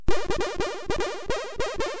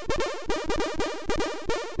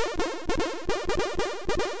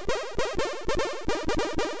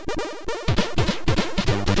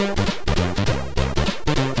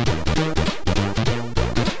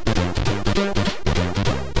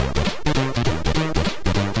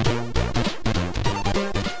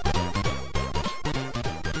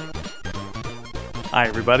Hi,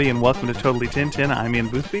 everybody, and welcome to Totally Tintin. I'm Ian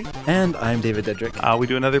Boothby. And I'm David Dedrick. We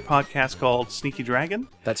do another podcast called Sneaky Dragon.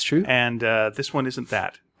 That's true. And this one isn't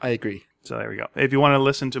that. I agree. So there we go. If you want to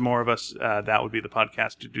listen to more of us, that would be the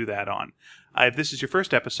podcast to do that on. If this is your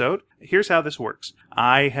first episode, here's how this works.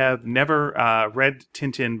 I have never read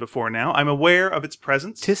Tintin before now. I'm aware of its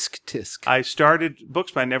presence. Tisk, tisk. I started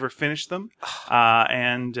books, but I never finished them.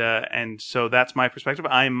 And so that's my perspective.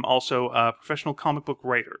 I'm also a professional comic book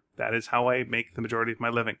writer. That is how I make the majority of my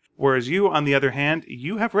living. Whereas you, on the other hand,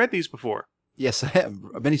 you have read these before. Yes, I have.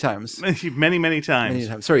 Many times. Many times. Many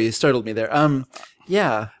times. Sorry, you startled me there.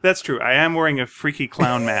 Yeah. That's true. I am wearing a freaky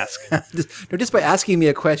clown mask. just by asking me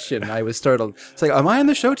a question, I was startled. It's like, am I on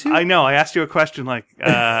the show too? I know. I asked you a question like,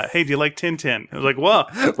 hey, do you like Tintin? I was like, whoa,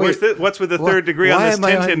 what's with the third degree on this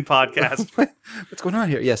Tintin podcast? What's going on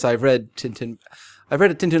here? Yes, I've read Tintin. I've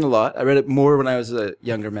read Tintin a lot. I read it more when I was a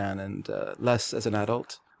younger man and less as an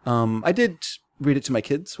adult. I did read it to my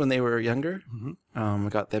kids when they were younger. Mm-hmm. I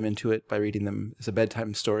got them into it by reading them as a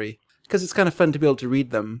bedtime story. Because it's kind of fun to be able to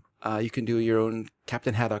read them. You can do your own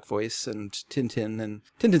Captain Haddock voice and Tintin. And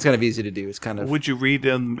Tintin's kind of easy to do. It's kind of... Would you read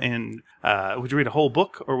them in... would you read a whole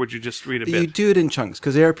book, or would you just read a bit? You do it in chunks,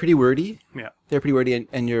 because they are pretty wordy. Yeah. They're pretty wordy,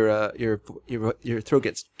 and your throat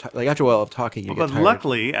gets... like, after a while of talking, you get tired. But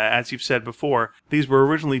luckily, as you've said before, these were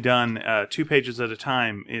originally done 2 pages at a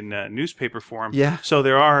time in newspaper form. Yeah. So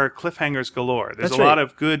there are cliffhangers galore. There's That's a lot right.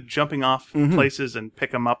 of good jumping off places and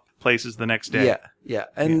pick them up places the next day. Yeah.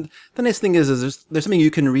 And the nice thing is there's something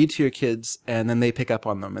you can read to your kids, and then they pick up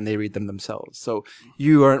on them and they read them themselves. So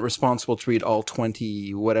you aren't responsible to read all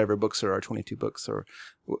 20 whatever books there are, 22 books, or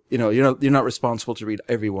you're not responsible to read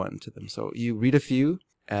every one to them. So you read a few,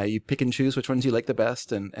 you pick and choose which ones you like the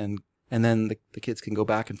best, and then the kids can go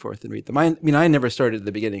back and forth and read them. I mean, I never started at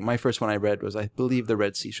the beginning. My first one I read was, I believe, The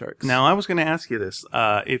Red Sea Sharks. Now, I was going to ask you this: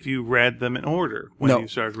 if you read them in order when you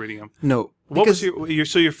started reading them. No. What was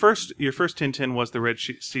your first Tintin was The Red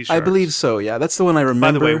Sea Sharks? I believe so. Yeah, that's the one I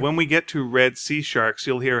remember. By the way, when we get to Red Sea Sharks,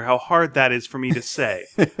 you'll hear how hard that is for me to say.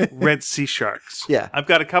 Red Sea Sharks. Yeah, I've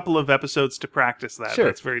got a couple of episodes to practice that. Sure. But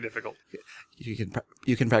it's very difficult.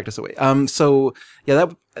 You can practice away. So yeah,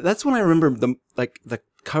 that's when I remember the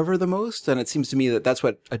cover the most, and it seems to me that's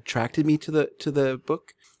what attracted me to the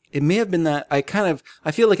book. It may have been that I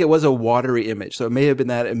feel like it was a watery image, so it may have been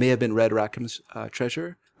that. It may have been Red Rackham's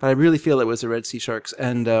Treasure. But I really feel it was the Red Sea Sharks.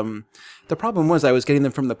 And the problem was I was getting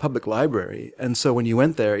them from the public library. And so when you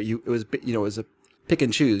went there, it was a pick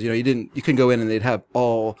and choose. You couldn't go in and they'd have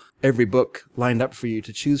every book lined up for you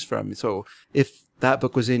to choose from. So if that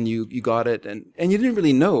book was in, you got it, and you didn't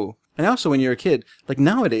really know. And also when you're a kid, like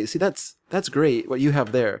nowadays, see, that's great what you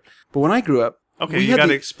have there. But when I grew up, okay, you got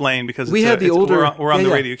to explain, because we're on the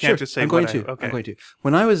radio. You can't just say I'm going to.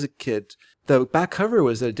 When I was a kid, the back cover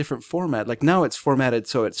was a different format. Like now it's formatted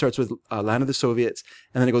so it starts with Land of the Soviets,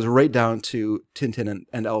 and then it goes right down to Tintin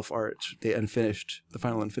and Elf art, the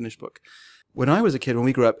final unfinished book. When I was a kid, when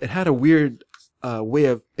we grew up, it had a weird way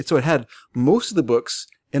of... So it had most of the books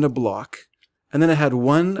in a block, and then it had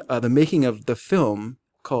one, the making of the film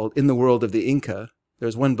called In the World of the Inca. There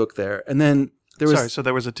was one book there, and then... so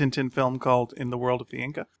there was a Tintin film called In the World of the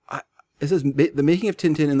Inca? It says The Making of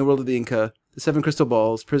Tintin in the World of the Inca, The Seven Crystal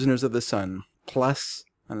Balls, Prisoners of the Sun, plus...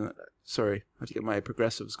 sorry, I have to get my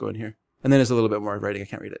progressives going here. And then there's a little bit more writing. I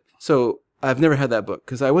can't read it. So I've never had that book,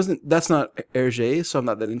 because that's not Hergé, so I'm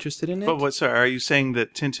not that interested in it. But sorry, are you saying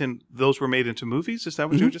that Tintin, those were made into movies? Is that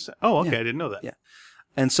what you were just saying? Oh, okay, yeah. I didn't know that. Yeah.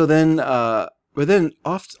 And so then, but then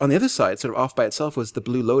off on the other side, sort of off by itself, was The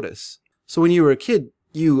Blue Lotus. So when you were a kid,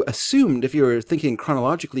 you assumed, if you were thinking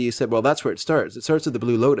chronologically, you said, well, that's where it starts. It starts with The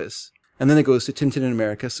Blue Lotus. And then it goes to Tintin in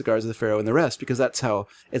America, Cigars of the Pharaoh, and the rest, because that's how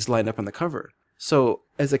it's lined up on the cover. So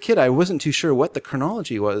as a kid, I wasn't too sure what the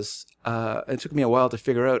chronology was. It took me a while to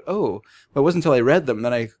figure out, but it wasn't until I read them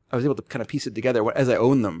that I was able to kind of piece it together. As I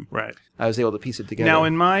own them, right, I was able to piece it together.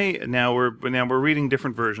 Now we're reading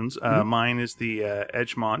different versions. Mine is the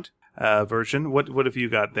Edgemont version. What have you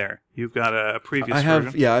got there? You've got a previous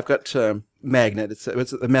version. Yeah, I've got Magnet. It's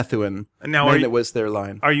the Methuen. Now, Magnet was their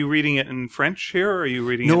line. Are you reading it in French here, or are you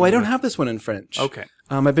reading it No, I don't have this one in French. Okay.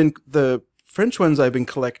 The French ones I've been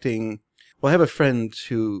collecting. Well, I have a friend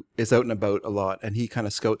who is out and about a lot, and he kind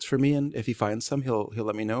of scouts for me, and if he finds some, he'll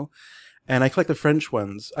let me know. And I collect the French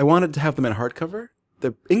ones. I wanted to have them in hardcover.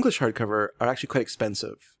 The English hardcover are actually quite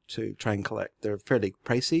expensive to try and collect. They're fairly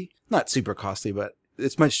pricey. Not super costly, but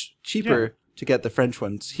it's much cheaper to get the French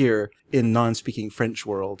ones here in non-speaking French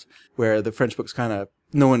world, where the French books kind of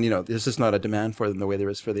no one, there's just not a demand for them the way there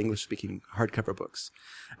is for the English-speaking hardcover books.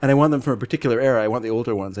 And I want them from a particular era. I want the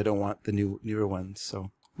older ones. I don't want the newer ones. So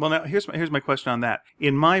Well, now here's my question on that.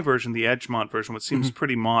 In my version, the Edgemont version, which seems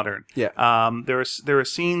pretty modern, there are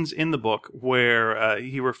scenes in the book where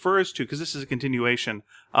he refers to, because this is a continuation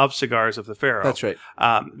of Cigars of the Pharaoh. That's right.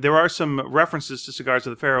 There are some references to Cigars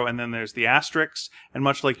of the Pharaoh, and then there's the asterisks, and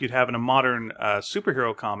much like you'd have in a modern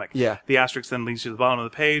superhero comic, the asterisk then leads you to the bottom of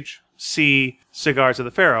the page. See Cigars of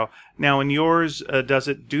the Pharaoh. Now, in yours, does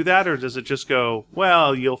it do that, or does it just go,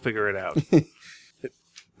 well, you'll figure it out?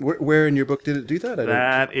 Where in your book did it do that?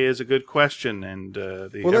 That is a good question, and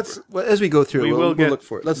as we go through, we'll look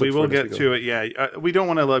for it. We will get to it. Yeah, we don't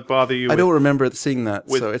want to bother you. I don't remember seeing that,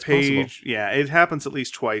 with so it's page. possible. Yeah, it happens at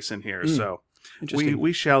least twice in here, so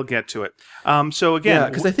we shall get to it. So again,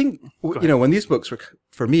 because I think when these books were,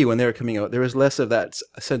 for me, when they were coming out, there was less of that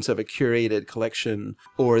sense of a curated collection,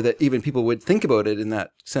 or that even people would think about it in that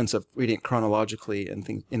sense of reading it chronologically and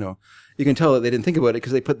things. You can tell that they didn't think about it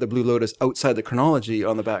because they put the Blue Lotus outside the chronology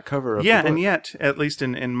on the back cover of the book. And yet, at least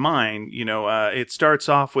in mine, it starts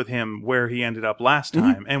off with him where he ended up last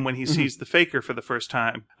time, and when he sees the Faker for the first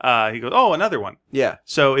time, he goes, "Oh, another one." Yeah.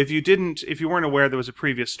 So if you weren't aware there was a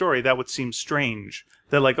previous story, that would seem strange.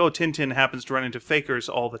 That like, oh, Tintin happens to run into Fakers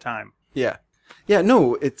all the time. Yeah. Yeah.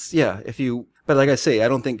 No, but like I say, I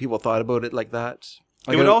don't think people thought about it like that.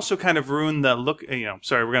 It would also kind of ruin the look.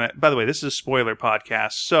 By the way, this is a spoiler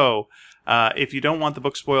podcast, so. If you don't want the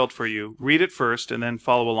book spoiled for you, read it first and then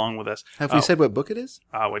follow along with us. Have we said what book it is?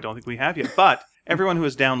 I don't think we have yet. But everyone who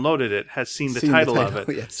has downloaded it has seen the title of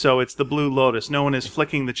it. Yes. So it's The Blue Lotus. No one is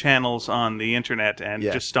flicking the channels on the internet and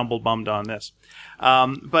just stumble-bummed on this.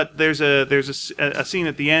 But there's a scene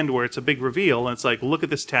at the end where it's a big reveal, and it's like, look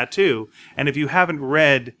at this tattoo. And if you haven't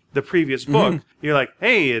read the previous book, you're like,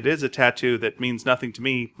 hey, it is a tattoo that means nothing to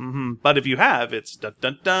me. But if you have, it's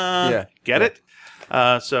dun-dun-dun. Yeah. Get it?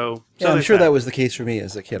 I'm sure that was the case for me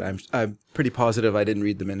as a kid. I'm pretty positive I didn't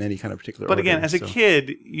read them in any kind of particular order. But again, as a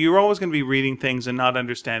kid, you're always going to be reading things and not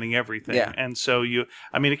understanding everything. Yeah. And so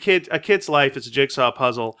a kid's life is a jigsaw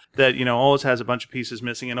puzzle that, always has a bunch of pieces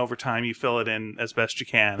missing, and over time you fill it in as best you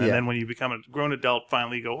can. And then when you become a grown adult,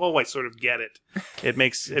 finally you go, oh, I sort of get it. It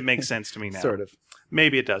makes sense to me now. Sort of.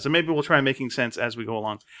 Maybe it does. And maybe we'll try making sense as we go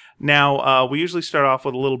along. Now, we usually start off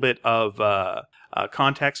with a little bit of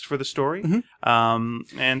context for the story,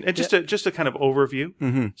 and just a kind of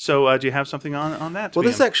overview. So, do you have something on that? Well,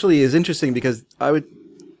 this actually is interesting because I would,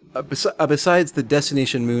 besides the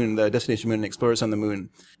Destination Moon and Explorers on the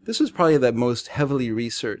Moon, this was probably the most heavily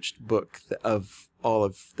researched book of all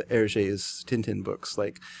of the Hergé's Tintin books.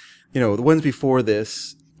 Like, the ones before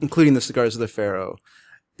this, including the Cigars of the Pharaoh,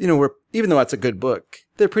 were, even though that's a good book,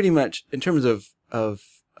 they're pretty much, in terms of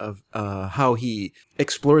how he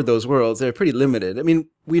explored those worlds, they're pretty limited. I mean,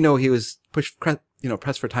 we know he was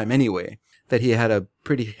pressed for time anyway, that he had a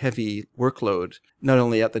pretty heavy workload, not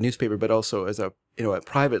only at the newspaper, but also as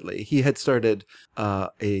privately. He had started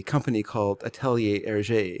a company called Atelier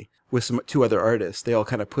Hergé with two other artists. They all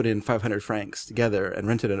kind of put in 500 francs together and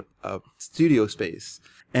rented a studio space.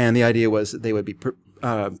 And the idea was that they would be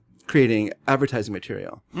creating advertising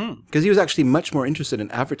material, because he was actually much more interested in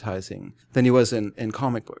advertising than he was in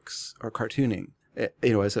comic books or cartooning.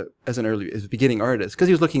 As a beginning artist, because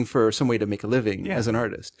he was looking for some way to make a living as an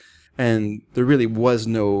artist, and there really was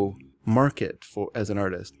no market as an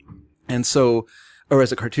artist, and so, or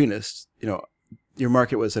as a cartoonist, your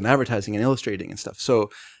market was in advertising and illustrating and stuff. So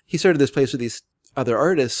he started this place with these other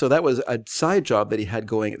artists. So that was a side job that he had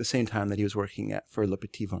going at the same time that he was working for Le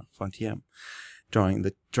Petit Vingtième. Drawing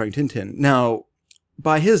Tintin. Now,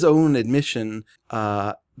 by his own admission,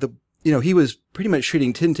 he was pretty much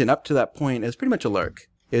treating Tintin up to that point as pretty much a lark.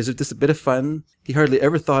 It was just a bit of fun. He hardly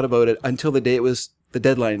ever thought about it until the day the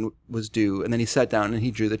deadline was due, and then he sat down and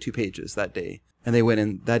he drew the 2 pages that day, and they went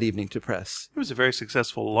in that evening to press. It was a very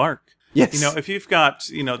successful lark. Yes. If you've got,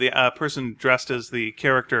 the person dressed as the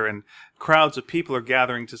character and crowds of people are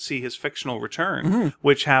gathering to see his fictional return,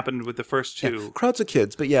 which happened with the first 2. Yeah. Crowds of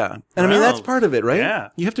kids, but yeah. And I mean, that's part of it, right? Yeah.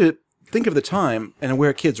 You have to think of the time and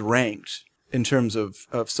where kids ranked in terms of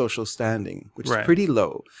social standing, which is pretty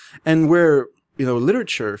low. And where,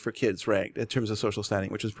 literature for kids ranked in terms of social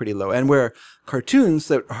standing, which was pretty low. And where cartoons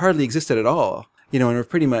that hardly existed at all, and were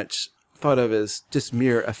pretty much thought of as just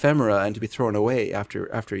mere ephemera and to be thrown away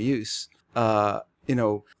after use. For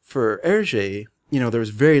Hergé, there was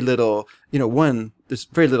very little, there's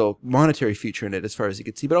very little monetary future in it as far as you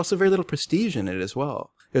could see, but also very little prestige in it as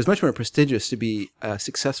well. It was much more prestigious to be a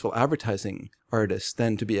successful advertising artist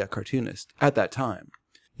than to be a cartoonist at that time,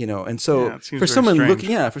 and so for someone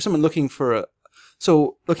looking for a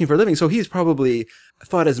living, so he's probably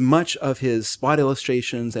thought as much of his spot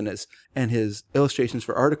illustrations and his illustrations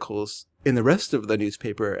for articles in the rest of the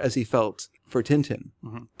newspaper as he felt for Tintin.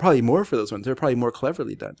 Probably more for those ones. They're probably more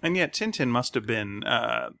cleverly done. And yet Tintin must have been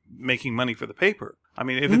making money for the paper. I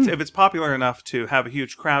mean, if it's popular enough to have a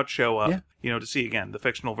huge crowd show up, to see again the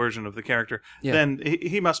fictional version of the character, then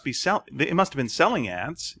he must be it must have been selling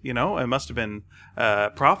ads. It must have been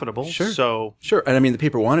profitable. Sure. And I mean, the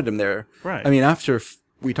paper wanted him there. Right. I mean, after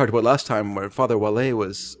we talked about last time, where Father Wallet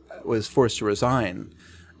was forced to resign,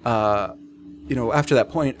 after that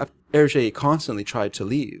point, Hergé constantly tried to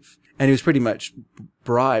leave, and he was pretty much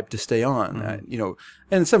bribed to stay on.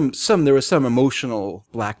 And there was some emotional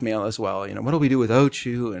blackmail as well. What'll we do without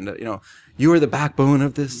you? And you are the backbone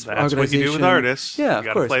of this That's organization. what you do with artists. Yeah, you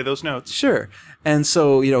got to play those notes. Sure. And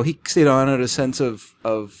so he stayed on at a sense of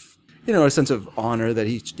honor that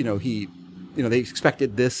they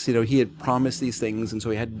expected this. He had promised these things, and so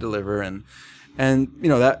he had to deliver. And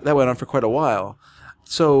that went on for quite a while.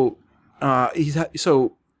 So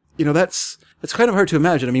that's kind of hard to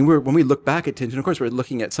imagine. I mean, when we look back at Tintin, of course, we're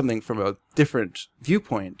looking at something from a different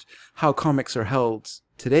viewpoint. How comics are held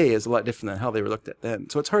today is a lot different than how they were looked at then.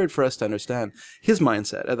 So it's hard for us to understand his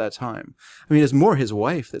mindset at that time. I mean, it's more his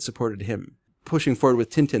wife that supported him pushing forward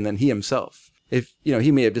with Tintin than he himself. If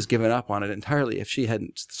he may have just given up on it entirely if she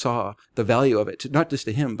hadn't saw the value of it, not just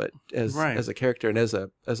to him, but as a character and as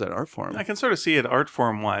an art form. I can sort of see it art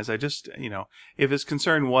form wise. I just if his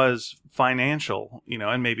concern was financial,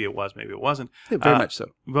 and maybe it was, maybe it wasn't. Yeah, very much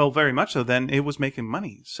so. Well, very much so. Then it was making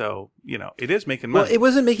money. So it is making money. Well, it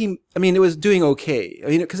wasn't making. I mean, it was doing okay. I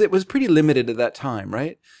mean, because it was pretty limited at that time,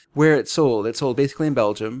 right? Where it sold basically in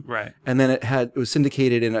Belgium, right? And then it was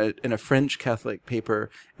syndicated in a French Catholic paper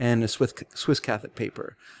and a Swiss Catholic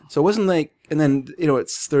paper. So it wasn't like, and then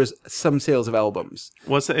there's some sales of albums.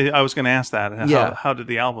 I was going to ask that. How did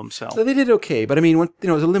the album sell? So they did okay, but I mean,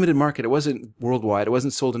 it was a limited market. It wasn't worldwide. It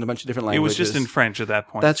wasn't sold in a bunch of different languages. It was just in French at that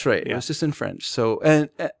point. That's right. Yeah. It was just in French. So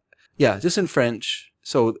just in French.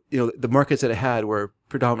 So the markets that it had were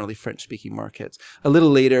predominantly French-speaking markets. A little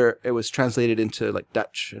later, it was translated into like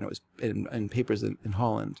Dutch, and it was in papers in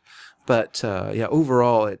Holland. But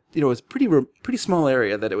overall, it was a pretty small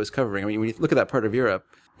area that it was covering. I mean, when you look at that part of Europe,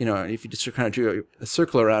 if you just kind of drew a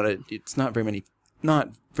circle around it, it's not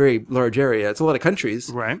very large area. It's a lot of countries,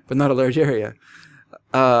 right? But not a large area.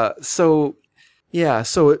 But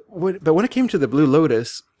when it came to the Blue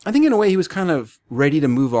Lotus, I think in a way he was kind of ready to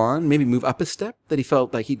move on, maybe move up a step, that he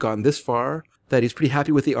felt like he'd gone this far, that he's pretty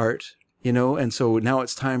happy with the art, and so now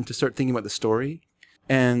it's time to start thinking about the story.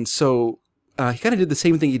 And so he kind of did the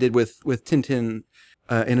same thing he did with Tintin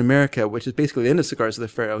in America, which is basically the end of Cigars of the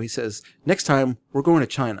Pharaoh. He says, next time we're going to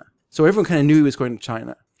China. So everyone kind of knew he was going to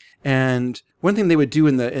China. And one thing they would do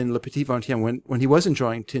in Le Petit Vingtième when he wasn't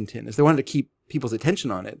drawing Tintin is they wanted to keep people's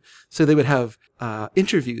attention on it. So they would have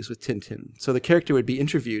interviews with Tintin. So the character would be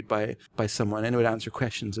interviewed by someone and would answer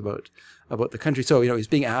questions about the country. So, he's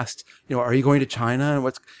being asked, are you going to China? And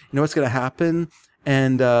what's going to happen?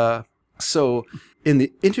 And so in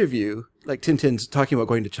the interview, like Tintin's talking about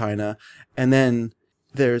going to China, and then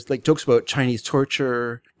there's like jokes about Chinese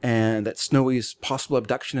torture and that Snowy's possible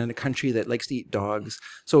abduction in a country that likes to eat dogs.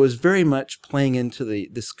 So it was very much playing into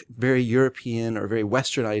this very European or very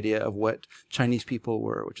Western idea of what Chinese people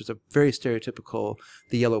were, which was a very stereotypical,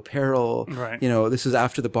 the Yellow Peril. Right. This is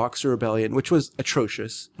after the Boxer Rebellion, which was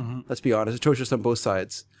atrocious. Mm-hmm. Let's be honest, atrocious on both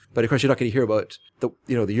sides. But of course, you're not going to hear about the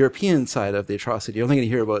European side of the atrocity. You're only going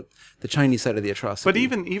to hear about the Chinese side of the atrocity. But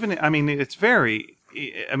even I mean, it's very.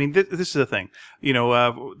 I mean, this is the thing.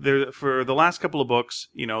 There for the last couple of books,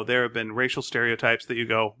 there have been racial stereotypes that you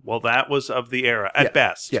go, well, that was of the era at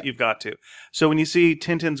best. You've got to. So when you see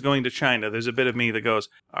Tintin's going to China, there's a bit of me that goes,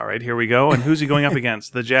 all right, here we go. And who's he going up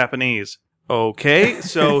against? The Japanese. Okay,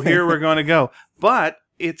 so here we're going to go. But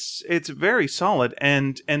it's very solid,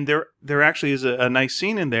 and there actually is a nice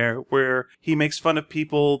scene in there where he makes fun of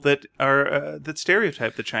people that are that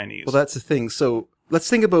stereotype the Chinese. Well, that's the thing. So let's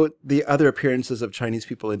think about the other appearances of Chinese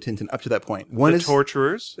people in Tintin up to that point. One is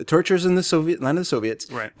torturers. The torturers in the Soviet land of the Soviets.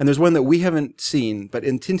 Right. And there's one that we haven't seen, but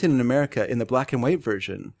in Tintin in America, in the black and white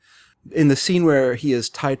version, in the scene where he is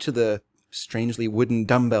tied to the strangely wooden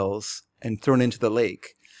dumbbells and thrown into the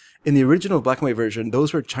lake. In the original black and white version,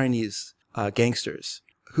 those were Chinese gangsters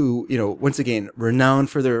who, once again, renowned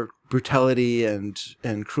for their brutality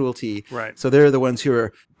and cruelty. Right. So they're the ones who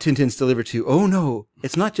are Tintin's delivered to. Oh no,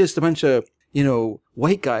 it's not just a bunch of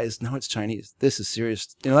white guys. Now it's Chinese. This is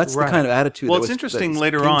serious. That's the kind of attitude. Well, it's interesting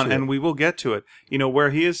later on, and we will get to it, where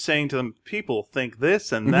he is saying to them, people think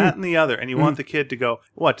this and that and the other. And you want the kid to go,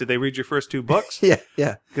 what, did they read your first 2 books?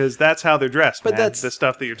 Yeah. Because that's how they're dressed, but man, that's the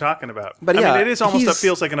stuff that you're talking about. But I mean, it is almost, it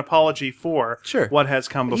feels like an apology for what has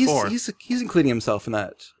come before. He's including himself in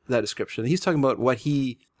that description. He's talking about what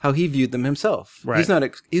he how he viewed them himself. Right.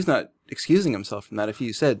 He's not excusing himself from that. If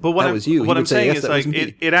you said But what that was you, what he I'm would say, saying yes, is that like was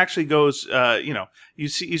me. it actually goes. You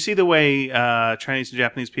see the way Chinese and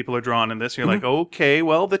Japanese people are drawn in this. You're like, okay,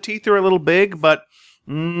 well, the teeth are a little big, but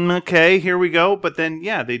okay, here we go. But then,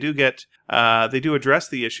 yeah, they do address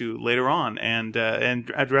the issue later on and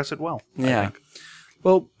address it well. I Yeah. think.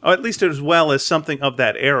 Well, Or at least as well as something of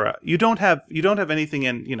that era. You don't have anything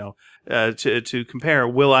in to compare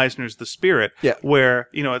Will Eisner's The Spirit, Yeah. where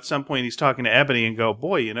at some point he's talking to Ebony and go,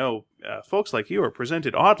 boy, folks like you are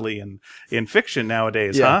presented oddly in fiction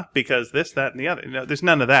nowadays, Yeah. huh? Because this, that, and the other. There's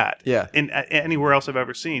none of that. Yeah. In anywhere else I've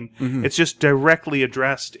ever seen, it's just directly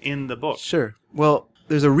addressed in the book. sure. Well,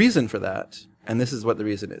 there's a reason for that, and this is what the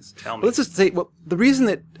reason is. Tell me. Let's just say, the reason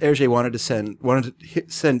that Hergé wanted to send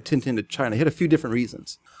Tintin to China, he had a few different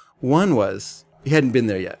reasons. One was he hadn't been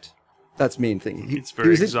there yet. That's the main thing. It's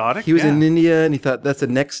very exotic, He was in yeah. India, and he thought that's the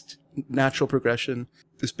next natural progression.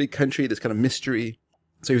 This big country, this kind of mystery.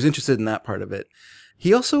 So he was interested in that part of it.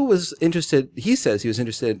 He also was interested, he says he was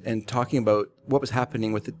interested in talking about what was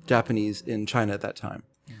happening with the Japanese in China at that time.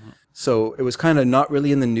 So it was kind of not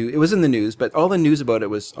really in the news. It was in the news, but all the news about it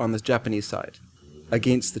was on the Japanese side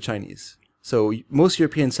against the Chinese. So most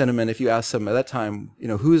European sentiment, if you ask them at that time,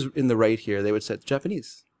 who's in the right here, they would say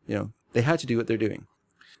Japanese. They had to do what they're doing.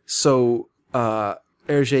 So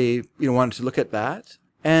Hergé, wanted to look at that,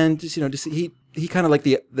 and just he kind of liked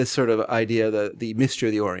this sort of idea, the mystery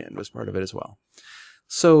of the Orient was part of it as well.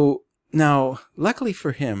 So now, luckily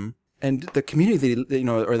for him and the community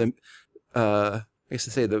that or the I guess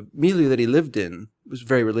to say the milieu that he lived in was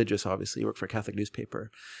very religious. Obviously, he worked for a Catholic newspaper,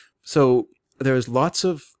 so there were lots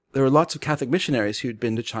of Catholic missionaries who'd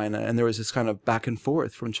been to China, and there was this kind of back and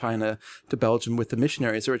forth from China to Belgium with the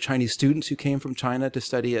missionaries. There were Chinese students who came from China to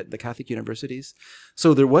study at the Catholic universities.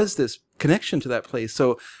 So there was this connection to that place.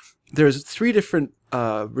 So there's 3 different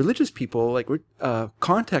religious people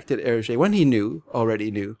contacted Hergé. One he already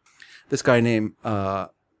knew, this guy named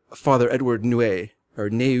Father Edward Neu, or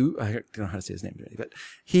Neu, I don't know how to say his name really, but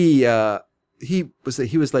he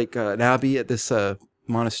was like an abbey at this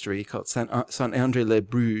monastery called Saint André le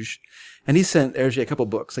Bruges, and he sent Hergé a couple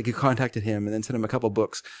books. Like, he contacted him and then sent him a couple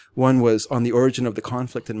books. One was on the origin of the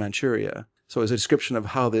conflict in Manchuria, so it was a description of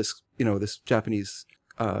how this Japanese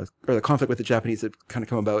or the conflict with the Japanese had kind of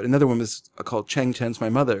come about. Another one was called Chang Chen's My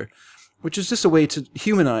Mother, which is just a way to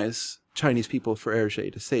humanize Chinese people for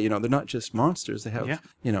Hergé, to say they're not just monsters. They have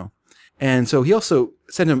And so he also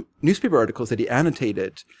sent him newspaper articles that he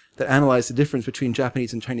annotated that analyzed the difference between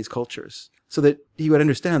Japanese and Chinese cultures, so that he would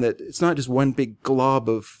understand that it's not just one big glob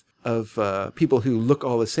of people who look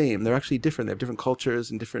all the same. They're actually different. They have different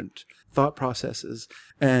cultures and different thought processes.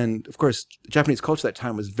 And of course, Japanese culture at that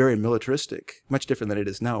time was very militaristic, much different than it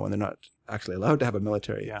is now when they're not actually allowed to have a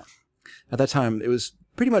military. Yeah. At that time, it was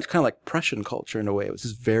pretty much kind of like Prussian culture in a way. It was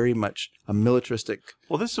just very much a militaristic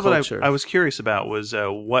Well, this is culture. what I was curious about, was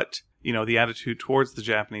what the attitude towards the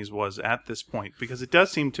Japanese was at this point, because it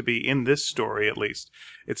does seem to be, in this story at least,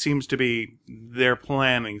 it seems to be they're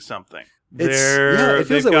planning something. It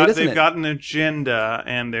feels that way, doesn't They've it? got an agenda,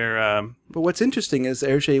 and they're But what's interesting is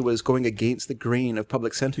Hergé was going against the grain of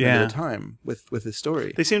public sentiment Yeah. at the time with his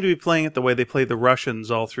story. they seem to be playing it the way they played the Russians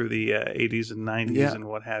all through the 80s and 90s Yeah. and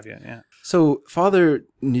what have you. Yeah. So Father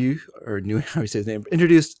Neu, how you say his name,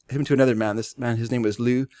 introduced him to another man. This man, his name was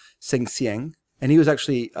Liu Sengxiang, and he was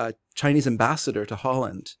actually a Chinese ambassador to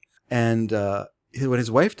Holland. And when his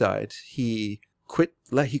wife died, he quit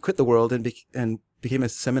the world and became a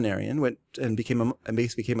seminarian, went and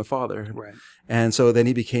basically became a father. Right. And so then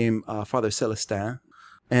he became Father Celestin.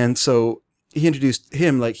 And so he introduced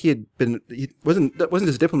him, like he wasn't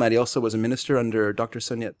just a diplomat, he also was a minister under Dr.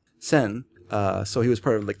 Sun Yat-sen. So he was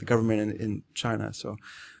part of like the government in China. So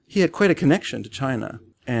he had quite a connection to China.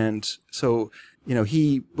 And so,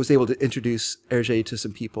 he was able to introduce Hergé to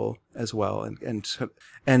some people as well.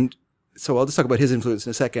 And so I'll just talk about his influence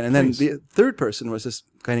in a second. And then Please. the third person was this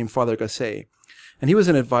guy named Father Gasset. And he was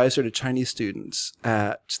an advisor to Chinese students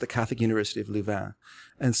at the Catholic University of Louvain.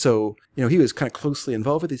 And so, he was kind of closely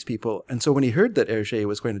involved with these people. And so when he heard that Hergé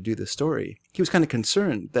was going to do this story, he was kind of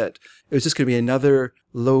concerned that it was just going to be another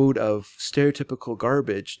load of stereotypical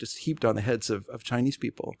garbage just heaped on the heads of Chinese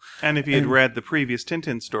people. And if you had read the previous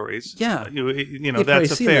Tintin stories, Yeah. you know He'd probably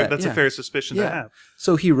that's a seen fair that, that's yeah. a fair suspicion to have.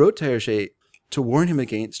 So he wrote to Hergé to warn him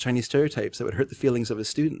against Chinese stereotypes that would hurt the feelings of his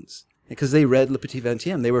students. Because they read Le Petit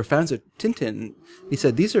Vingtième. They were fans of Tintin. He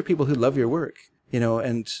said, these are people who love your work,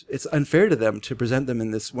 and it's unfair to them to present them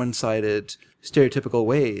in this one-sided, stereotypical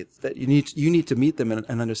way, that you need to meet them and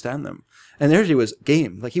understand them. And Hergé was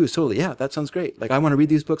game. Like, he was totally, yeah, that sounds great. Like, I want to read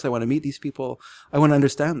these books. I want to meet these people. I want to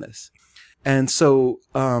understand this. And so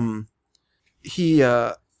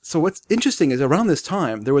so what's interesting is around this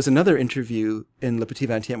time there was another interview in Le Petit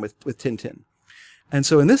Vingtième with Tintin. And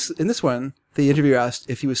so in this one, the interviewer asked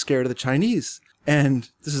if he was scared of the Chinese. And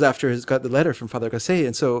this is after he's got the letter from Father Gosset.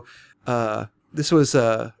 And so this was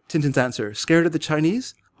Tintin's answer. Scared of the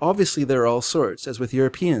Chinese? Obviously, there are all sorts, as with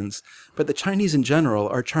Europeans. But the Chinese in general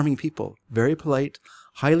are charming people, very polite,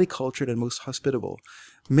 highly cultured, and most hospitable.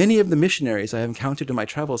 Many of the missionaries I have encountered in my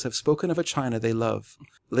travels have spoken of a China they love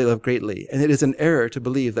greatly. And it is an error to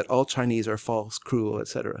believe that all Chinese are false, cruel,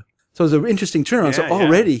 etc. So it was an interesting turnaround. So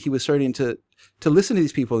already he was starting to listen to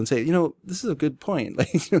these people and say, this is a good point.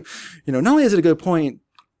 Like, not only is it a good point,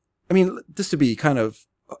 I mean, just to be kind of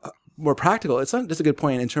more practical, it's not just a good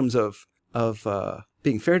point in terms of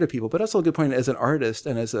being fair to people, but also a good point as an artist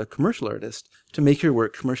and as a commercial artist to make your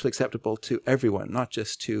work commercially acceptable to everyone, not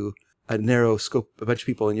just to a narrow scope, a bunch of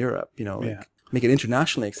people in Europe, make it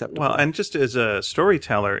internationally acceptable. Well, and just as a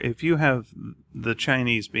storyteller, if you have the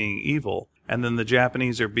Chinese being evil and then the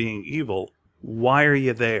Japanese are being evil, why are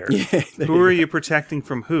you there? Who are you protecting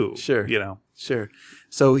from who? Sure. Sure.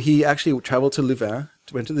 So he actually traveled to Louvain,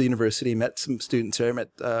 went to the university, met some students there, met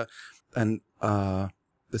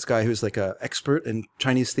this guy who's like an expert in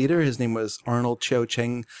Chinese theater. His name was Arnold Chiao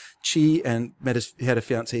Cheng Chi, and he had a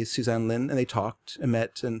fiancée, Suzanne Lin, and they talked and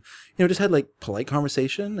met and, just had like polite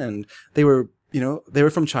conversation. And they were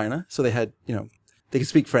from China. So they had, they could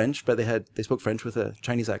speak French, but they spoke French with a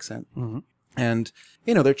Chinese accent. Mm-hmm. And,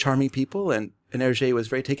 they're charming people, and Hergé was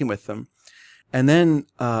very taken with them. And then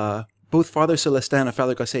both Father Celestin and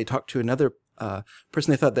Father Gosset talked to another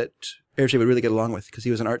person they thought that Hergé would really get along with because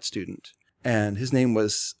he was an art student. And his name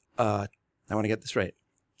was, I want to get this right.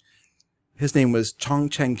 His name was Chong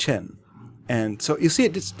Cheng Chen. And so you see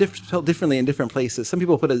it spelled differently in different places. Some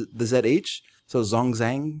people put the ZH, so Zong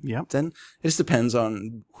Zhang. Yep. Then it just depends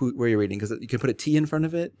on where you're reading, because you can put a T in front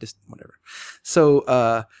of it, just whatever. So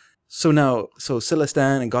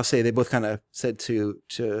Celestin and Gosset, they both kind of said to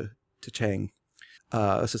Chang,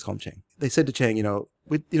 let's just call him Chang. They said to Chang,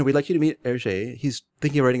 we'd like you to meet Hergé. He's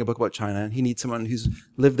thinking of writing a book about China, and he needs someone who's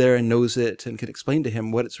lived there and knows it and can explain to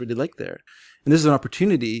him what it's really like there. And this is an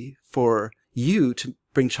opportunity for you to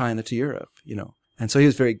bring China to Europe, And so he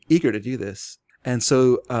was very eager to do this. And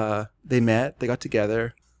so they met, they got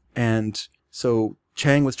together, and so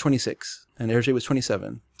Chang was 26 and Hergé was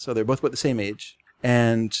 27. So they're both about the same age.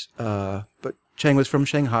 And but Chang was from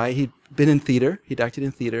Shanghai. He'd been in theater. He'd acted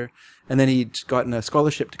in theater. And then he'd gotten a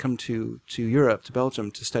scholarship to come to Europe, to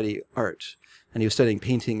Belgium, to study art. And he was studying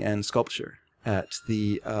painting and sculpture at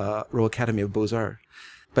the Royal Academy of Beaux-Arts.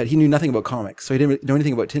 But he knew nothing about comics, so he didn't know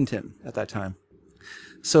anything about Tintin at that time.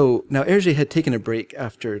 So now Hergé had taken a break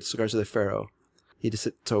after Cigars of the Pharaoh.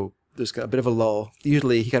 So there's a bit of a lull.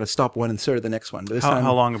 Usually he kind of stopped one and started the next one. But this time,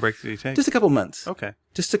 how long a break did he take? Just a couple months. Okay.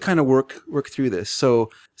 Just to kind of work through this. So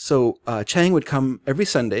Chang would come every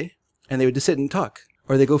Sunday, and they would just sit and talk.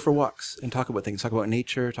 Or they go for walks and talk about things, talk about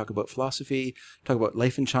nature, talk about philosophy, talk about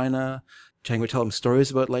life in China. Chang would tell him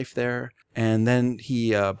stories about life there. And then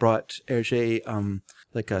he brought Hergé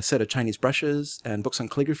like a set of Chinese brushes and books on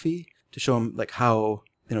calligraphy to show him like how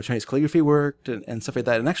Chinese calligraphy worked and stuff like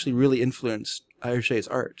that, and actually really influenced Hergé's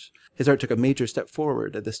art. His art took a major step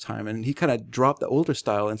forward at this time, and he kind of dropped the older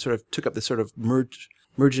style and sort of took up this sort of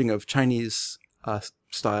merging of Chinese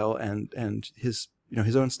style and his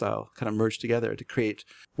his own style kind of merged together to create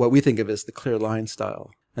what we think of as the clear line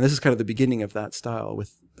style. And this is kind of the beginning of that style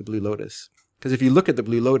with the Blue Lotus. Because if you look at the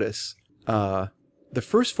Blue Lotus, the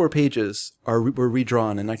first 4 pages were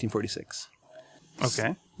redrawn in 1946.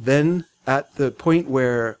 Okay. Then at the point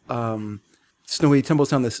where Snowy tumbles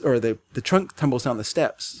down the trunk tumbles down the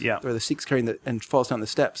steps, or the Sikh's carrying and falls down the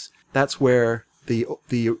steps, that's where the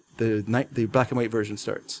black and white version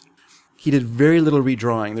starts. He did very little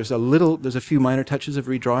redrawing. There's a few minor touches of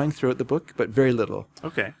redrawing throughout the book, but very little.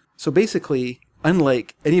 Okay. So basically,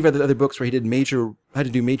 unlike any of the other books where he had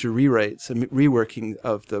to do major rewrites and reworking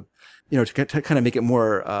of the, to kind of make it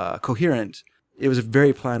more coherent, it was a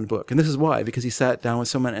very planned book. And this is why, because he sat down with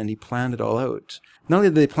someone and he planned it all out. Not only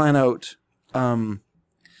did they plan out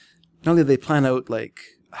like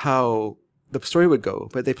how the story would go,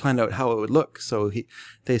 but they planned out how it would look. So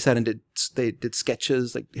they sat and did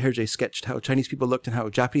sketches, like Hergé sketched how Chinese people looked and how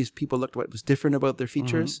Japanese people looked, what was different about their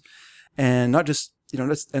features. Mm-hmm. And not just,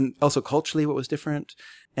 and also culturally what was different.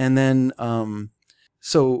 And then, then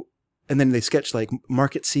they sketched like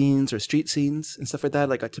market scenes or street scenes and stuff like that,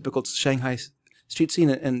 like a typical Shanghai street scene.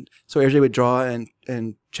 And so Hergé would draw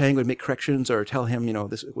and Chang would make corrections or tell him,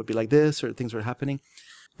 this would be like this, or things were happening.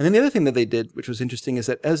 And then the other thing that they did, which was interesting, is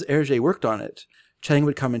that as Hergé worked on it, Chang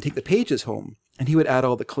would come and take the pages home and he would add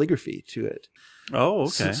all the calligraphy to it. Oh,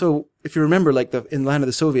 okay. So if you remember, like in Land of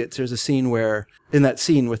the Soviets, there's a scene where, in that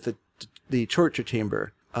scene with the torture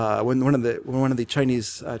chamber, when one of the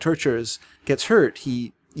Chinese torturers gets hurt,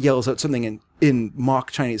 he yells out something in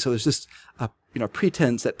mock Chinese. So there's just a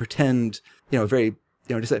pretense that pretend, very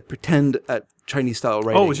just that pretend Chinese style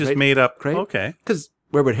writing. Oh, it was just right? made up. Right? Okay. Because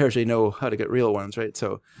where would Hergé know how to get real ones, right?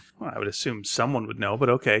 So, Well, I would assume someone would know, but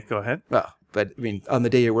okay, go ahead. well, but I mean, on the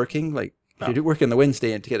day you're working, like if you're working on the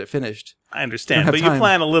Wednesday and to get it finished, I understand, have but time. you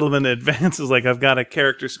plan a little bit in advance. It's like, I've got a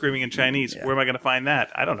character screaming in Chinese. Where am I going to find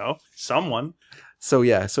that? I don't know. Someone. So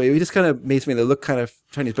yeah, so it just kind of makes me look kind of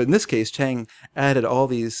Chinese. But in this case, Chang added all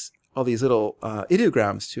these little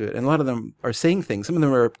ideograms to it, and a lot of them are saying things. Some of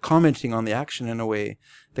them are commenting on the action in a way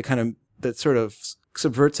that sort of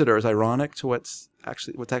subverts it or is ironic to what's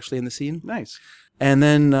actually in the scene. Nice. And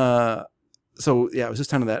then so yeah, it was just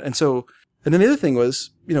kind of that. And then the other thing was,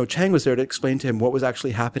 Chang was there to explain to him what was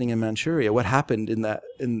actually happening in Manchuria, what happened in the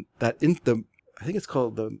I think it's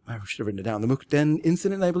called I should have written it down. The Mukden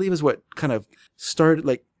incident, I believe, is what kind of started,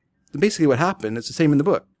 like, basically what happened. It's the same in the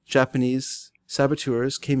book. Japanese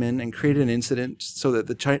saboteurs came in and created an incident so that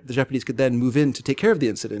the Japanese could then move in to take care of the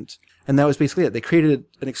incident. And that was basically it. They created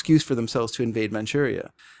an excuse for themselves to invade Manchuria.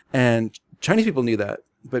 And Chinese people knew that,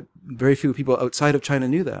 but very few people outside of China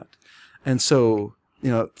knew that. And so,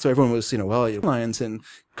 so everyone was, lions and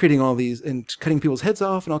creating all these and cutting people's heads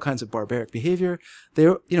off and all kinds of barbaric behavior.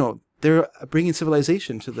 They're bringing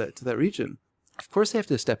civilization to that region. Of course they have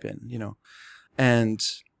to step in, and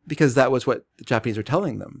because that was what the Japanese were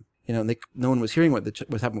telling them, and no one was hearing what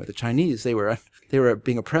was happening with the Chinese. They were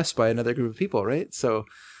being oppressed by another group of people, right? So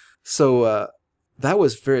that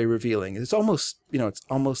was very revealing. It's almost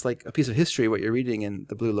like a piece of history what you're reading in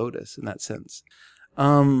The Blue Lotus in that sense.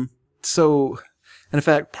 And in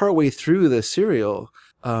fact, partway through the serial,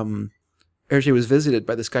 Hergé was visited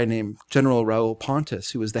by this guy named General Raoul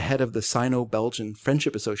Pontus, who was the head of the Sino-Belgian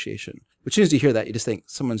Friendship Association. Which, as soon as you hear that, you just think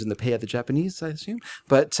someone's in the pay of the Japanese, I assume.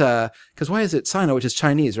 But because why is it Sino, which is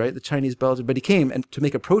Chinese, right? The Chinese Belgian. But he came to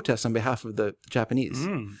make a protest on behalf of the Japanese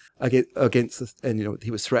against this, and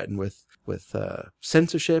he was threatened with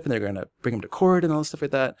censorship, and they're going to bring him to court and all stuff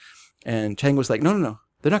like that. And Chang was like, no,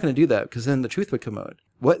 they're not going to do that because then the truth would come out.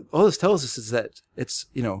 What all this tells us is that it's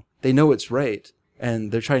they know it's right.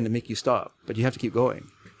 And they're trying to make you stop, but you have to keep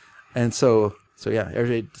going. And so yeah,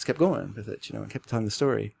 Hergé just kept going with it, and kept telling the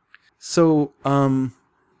story. So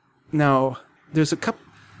now there's a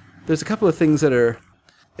couple of things that are,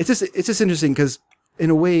 it's just interesting because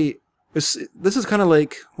in a way, this is kind of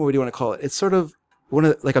like, what do you want to call it? It's sort of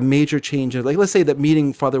like a major change. Like, let's say that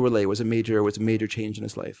meeting Father Ouellet was a major change in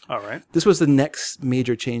his life. All right. This was the next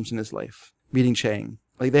major change in his life, meeting Chang.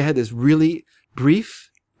 Like, they had this really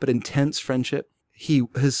brief but intense friendship.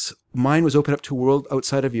 His mind was open up to a world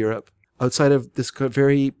outside of Europe, outside of this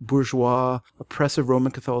very bourgeois, oppressive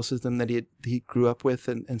Roman Catholicism that he grew up with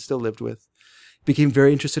and still lived with. Became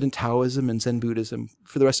very interested in Taoism and Zen Buddhism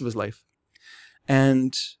for the rest of his life.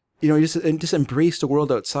 And, he just embraced a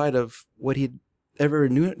world outside of what he'd ever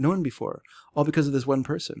known before, all because of this one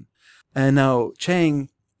person. And now Chang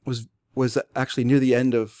was actually near the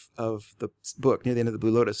end of the book, near the end of The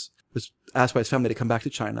Blue Lotus, was asked by his family to come back to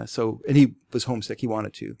China. And he was homesick. He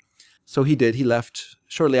wanted to. So he did. He left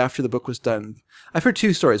shortly after the book was done. I've heard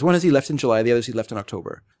two stories. One is he left in July. The other is he left in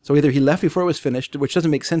October. So either he left before it was finished, which doesn't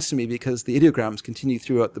make sense to me because the ideograms continue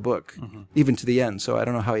throughout the book, even to the end. So I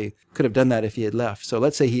don't know how he could have done that if he had left. So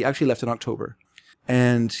let's say he actually left in October.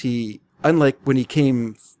 And he, unlike when he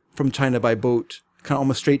came from China by boat, kind of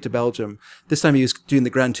almost straight to Belgium, this time he was doing the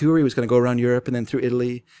Grand Tour. He was going to go around Europe and then through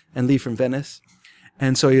Italy and leave from Venice.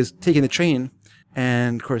 And so he was taking the train,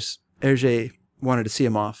 and of course, Hergé wanted to see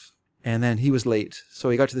him off, and then he was late. So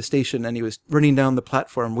he got to the station, and he was running down the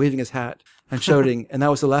platform, waving his hat and shouting, and that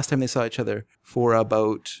was the last time they saw each other for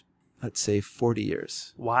about, let's say, 40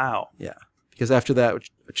 years. Wow. Yeah. Because after that,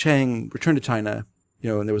 Chang returned to China,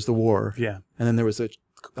 and there was the war. Yeah. And then there was the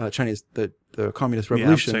Communist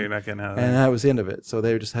Revolution. Yeah, so you're not gonna. And that was the end of it. So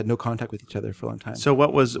they just had no contact with each other for a long time. So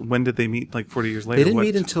when did they meet? Like 40 years later? They didn't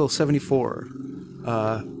meet until 1974.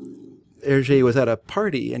 Hergé was at a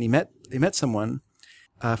party and he met someone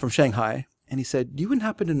from Shanghai, and he said, "Do you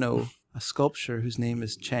happen to know a sculptor whose name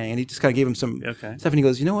is Chang?" And he just kind of gave him some stuff, and he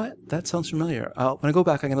goes, "You know what? That sounds familiar. When I go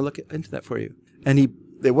back, I'm going to look into that for you." And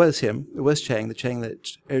it was him. It was Chang, the Chang that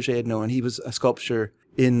Hergé had known. He was a sculptor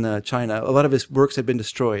in China. A lot of his works had been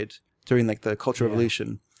destroyed during like the Cultural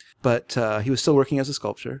Revolution, but he was still working as a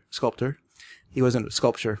sculptor. He wasn't a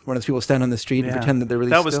sculptor. One of those people stand on the street and pretend that they're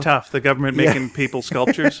really. That was tough. The government making people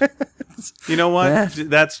sculptures. You know what?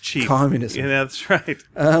 That's cheap. Communism. Yeah, that's right.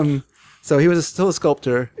 So he was still a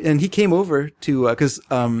sculptor, and he came over to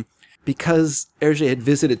because Hergé had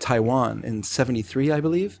visited Taiwan in '73, I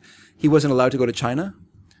believe. He wasn't allowed to go to China,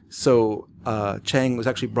 so Chang was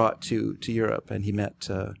actually brought to Europe, and he met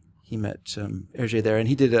Hergé there, and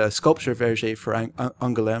he did a sculpture of Hergé for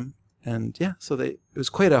Angoulême, and yeah, so it was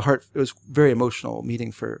quite it was very emotional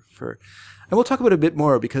meeting for, and we'll talk about it a bit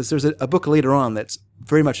more because there's a book later on that's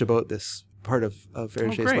very much about this part of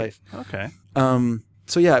Hergé's life. Okay.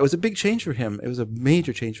 So yeah, it was a big change for him. It was a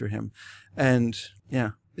major change for him, and yeah,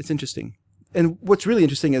 it's interesting. And what's really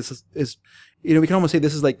interesting is we can almost say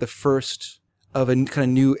this is like the first of a kind of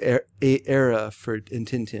new era in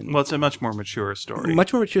Tintin. Well, it's a much more mature story.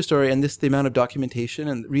 Much more mature story, and the amount of documentation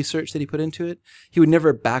and research that he put into it, he would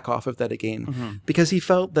never back off of that again, because he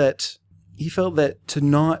felt that to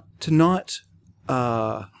not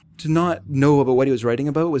know about what he was writing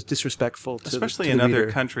about was disrespectful to especially to in the other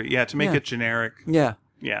reader. country. Yeah, to make it generic. Yeah.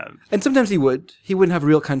 Yeah. And sometimes he wouldn't have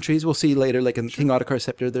real countries. We'll see later, like in King Ottokar's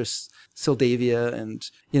Scepter, there's Sildavia and,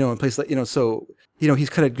 in places like, so, he's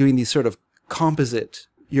kind of doing these sort of composite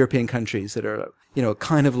European countries that are,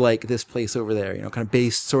 kind of like this place over there, kind of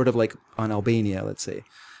based sort of like on Albania, let's say,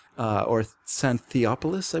 or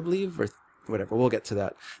Xanthiopolis, I believe, or whatever. We'll get to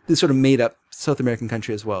that. This sort of made up South American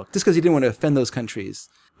country as well, just because he didn't want to offend those countries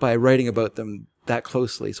by writing about them that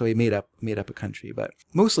closely. So he made up a country, but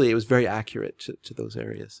mostly it was very accurate to those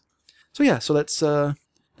areas. So yeah, so let's, now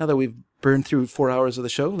that we've burned through 4 hours of the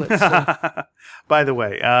show, let's... By the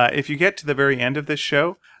way, if you get to the very end of this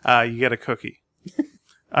show, you get a cookie.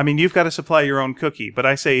 I mean, you've got to supply your own cookie, but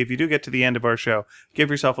I say if you do get to the end of our show, give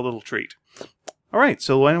yourself a little treat. All right,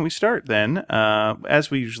 so why don't we start then, as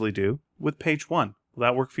we usually do, with page 1. Will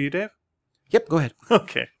that work for you, Dave? Yep, go ahead.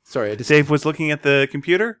 Okay. Sorry, Dave was looking at the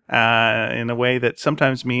computer in a way that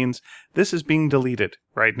sometimes means this is being deleted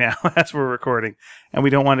right now as we're recording. And we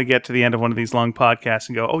don't want to get to the end of one of these long podcasts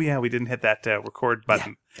and go, oh yeah, we didn't hit that record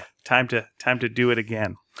button. Yeah. Time to do it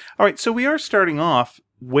again. All right, so we are starting off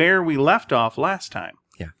where we left off last time.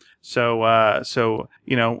 Yeah. So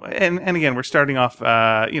and again, we're starting off,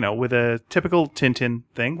 with a typical Tintin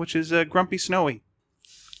thing, which is grumpy Snowy.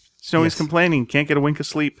 Snowy's complaining, can't get a wink of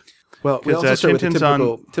sleep. Well, we also start with Tintin's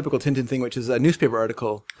the typical Tintin thing, which is a newspaper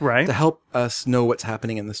article to help us know what's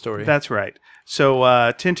happening in the story. That's right. So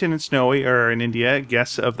Tintin and Snowy are in India,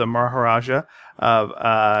 guests of the Maharaja of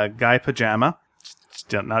Guy Pajama.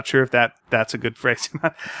 Still not sure if that's a good phrase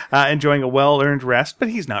or not. Enjoying a well-earned rest, but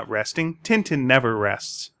he's not resting. Tintin never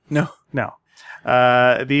rests. No.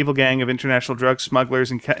 The evil gang of international drug smugglers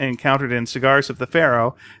encountered in Cigars of the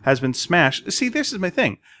Pharaoh has been smashed. See, this is my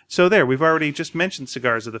thing. So we've already just mentioned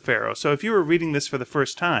Cigars of the Pharaoh. So if you were reading this for the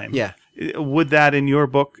first time, would that in your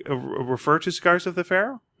book refer to Cigars of the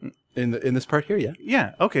Pharaoh? In this part here, yeah.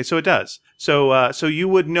 Yeah, okay, so it does. So you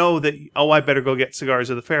would know that, I better go get Cigars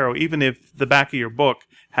of the Pharaoh, even if the back of your book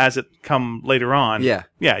has it come later on. Yeah.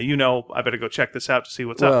 Yeah, I better go check this out to see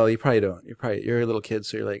what's up. Well, you probably don't. You're a little kid,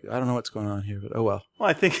 so you're like, I don't know what's going on here, but oh well. Well,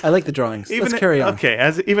 I think... I like the drawings. Let's carry on.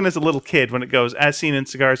 Okay, even as a little kid, when it goes, as seen in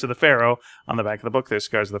Cigars of the Pharaoh, on the back of the book there's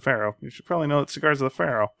Cigars of the Pharaoh. You should probably know it's Cigars of the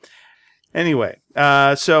Pharaoh. Anyway,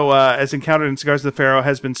 as encountered in Cigars of the Pharaoh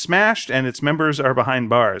has been smashed and its members are behind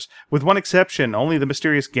bars. With one exception, only the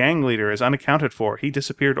mysterious gang leader is unaccounted for. He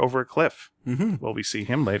disappeared over a cliff. Mm-hmm. Will we see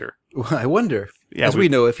him later? Well, I wonder. Yeah, as we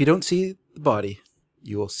know, if you don't see the body,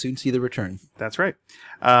 you will soon see the return. That's right.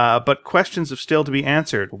 But questions have still to be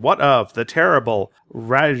answered. What of the terrible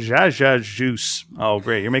Rajaja juice? Oh,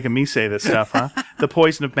 great. You're making me say this stuff, huh? The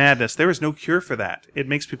poison of madness. There is no cure for that. It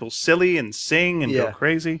makes people silly and sing and go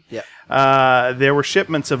crazy. Yeah. There were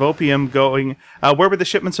shipments of opium going. Where were the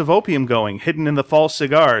shipments of opium going? Hidden in the false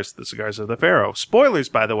cigars, the Cigars of the Pharaoh. Spoilers,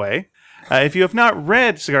 by the way. If you have not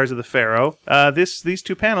read Cigars of the Pharaoh, these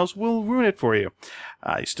two panels will ruin it for you.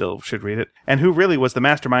 You still should read it. And who really was the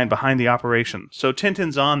mastermind behind the operation? So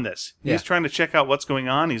Tintin's on this. He's trying to check out what's going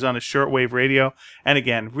on. He's on his shortwave radio. And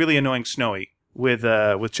again, really annoying Snowy with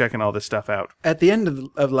checking all this stuff out. At the end of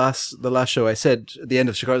the last show, I said, at the end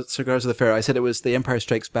of Cigars of the Pharaoh, I said it was the Empire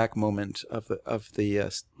Strikes Back moment of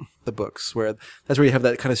the books, where that's where you have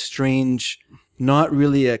that kind of strange, not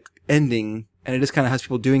really a ending, and it just kind of has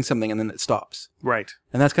people doing something and then it stops. Right.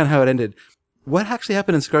 And that's kind of how it ended. What actually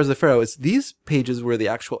happened in Cigars of the Pharaoh is these pages were the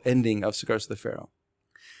actual ending of Cigars of the Pharaoh.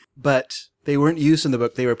 But they weren't used in the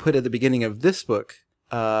book. They were put at the beginning of this book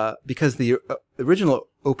because the original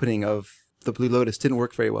opening of The Blue Lotus didn't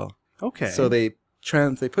work very well. Okay. So they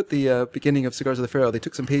put the beginning of Cigars of the Pharaoh, they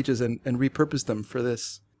took some pages and repurposed them for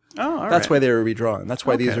this. Oh, all right. That's why they were redrawn. That's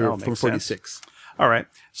why these are from 46. Sense. All right.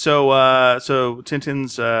 So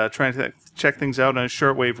Tintin's trying to check things out on his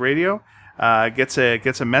shortwave radio. gets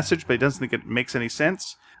a message, but he doesn't think it makes any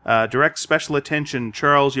sense. Direct special attention,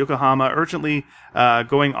 Charles, Yokohama, urgently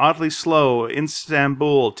going oddly slow.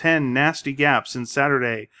 Istanbul, 10 nasty gaps in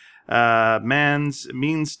Saturday.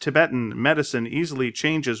 Means Tibetan medicine easily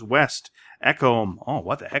changes west. Ecom. Oh,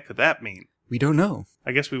 what the heck could that mean? We don't know.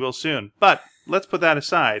 I guess we will soon. But let's put that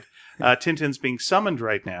aside. Tintin's being summoned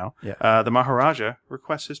right now. Yeah. The Maharaja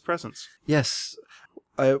requests his presence. Yes.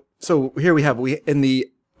 So here we have in the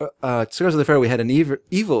Cigars of the Fair we had an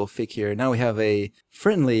evil figure. Now we have a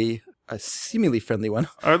seemingly friendly one.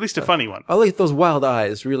 Or at least a funny one. I like those wild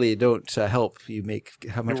eyes really don't help you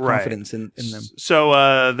have much Right. confidence in them.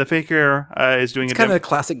 So the fakir is doing It's kind of a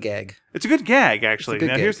classic gag. It's a good gag, actually. good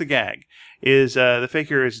Now, gag. here's the gag. Is the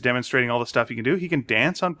fakir is demonstrating all the stuff he can do. He can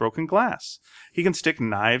dance on broken glass. He can stick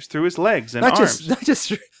knives through his legs and arms. Not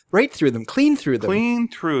just right through them, clean through them. Clean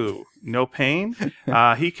through. No pain.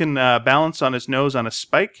 He can balance on his nose on a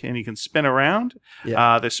spike, and he can spin around.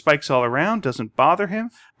 Yeah. There's spikes all around. Doesn't bother him.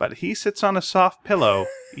 But he sits on a soft pillow.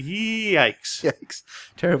 Yikes. Yikes.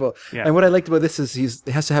 Terrible. Yeah. And what I liked about this is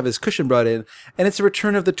he has to have his cushion brought in, and it's a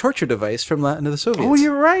return of the torture device from Latin to the Soviets. Oh,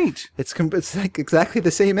 you're right. It's like exactly the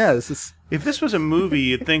same as. If this was a movie,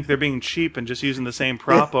 you'd think they're being cheap and just using the same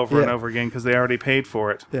prop over and over again because they already paid for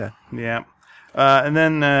it. Yeah. Yeah. And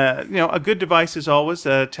then, a good device is always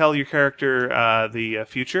tell your character the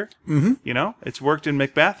future. Mm-hmm. It's worked in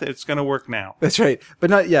Macbeth. It's going to work now. That's right.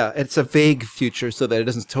 But it's a vague future so that it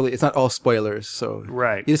doesn't it's not all spoilers. So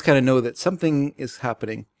Right. you just kind of know that something is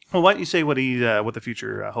happening. Well, why don't you say what the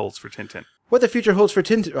future holds for Tintin? What the future holds for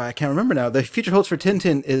Tintin, I can't remember now. The future holds for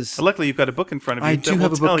Tintin is... Luckily, you've got a book in front of you. I that do will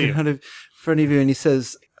have a tell book you. in front of you, and he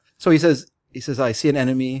says, I see an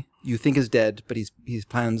enemy you think is dead, but he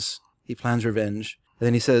plans revenge. And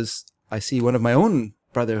then he says, I see one of my own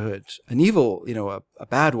brotherhood, an evil, a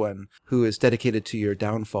bad one, who is dedicated to your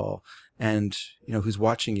downfall, and, who's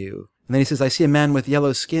watching you. And then he says, I see a man with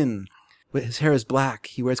yellow skin. His hair is black.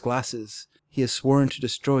 He wears glasses. He has sworn to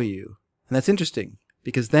destroy you. And that's interesting,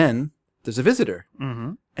 because then there's a visitor.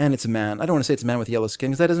 Mm-hmm. And it's a man. I don't want to say it's a man with yellow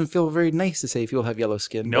skin, because that doesn't feel very nice to say people have yellow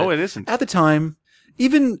skin. No, but it isn't. At the time,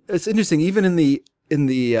 it's interesting, even in the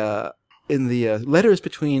letters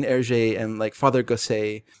between Hergé and like Father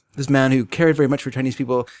Gosset, this man who cared very much for Chinese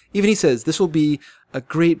people, even he says this will be a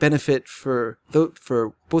great benefit for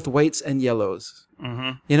both whites and yellows.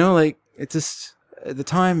 Mm-hmm. It just at the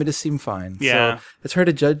time it just seemed fine. Yeah. So it's hard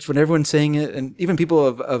to judge when everyone's saying it, and even people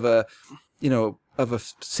of a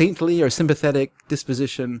saintly or sympathetic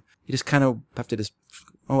disposition, you just kind of have to just.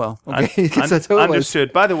 Oh, well, okay. That's how it was.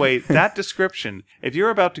 Understood. By the way, that description, if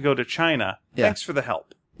you're about to go to China, thanks for the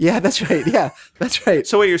help. Yeah, that's right. Yeah, that's right.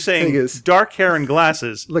 So what you're saying is dark hair and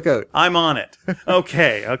glasses. Look out. I'm on it.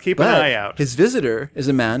 Okay, I'll keep an eye out. His visitor is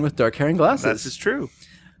a man with dark hair and glasses. This is true.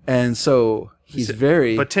 And so he's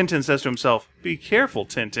very... But Tintin says to himself, be careful,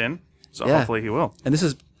 Tintin. So hopefully he will. And this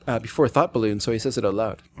is before Thought Balloon, so he says it out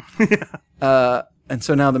loud. And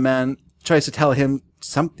so now the man tries to tell him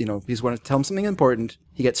something, he's wanting to tell him something important.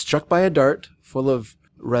 He gets struck by a dart full of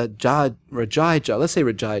Rajaija. Let's say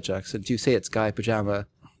Rajaija, since you say it's guy pajama.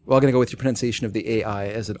 Well, I'm going to go with your pronunciation of the AI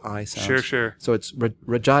as an I sound. Sure. So it's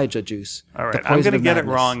Rajaija juice. All right, I'm going to get it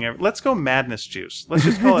wrong. Let's go madness juice. Let's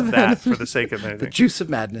just call it that for the sake of The anything. juice of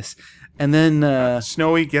madness. And then...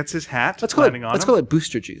 Snowy gets his hat. Let's call it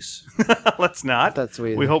booster juice. Let's not. That's the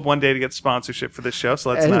way we hope one day to get sponsorship for this show, so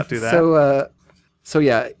let's not do that. So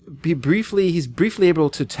he's briefly able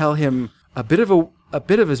to tell him a bit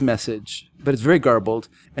of his message, but it's very garbled.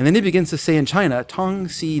 And then he begins to say in China, Tong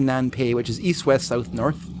Si Nan Pei, which is east, west, south,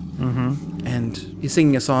 north. Mm-hmm. And he's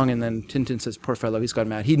singing a song, and then Tintin says, poor fellow, he's gone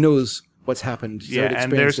mad. He knows what's happened. He's already and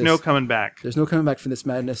experienced there's no this. coming back. There's no coming back from this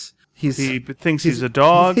madness. He thinks he's a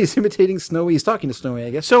dog. He's imitating Snowy. He's talking to Snowy,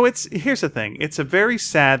 I guess. So here's the thing. It's a very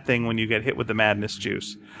sad thing when you get hit with the madness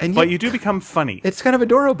juice. And but yet- you do become funny. It's kind of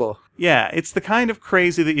adorable. Yeah, it's the kind of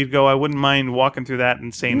crazy that you'd go, I wouldn't mind walking through that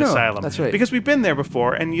insane No, asylum. that's right. Because we've been there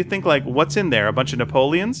before, and you think, what's in there? A bunch of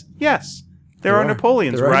Napoleons? Yes. There are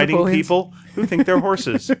Napoleons There are riding Napoleons. people who think they're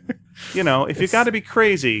horses. If you got to be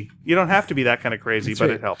crazy, you don't have to be that kind of crazy, but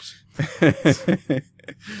right. it helps.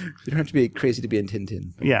 You don't have to be crazy to be in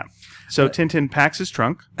Tintin. Yeah. So Tintin packs his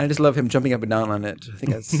trunk. I just love him jumping up and down on it. I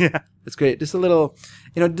think that's Yeah. that's great. Just a little,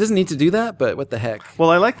 it doesn't need to do that, but what the heck? Well,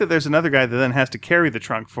 I like that there's another guy that then has to carry the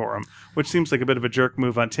trunk for him, which seems like a bit of a jerk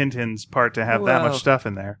move on Tintin's part to have that Well, much stuff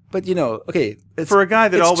in there. But okay, For a guy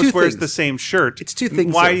that it's always two wears things. the same shirt, It's two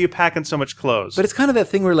things, Why though. are you packing so much clothes? But it's kind of that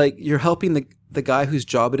thing where you're helping the guy whose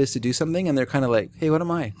job it is to do something, and they're kind of like, hey, what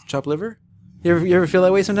am I? Chop liver? You ever feel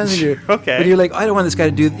that way sometimes? When you're, Okay. When you're like, I don't want this guy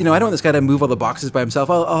to do, I don't want this guy to move all the boxes by himself.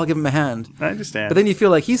 I'll give him a hand. I understand. But then you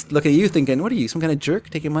feel like he's looking at you thinking, what are you, some kind of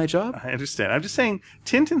jerk taking my job? I understand. I'm just saying,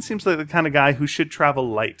 Tintin seems like the kind of guy who should travel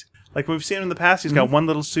light. Like we've seen him in the past, he's got one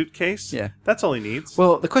little suitcase. Yeah. That's all he needs.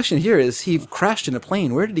 Well, the question here is, he crashed in a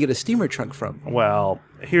plane. Where did he get a steamer trunk from? Well,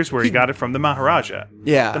 here's where he got it from, the Maharaja.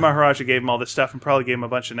 Yeah. The Maharaja gave him all this stuff and probably gave him a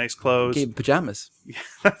bunch of nice clothes. Gave him pajamas.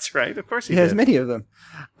 That's right. Of course he He has did. many of them.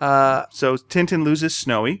 So Tintin loses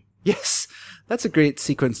Snowy. Yes, that's a great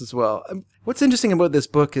sequence as well. What's interesting about this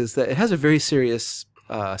book is that it has a very serious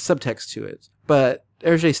subtext to it, but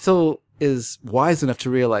Hergé still is wise enough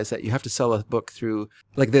to realize that you have to sell a book through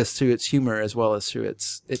its humor as well as through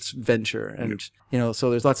its venture. And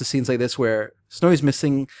so there's lots of scenes like this where Snowy's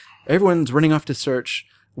missing, everyone's running off to search.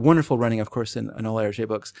 Wonderful running, of course, in all Hergé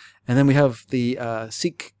books. And then we have the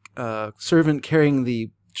Sikh servant carrying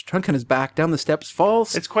the trunk on his back down the steps,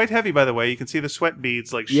 falls. It's quite heavy, by the way. You can see the sweat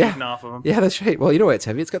beads shooting off of him. Yeah, that's right. Well, you know why it's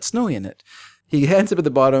heavy? It's got Snowy in it. He ends up at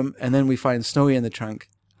the bottom, and then we find Snowy in the trunk,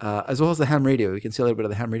 as well as the ham radio. You can see a little bit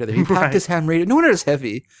of the ham radio there. He packed his ham radio. No wonder it's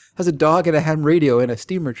heavy. Has a dog and a ham radio in a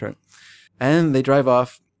steamer trunk. And they drive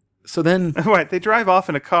off. So then... Right, they drive off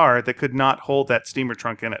in a car that could not hold that steamer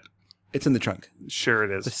trunk in it. It's in the trunk. Sure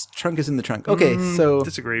it is. The trunk is in the trunk. Okay, so...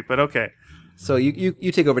 Disagree, but okay. So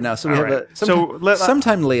you take over now. So we All have right.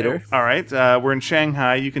 sometime later. All right, we're in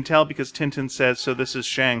Shanghai. You can tell because Tintin says, so this is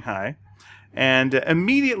Shanghai. And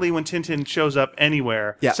immediately when Tintin shows up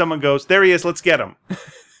anywhere, someone goes, there he is, let's get him.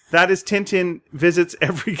 That is Tintin visits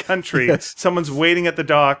every country. Yes. Someone's waiting at the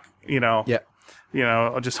dock, Yeah.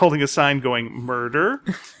 Just holding a sign going, murder.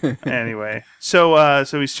 Anyway, so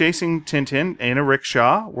he's chasing Tintin in a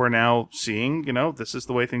rickshaw. We're now seeing, this is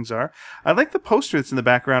the way things are. I like the poster that's in the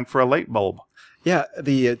background for a light bulb. Yeah,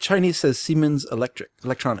 the Chinese says Siemens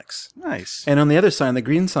Electronics. Nice. And on the other sign, the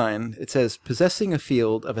green sign, it says, possessing a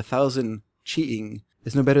field of 1,000 cheating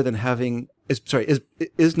is no better than having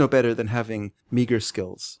meager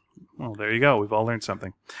skills. Well, there you go. We've all learned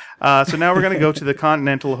something. So now we're going to go to the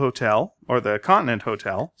Continental Hotel, or the Continent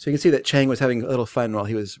Hotel. So you can see that Chang was having a little fun while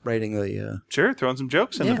he was writing the... Sure, throwing some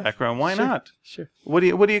jokes in the background. Why not? Sure. What do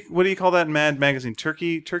you call that in Mad Magazine?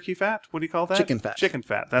 Turkey fat? What do you call that? Chicken fat. Chicken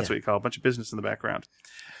fat. That's what you call it. A bunch of business in the background.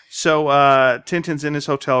 So Tintin's in his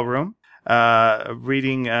hotel room,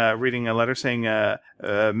 reading a letter saying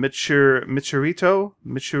Mitsurito.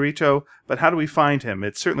 But how do we find him?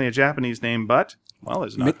 It's certainly a Japanese name, but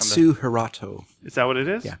there's not. Mitsu Hirato. Is that what it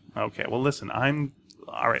is? Yeah. Okay. Well, listen.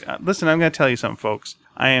 All right. Listen, I'm going to tell you something, folks.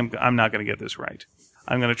 I'm not going to get this right.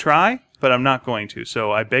 I'm going to try, but I'm not going to.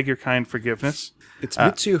 So I beg your kind forgiveness. It's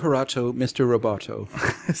Mitsu Hirato, Mr. Roboto.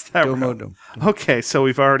 Is that right? Domodo. Okay, so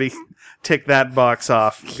we've already ticked that box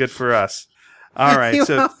off. Good for us. All right,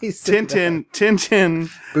 so Tintin,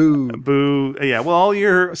 boo. Yeah, well, all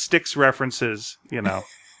your Styx references, There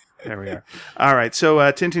we are. All right, so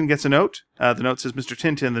Tintin gets a note. The note says, Mr.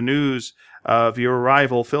 Tintin, the news of your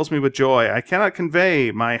arrival fills me with joy. I cannot convey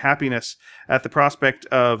my happiness at the prospect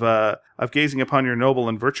of gazing upon your noble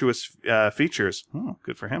and virtuous features. Oh,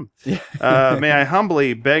 good for him. May I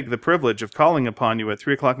humbly beg the privilege of calling upon you at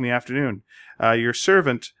 3:00 in the afternoon. Your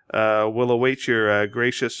servant will await your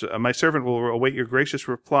gracious. My servant will await your gracious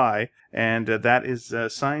reply, and that is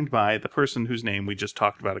signed by the person whose name we just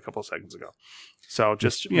talked about a couple of seconds ago. So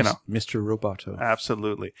just, Mr. Roboto.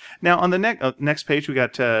 Absolutely. Now, on the next page, we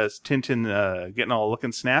got Tintin getting all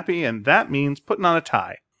looking snappy, and that means putting on a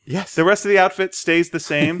tie. Yes. The rest of the outfit stays the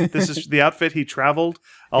same. This is the outfit he traveled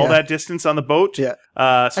all that distance on the boat. Yeah.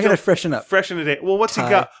 I got to freshen up. Freshen a day. Well, what's he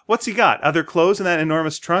got? What's he got? Other clothes in that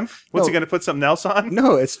enormous trunk? What's he going to put something else on?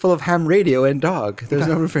 No, it's full of ham radio and dog. There's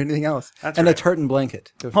no room for anything else. That's and right. a tartan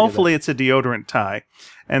blanket. Hopefully it's a deodorant tie.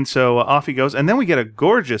 And so off he goes. And then we get a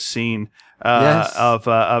gorgeous scene of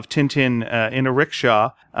Tintin in a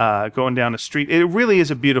rickshaw going down a street. It really is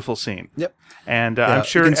a beautiful scene. Yep. And I'm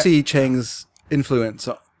sure you can see Chang's influence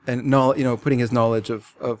and putting his knowledge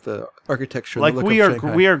of the architecture. Like and the we look of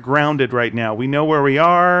Shanghai. we are grounded right now. We know where we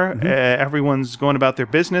are. Everyone's going about their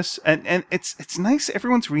business, and it's nice.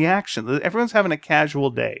 Everyone's reaction. Everyone's having a casual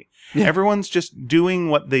day. Yeah. Everyone's just doing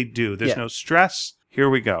what they do. There's no stress. Here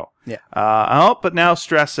we go. Yeah. But now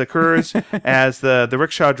stress occurs as the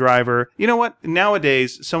rickshaw driver. You know what?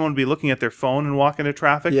 Nowadays, someone would be looking at their phone and walk into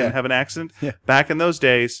traffic and have an accident. Yeah. Back in those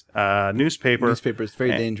days, newspaper is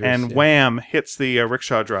very dangerous. And wham, hits the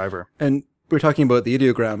rickshaw driver. And we're talking about the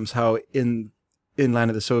ideograms, how in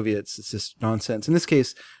Land of the Soviets, it's just nonsense. In this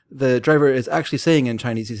case, the driver is actually saying in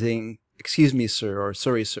Chinese, he's saying, "Excuse me, sir," or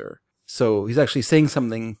 "Sorry, sir." So he's actually saying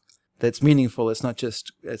something that's meaningful. It's not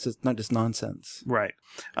just nonsense. Right.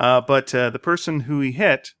 But the person who he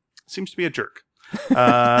hit seems to be a jerk.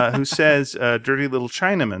 Who says, dirty little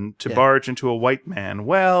Chinaman to barge into a white man.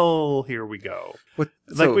 Well, here we go.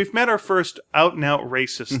 We've met our first out-and-out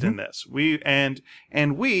racist in this. We,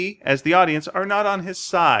 as the audience, are not on his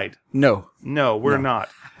side. No, we're not.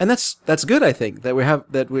 And that's good, I think,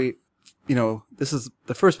 this is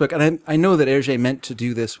the first book. And I know that Hergé meant to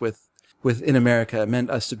do this within America, meant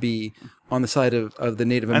us to be on the side of the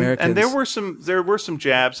Native Americans. And there were some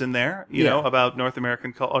jabs in there, you know, about North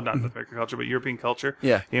American culture, not North American culture, but European culture.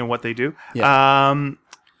 Yeah. You know, what they do. Yeah.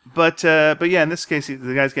 But yeah, in this case,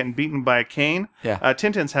 the guy's getting beaten by a cane. Yeah.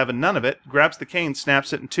 Tintin's having none of it, grabs the cane,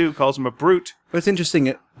 snaps it in two, calls him a brute. But it's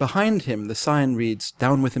interesting, behind him, the sign reads,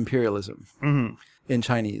 "Down with imperialism." Mm-hmm. In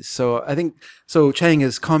Chinese. So I think, Chang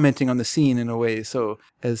is commenting on the scene in a way. So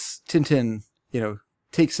as Tintin,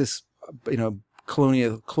 takes this,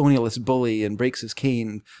 colonialist bully and breaks his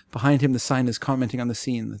cane, behind him the sign is commenting on the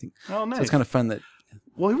scene. I think. Oh, nice. So it's kind of fun that.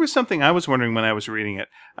 Well, here was something I was wondering when I was reading it.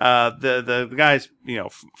 The guy's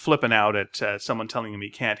flipping out at someone telling him he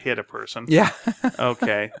can't hit a person. Yeah.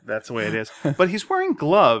 Okay, that's the way it is. But he's wearing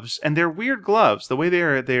gloves, and they're weird gloves. The way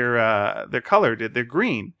they're colored, they're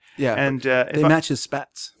green. Yeah, and they match his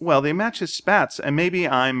spats. Well, they match his spats, and maybe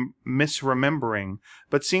I'm misremembering,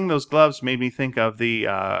 but seeing those gloves made me think of the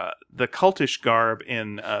cultish garb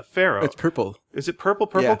in Pharaoh. It's purple. Is it purple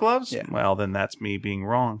gloves? Yeah. Well, then that's me being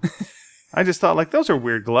wrong. I just thought, those are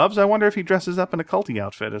weird gloves. I wonder if he dresses up in a culty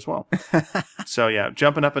outfit as well. So, yeah,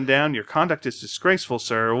 jumping up and down. Your conduct is disgraceful,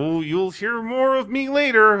 sir. Oh, you'll hear more of me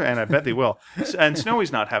later. And I bet they will. And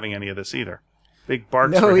Snowy's not having any of this either. Big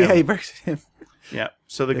barks for him. No, yeah, he barks at him. Yeah.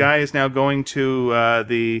 So the guy is now going to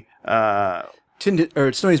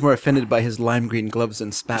Snowy's more offended by his lime green gloves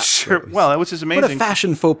and spats. Sure. Well, which is amazing. What a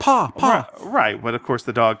fashion faux pas. Right. But of course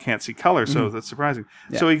the dog can't see color, so that's surprising.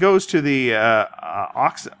 Yeah. So he goes to the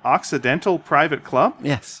Occidental Private Club?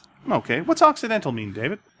 Yes. Okay. What's Occidental mean,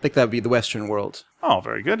 David? I think that would be the Western world. Oh,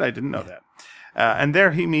 very good. I didn't know that. And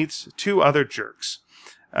there he meets two other jerks.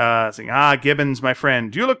 Saying, Gibbons, my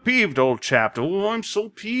friend, you look peeved, old chap. Oh, I'm so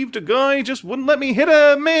peeved a guy just wouldn't let me hit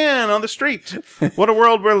a man on the street. What a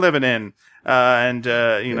world we're living in.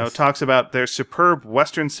 Talks about their superb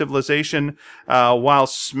Western civilization while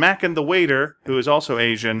smacking the waiter, who is also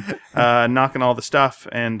Asian, knocking all the stuff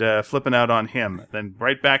and flipping out on him. Then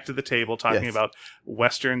right back to the table talking about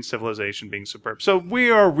Western civilization being superb. So we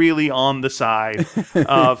are really on the side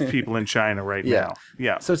of people in China right now.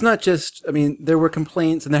 Yeah. So it's not just, there were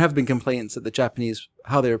complaints, and there have been complaints that the Japanese,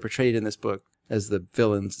 how they were portrayed in this book as the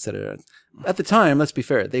villains, etc. At the time, let's be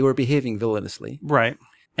fair, they were behaving villainously. Right.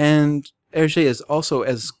 And Hergé is also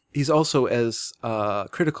as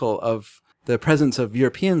critical of the presence of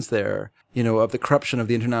Europeans there, of the corruption of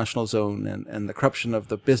the international zone and the corruption of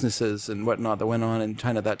the businesses and whatnot that went on in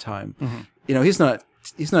China at that time. Mm-hmm. He's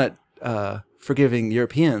not forgiving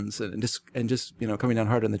Europeans and just coming down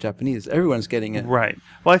hard on the Japanese. Everyone's getting it. Right.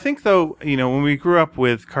 Well, I think though, when we grew up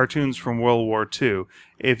with cartoons from World War II,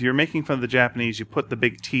 if you're making fun of the Japanese, you put the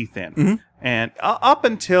big teeth in. Mm-hmm. And up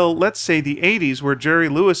until, let's say, the 80s, where Jerry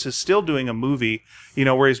Lewis is still doing a movie,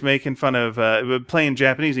 where he's making fun of playing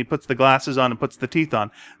Japanese, he puts the glasses on and puts the teeth on.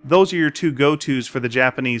 Those are your two go-tos for the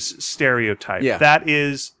Japanese stereotype. Yeah. That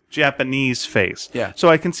is Japanese face. Yeah. So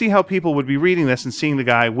I can see how people would be reading this and seeing the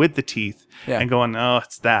guy with the teeth and going, oh,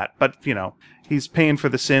 it's that. But, he's paying for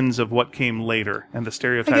the sins of what came later and the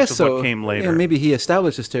stereotypes of what came later. Yeah, maybe he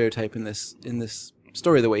established a stereotype in this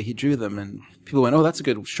story the way he drew them, and people went, oh, that's a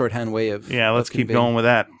good shorthand way of let's keep going with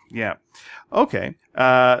that. Yeah. Okay.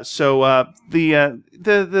 So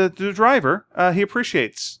the driver, he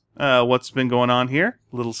appreciates what's been going on here.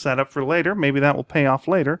 A little setup for later. Maybe that will pay off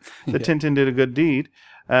later. Tintin did a good deed.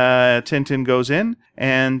 Tintin goes in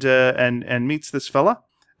and meets this fella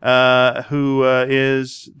who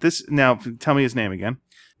is this. Now, tell me his name again.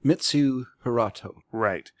 Mitsu Hirato.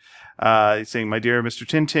 Right. He's saying, my dear Mr.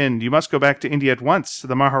 Tintin, you must go back to India at once.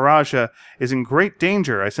 The Maharaja is in great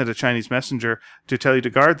danger. I sent a Chinese messenger to tell you to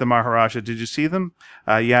guard the Maharaja. Did you see them?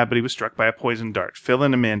 Yeah, but he was struck by a poisoned dart.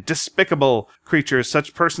 Filling him in. Despicable creatures.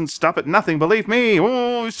 Such persons stop at nothing. Believe me.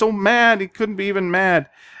 Oh, he's so mad. He couldn't be even mad.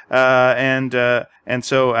 And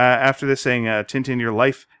so after this saying, Tintin, your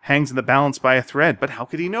life hangs in the balance by a thread. But how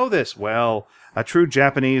could he know this? Well, a true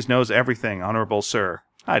Japanese knows everything, honorable sir.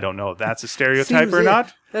 I don't know if that's a stereotype or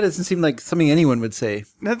not. That doesn't seem like something anyone would say.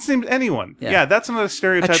 That seems anyone. Yeah, that's not a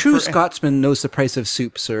stereotype. A true Scotsman knows the price of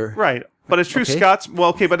soup, sir. Right. But a true he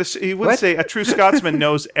would say a true Scotsman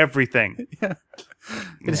knows everything. Yeah.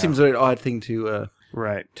 It seems an odd thing to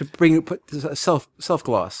put self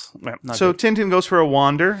gloss. Right. So good. Tintin goes for a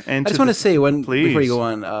wander, and I just want to say before you go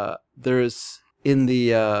on, there's in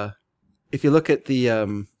the if you look at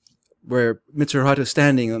the where Mitsuru Haruto is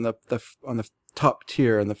standing on the top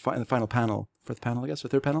tier in the final panel, fourth panel, I guess, or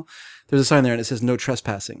third panel. There's a sign there and it says no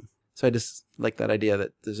trespassing. So I just like that idea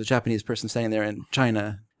that there's a Japanese person standing there in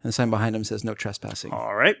China and the sign behind him says no trespassing.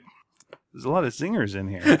 All right. There's a lot of zingers in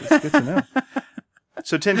here. It's good to know.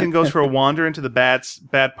 So Tintin goes for a wander into the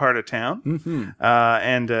bad part of town,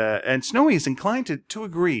 and Snowy is inclined to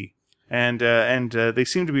agree, and they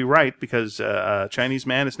seem to be right because a Chinese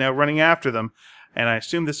man is now running after them, and I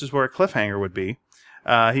assume this is where a cliffhanger would be.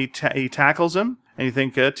 He tackles him, and you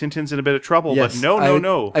think Tintin's in a bit of trouble, Yes, but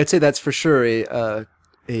no. I'd say that's for sure a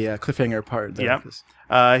cliffhanger part. There,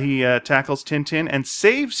 Yeah. He tackles Tintin and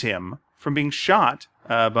saves him from being shot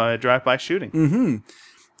by a drive-by shooting. Mm-hmm.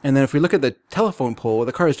 And then if we look at the telephone pole, where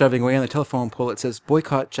the car is driving away on the telephone pole, it says,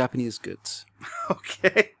 boycott Japanese goods.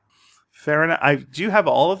 Okay. Fair enough. Do you have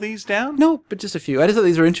all of these down? No, but just a few. I just thought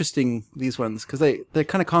these were interesting, these ones, because they're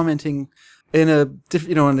kind of commenting in a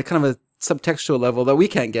kind of a subtextual level that we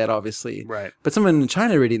can't get, obviously. Right. But someone in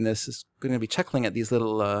China reading this is going to be chuckling at these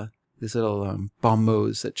little bon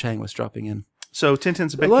mots that Chang was dropping in. So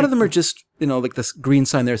Tintin's a bit... A lot of them are just, like this green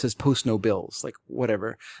sign there says post no bills, like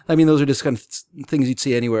whatever. I mean, those are just kind of things you'd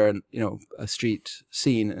see anywhere in, a street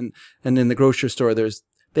scene. And in the grocery store, they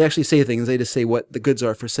actually say things. They just say what the goods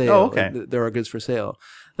are for sale. Oh, okay. Like, there are goods for sale.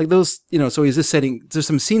 Like those, so he's just setting, there's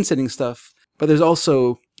some scene setting stuff, but there's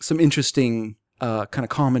also some interesting kind of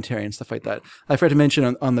commentary and stuff like that. I forgot to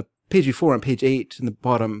mention on the page before, on page 8, in the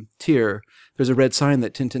bottom tier, there's a red sign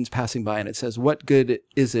that Tintin's passing by, and it says, what good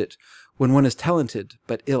is it when one is talented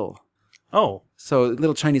but ill? Oh. So a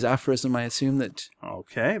little Chinese aphorism, I assume that...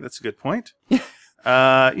 Okay, that's a good point.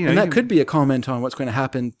 and that could be a comment on what's going to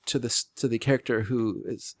happen to the character who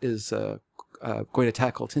is going to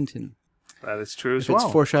tackle Tintin. That is true as if well.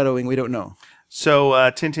 It's foreshadowing, we don't know. So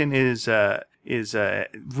Tintin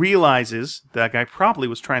realizes that guy probably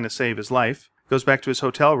was trying to save his life, goes back to his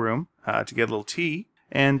hotel room to get a little tea,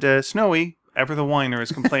 and Snowy, ever the whiner,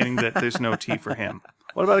 is complaining that there's no tea for him.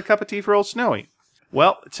 What about a cup of tea for old Snowy?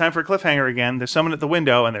 Well, it's time for a cliffhanger again. There's someone at the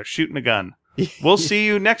window, and they're shooting a gun. We'll see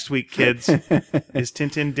you next week, kids. Is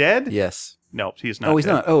Tintin dead? Yes. No, he's not. Oh, he's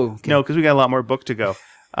dead. not. Oh, okay. No, because we got a lot more book to go.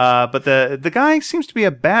 But the guy seems to be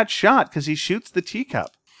a bad shot because he shoots the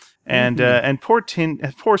teacup, and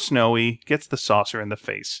poor Snowy gets the saucer in the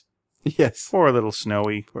face. Yes. Poor little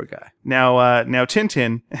Snowy. Poor guy. Now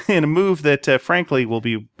Tintin, in a move that frankly will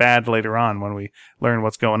be bad later on when we learn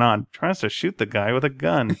what's going on, tries to shoot the guy with a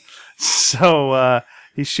gun. So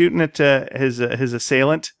he's shooting at his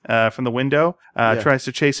assailant from the window. Tries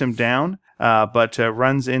to chase him down, but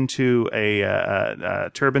runs into a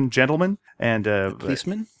turbaned gentleman and a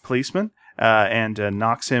policeman, and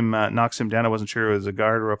knocks him down. I wasn't sure it was a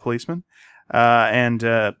guard or a policeman.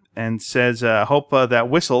 And says, hope that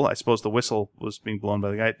whistle, I suppose the whistle was being blown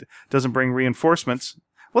by the guy, doesn't bring reinforcements.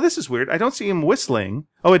 Well, this is weird. I don't see him whistling.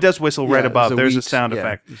 Oh, it does whistle right above. There's a sound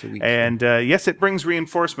effect. And yes, it brings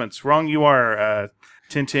reinforcements. Wrong you are,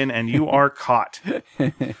 Tintin, and you are caught.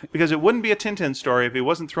 Because it wouldn't be a Tintin story if he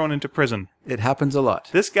wasn't thrown into prison. It happens a lot.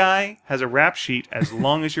 This guy has a rap sheet as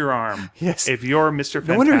long as your arm. Yes. If you're Mr. Fantastic.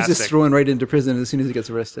 No wonder he's just thrown right into prison as soon as he gets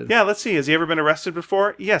arrested. Yeah, let's see. Has he ever been arrested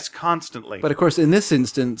before? Yes, constantly. But of course, in this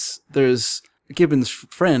instance, there's Gibbon's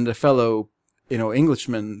friend, a fellow,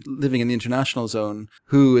 Englishman living in the international zone,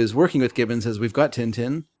 who is working with Gibbon, says, we've got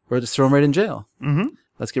Tintin. We'll just throw him right in jail. Mm-hmm.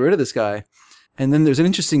 Let's get rid of this guy. And then there's an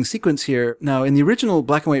interesting sequence here. Now, in the original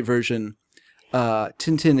black and white version,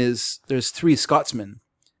 Tintin there's 3 Scotsmen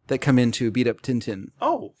that come in to beat up Tintin.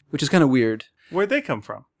 Oh. Which is kind of weird. Where'd they come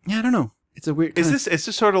from? Yeah, I don't know. It's a weird... Is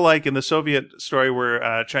this sort of like in the Soviet story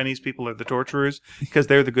where Chinese people are the torturers because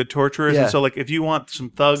they're the good torturers? Yeah. And so like if you want some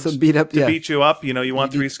thugs to beat you up, you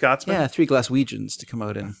want 3 Scotsmen? Yeah, 3 Glaswegians to come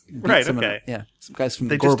out and beat some guys from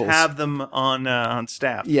the Gorbals. They just have them on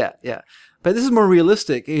staff. Yeah. But this is more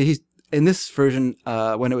realistic. In this version,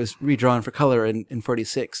 when it was redrawn for color in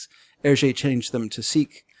 46, Hergé changed them to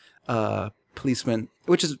Sikh policemen,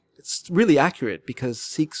 which is it's really accurate because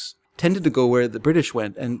Sikhs tended to go where the British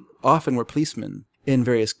went and often were policemen in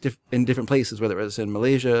various in different places, whether it was in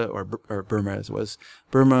Malaysia or Burma, as it was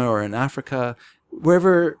Burma, or in Africa.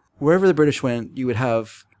 Wherever the British went, you would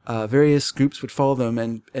have various groups would follow them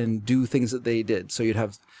and do things that they did. So you'd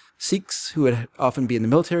have Sikhs who would often be in the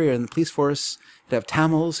military or in the police force. You'd have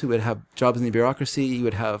Tamils who would have jobs in the bureaucracy. You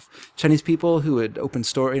would have Chinese people who would open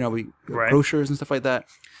store, grocers and stuff like that.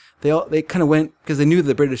 They kind of went because they knew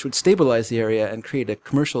the British would stabilize the area and create a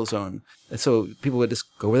commercial zone. And so people would just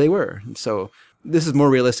go where they were. And so this is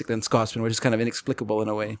more realistic than Scotsman, which is kind of inexplicable in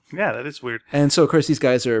a way. Yeah, that is weird. And so, of course, these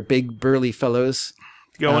guys are big, burly fellows.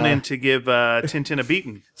 Going in to give Tintin a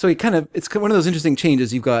beating. So it's one of those interesting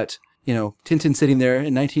changes. You've got Tintin sitting there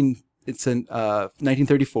in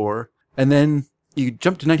 1934, and then you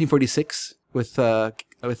jump to 1946 with the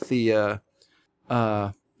guy,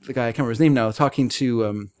 I can't remember his name now, talking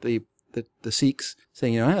to the Sikhs,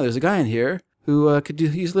 saying, there's a guy in here who could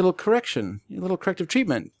use a little correction, a little corrective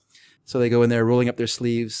treatment. So they go in there, rolling up their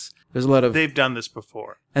sleeves. There's a lot of... They've done this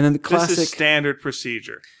before. And then the classic... This is standard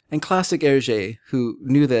procedure. And classic Hergé, who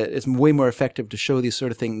knew that it's way more effective to show these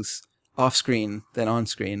sort of things off-screen than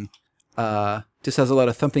on-screen. Just has a lot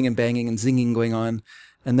of thumping and banging and zinging going on.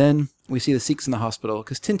 And then we see the Sikhs in the hospital,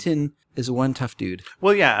 because Tintin is one tough dude.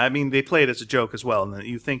 Well, yeah, I mean, they play it as a joke as well. And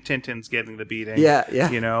you think Tintin's getting the beating. Yeah.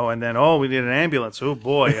 And then, we need an ambulance. Oh,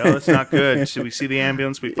 boy, that's not good. So we see the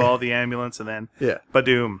ambulance, we follow the ambulance, and then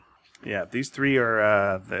badoom. Yeah, these three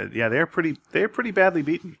are, they're pretty badly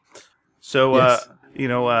beaten. So, Yes.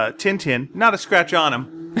 Tintin, not a scratch on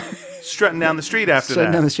him, strutting down the street after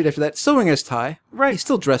Strutting that. down the street after that, still wearing his tie. Right. He's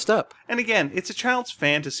still dressed up. And again, it's a child's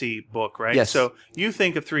fantasy book, right? Yes. So you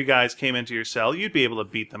think if three guys came into your cell, you'd be able to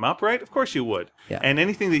beat them up, right? Of course you would. Yeah. And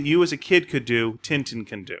anything that you as a kid could do, Tintin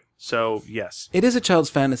can do. So, yes. It is a child's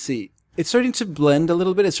fantasy. It's starting to blend a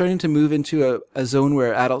little bit. It's starting to move into a zone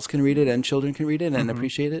where adults can read it and children can read it and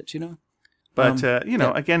appreciate it, But,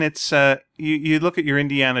 again, it's you look at your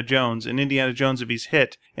Indiana Jones, and Indiana Jones, if he's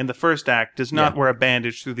hit in the first act, does not wear a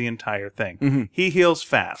bandage through the entire thing. Mm-hmm. He heals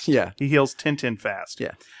fast. Yeah. He heals Tintin fast.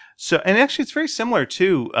 Yeah. So, and actually, it's very similar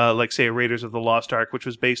to, say, Raiders of the Lost Ark, which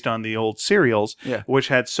was based on the old serials, which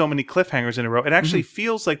had so many cliffhangers in a row. It actually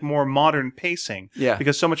feels like more modern pacing,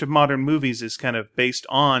 because so much of modern movies is kind of based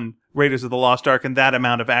on Raiders of the Lost Ark and that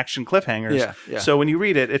amount of action cliffhangers. Yeah. So when you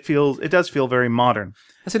read it, it does feel very modern.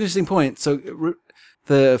 That's an interesting point. So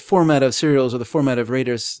the format of serials or the format of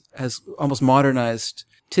Raiders has almost modernized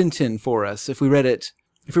Tintin for us. If we read it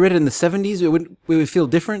in the 70s, we would feel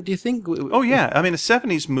different, do you think? Oh, yeah. I mean, a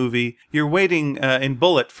 70s movie, you're waiting in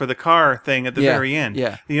Bullet for the car thing at the very end.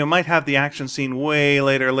 Yeah. You might have the action scene way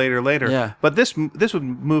later. Yeah. But this would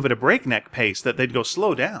move at a breakneck pace that they'd go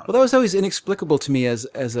slow down. Well, that was always inexplicable to me as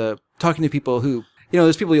talking to people who,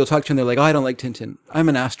 there's people you'll talk to and they're like, I don't like Tintin. I'm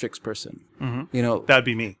an Asterix person. Mm-hmm. That'd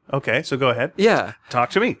be me. Okay, so go ahead. Yeah.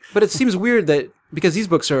 Talk to me. But it seems weird that, because these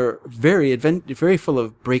books are very full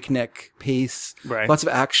of breakneck pace, lots of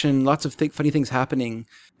action, lots of funny things happening,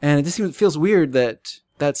 and it just feels weird that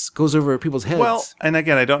goes over people's heads. Well, and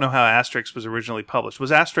again, I don't know how Asterix was originally published.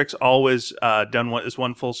 Was Asterix always done as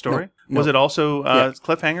one full story? No. Was it also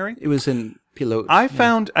cliffhangery? It was in Pilote. I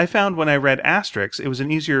found when I read Asterix, it was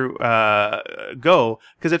an easier go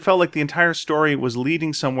because it felt like the entire story was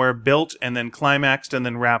leading somewhere, built and then climaxed and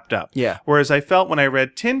then wrapped up. Yeah. Whereas I felt when I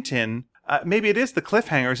read Tintin, maybe it is the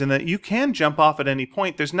cliffhangers in that you can jump off at any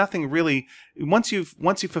point. There's nothing really once you've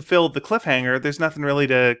fulfilled the cliffhanger. There's nothing really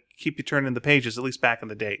to keep you turning the pages. At least back in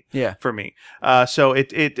the day, for me. So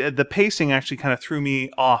the pacing actually kind of threw me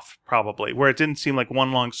off probably, where it didn't seem like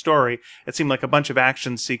one long story. It seemed like a bunch of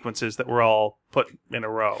action sequences that were all put in a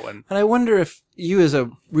row. And I wonder if you, as a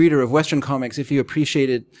reader of Western comics, if you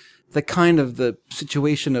appreciated the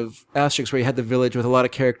situation of Asterix, where you had the village with a lot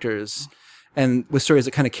of characters. And with stories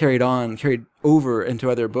that kind of carried over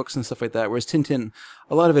into other books and stuff like that. Whereas Tintin,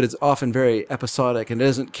 a lot of it is often very episodic and it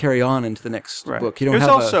doesn't carry on into the next book. There's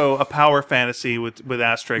also a power fantasy with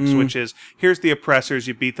Asterix, which is, here's the oppressors,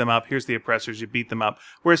 you beat them up. Here's the oppressors, you beat them up.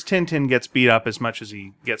 Whereas Tintin gets beat up as much as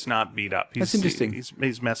he gets not beat up. That's interesting.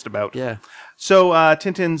 He's messed about. Yeah. So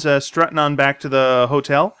Tintin's strutting on back to the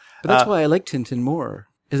hotel. But that's why I like Tintin more.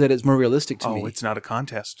 Is that it's more realistic to me. Oh, it's not a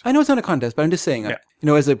contest. I know it's not a contest, but I'm just saying,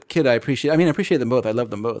 as a kid, I appreciate them both. I love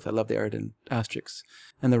them both. I love the art in Asterix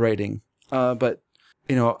and the writing. But,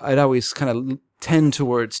 I'd always kind of tend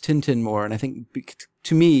towards Tintin more. And I think,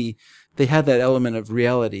 to me, they had that element of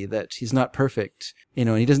reality that he's not perfect, and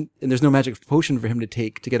and there's no magic potion for him to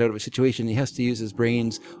take to get out of a situation. He has to use his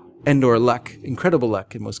brains and/or luck, incredible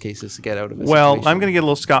luck in most cases, to get out of a situation. I'm going to get a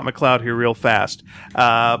little Scott McCloud here real fast.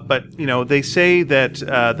 But, they say that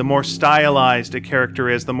the more stylized a character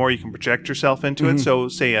is, the more you can project yourself into it. So,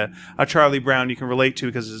 say a Charlie Brown you can relate to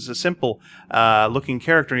because it's a simple looking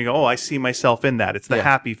character, and you go, oh, I see myself in that. It's the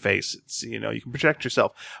happy face. It's, you can project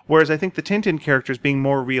yourself. Whereas I think the Tintin characters being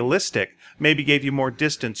more realistic maybe gave you more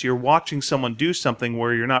distance. You're watching someone do something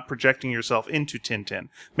where you're not projecting yourself into Tintin.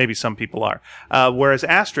 Maybe some people are. Whereas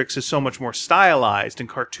Asterix is so much more stylized and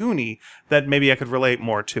cartoony that maybe I could relate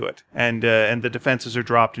more to it. And the defenses are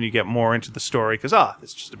dropped and you get more into the story because,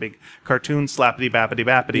 it's just a big cartoon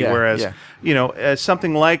slappity-bappity-bappity. Yeah, Whereas,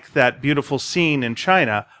 something like that beautiful scene in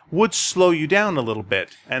China would slow you down a little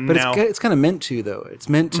bit. And But now it's kind of meant to, though. It's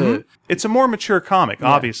meant to. it's a more mature comic,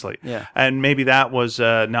 obviously. yeah. And maybe that was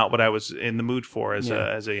not what I was in the mood for as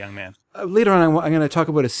a young man. Later on, I'm going to talk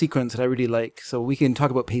about a sequence that I really like, so we can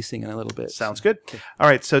talk about pacing in a little bit. Sounds good. Okay. All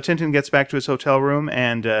right, so Tintin gets back to his hotel room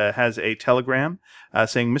and has a telegram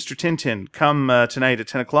saying, Mr. Tintin, come tonight at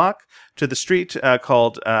 10 o'clock to the street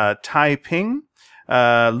called Taiping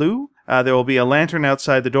Lu. There will be a lantern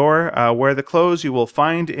outside the door. Wear the clothes you will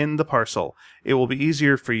find in the parcel. It will be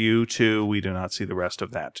easier for you to... We do not see the rest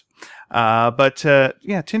of that. But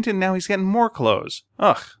Tintin, now he's getting more clothes.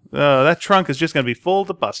 Ugh, that trunk is just going to be full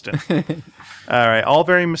to busting. All right, all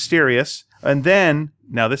very mysterious. And then,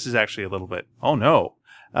 now this is actually a little bit... Oh, no.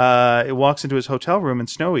 It walks into his hotel room and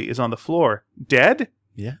Snowy is on the floor. Dead?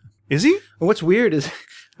 Yeah. Is he? And what's weird is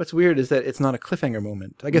that it's not a cliffhanger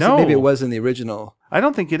moment. I guess No. maybe it was in the original I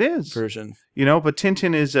don't think it is. version. But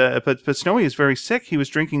Tintin is, but Snowy is very sick. He was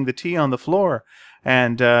drinking the tea on the floor,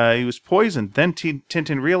 and he was poisoned. Then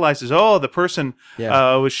Tintin realizes, the person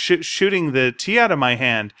was shooting the tea out of my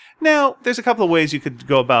hand. Now, there's a couple of ways you could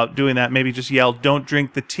go about doing that. Maybe just yell, "Don't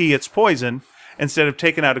drink the tea; it's poison," instead of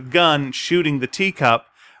taking out a gun, shooting the teacup,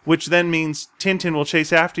 which then means Tintin will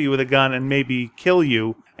chase after you with a gun and maybe kill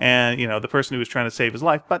you. And, the person who was trying to save his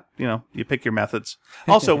life. But, you pick your methods.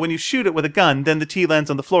 Also, when you shoot it with a gun, then the tea lands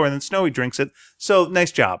on the floor and then Snowy drinks it. So,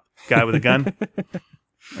 nice job, guy with a gun.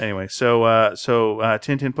 Anyway, so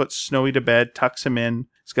Tintin puts Snowy to bed, tucks him in.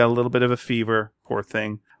 He's got a little bit of a fever, poor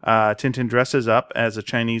thing. Tintin dresses up as a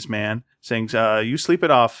Chinese man, saying, you sleep it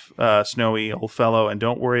off, Snowy, old fellow, and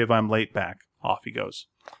don't worry if I'm late back. Off he goes.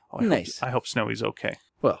 Nice. I hope Snowy's okay.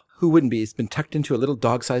 Well, who wouldn't be? He's been tucked into a little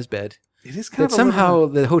dog-sized bed. It is kind But somehow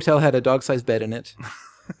the hotel had a dog-sized bed in it.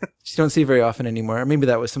 Which you don't see very often anymore. Maybe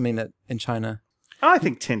that was something that in China. I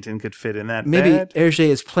think Tintin could fit in that Maybe bed. Hergé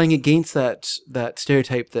is playing against that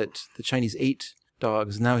stereotype that the Chinese ate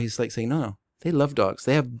dogs. Now he's like saying, no, they love dogs.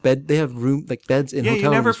 They have beds in hotel rooms. Yeah, you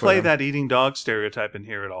never for play them. that eating dog stereotype in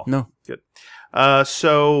here at all. No. Good.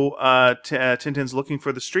 So Tintin's looking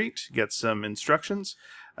for the street, gets some instructions.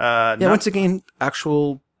 Once again,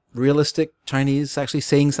 actual realistic Chinese actually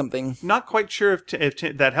saying something. Not quite sure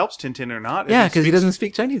if that helps Tintin or not. Yeah, because he doesn't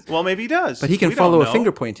speak Chinese. Well, maybe he does. But he can We follow don't a know.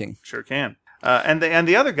 finger pointing. Sure can. And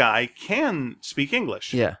the other guy can speak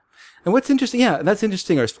English. Yeah. And what's interesting, that's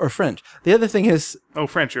interesting, or French. The other thing is... Oh,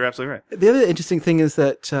 French, you're absolutely right. The other interesting thing is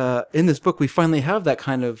that in this book, we finally have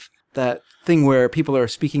that thing where people are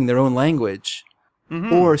speaking their own language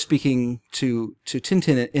or speaking to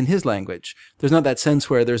Tintin in his language. There's not that sense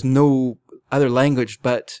where there's no other language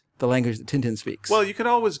but the language that Tintin speaks. Well, you could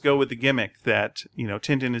always go with the gimmick that,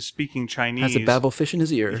 Tintin is speaking Chinese. Has a babblefish in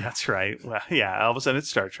his ear. That's right. Well, yeah, all of a sudden it's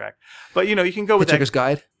Star Trek. But, you can go with Hitchhiker's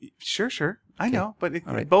that. Guide. Sure. I know, but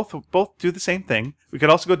right. both do the same thing. We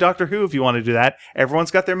could also go Doctor Who if you want to do that.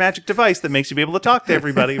 Everyone's got their magic device that makes you be able to talk to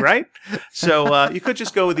everybody, right? So you could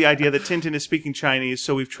just go with the idea that Tintin is speaking Chinese,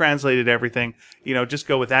 so we've translated everything. Just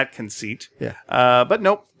go with that conceit. Yeah. But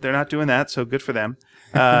nope, they're not doing that, so good for them.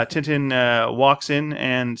 Tintin walks in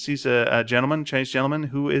and sees a Chinese gentleman,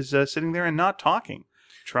 who is sitting there and not talking,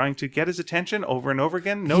 trying to get his attention over and over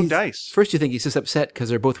again. No dice. First you think he's just upset because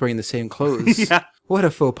they're both wearing the same clothes. Yeah. What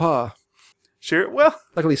a faux pas. Sure. Well,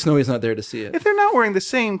 Luckily Snowy's not there to see it. if they're not wearing the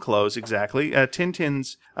same clothes exactly,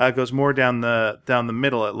 Tintin's goes more down the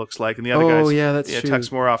middle, it looks like, and the other guy's true.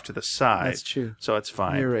 tucks more off to the side. That's true. So it's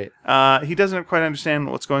fine. You're right. He doesn't quite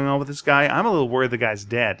understand what's going on with this guy. I'm a little worried the guy's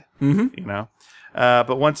dead. Mm-hmm.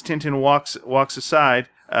 But once Tintin walks aside,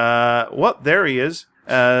 there he is,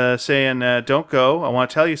 saying, "Don't go. I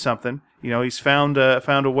want to tell you something. He's found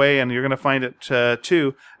a way, and you're going to find it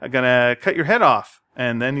too. I'm going to cut your head off,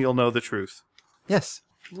 and then you'll know the truth." Yes.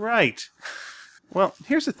 Right. Well,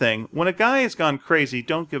 here's the thing. When a guy has gone crazy,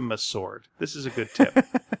 don't give him a sword. This is a good tip.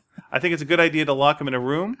 I think it's a good idea to lock him in a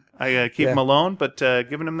room. Keep him alone, but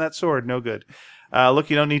giving him that sword, no good. Look,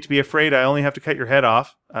 you don't need to be afraid. I only have to cut your head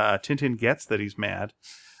off. Tintin gets that he's mad,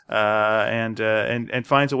 and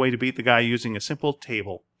finds a way to beat the guy using a simple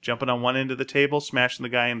table. Jumping on one end of the table, smashing the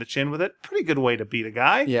guy in the chin with it. Pretty good way to beat a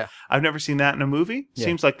guy. Yeah. I've never seen that in a movie. Yeah.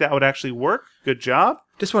 Seems like that would actually work. Good job.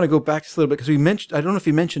 Just want to go back just a little bit because we mentioned. I don't know if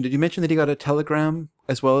you mentioned. Did you mention that he got a telegram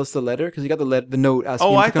as well as the letter? Because he got the note asking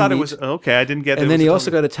him to I come thought it meet. was okay. I didn't get. And then he also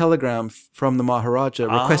got a telegram from the Maharaja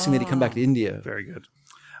requesting that he come back to India. Very good.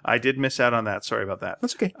 I did miss out on that. Sorry about that.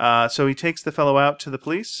 That's okay. So he takes the fellow out to the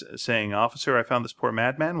police, saying, "Officer, I found this poor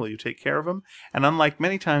madman. Will you take care of him?" And unlike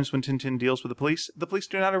many times when Tintin deals with the police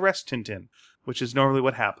do not arrest Tintin, which is normally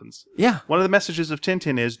what happens. Yeah. One of the messages of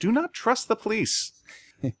Tintin is, do not trust the police.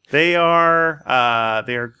 They are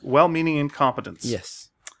well-meaning incompetents. Yes.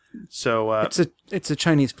 So It's a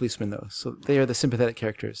Chinese policeman though, so they are the sympathetic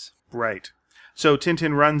characters. right. So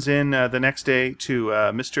Tintin runs in the next day to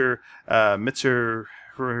Mr.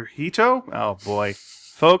 Mitsuhito. Oh boy,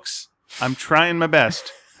 folks, I'm trying my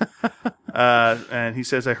best. And he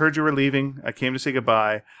says, "I heard you were leaving. I came to say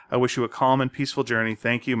goodbye. I wish you a calm and peaceful journey.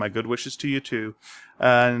 Thank you. My good wishes to you too."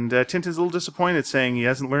 And Tintin's a little disappointed, saying he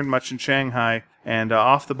hasn't learned much in Shanghai. And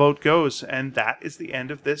off the boat goes. And that is the end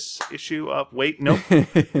of this issue of... Wait, nope.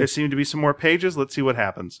 There seem to be some more pages. Let's see what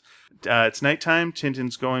happens. It's nighttime.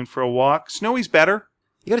 Tintin's going for a walk. Snowy's better.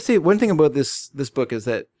 You got to say one thing about this book is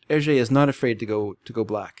that Hergé is not afraid to go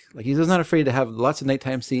black. Like he's not afraid to have lots of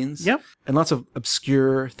nighttime scenes. Yep. And lots of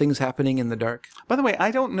obscure things happening in the dark. By the way,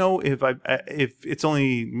 I don't know if it's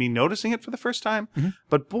only me noticing it for the first time,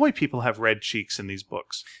 but boy, people have red cheeks in these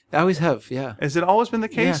books. I always have, yeah. Has it always been the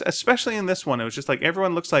case? Yeah. Especially in this one, it was just like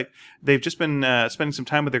everyone looks like they've just been spending some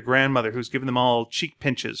time with their grandmother, who's giving them all cheek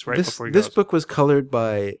pinches before he goes. This book was colored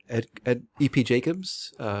by E.P.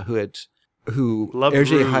 Jacobs, who Loved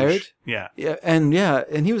Hergé Rouge. hired. Yeah.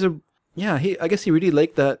 And he was I guess he really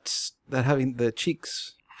liked that having the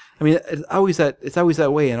cheeks. I mean, it's always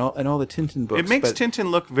that way in all the Tintin books. It makes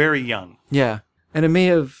Tintin look very young. Yeah, and it may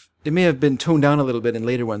have been toned down a little bit in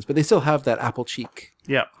later ones, but they still have that apple cheek.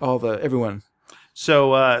 Yeah. Everyone.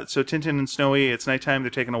 So Tintin and Snowy, it's nighttime. They're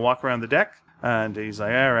taking a walk around the deck, and he's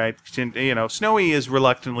like, "All right." Snowy is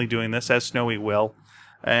reluctantly doing this, as Snowy will,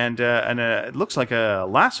 and it looks like a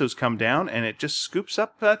lasso's come down, and it just scoops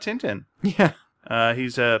up Tintin. Yeah.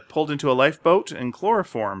 He's pulled into a lifeboat and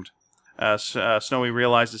chloroformed. Snowy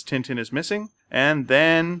realizes Tintin is missing, and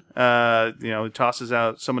then someone tosses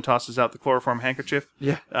out the chloroform handkerchief.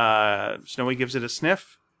 Yeah. Snowy gives it a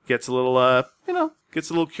sniff, gets a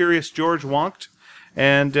little curious George wonked,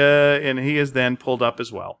 and he is then pulled up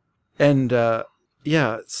as well. And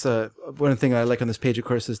it's one thing I like on this page, of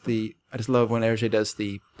course, is I just love when Hergé does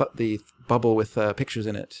the bubble with pictures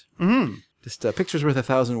in it. Mm-hmm. Just pictures worth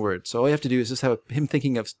 1,000 words. So all you have to do is just have him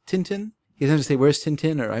thinking of Tintin. He doesn't have to say, "Where's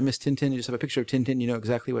Tintin?" or "I miss Tintin." You just have a picture of Tintin. You know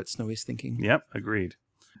exactly what Snowy's thinking. Yep, agreed.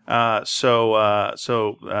 So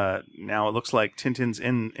now it looks like Tintin's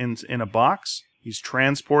in a box. He's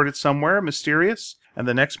transported somewhere mysterious, and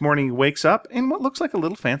the next morning he wakes up in what looks like a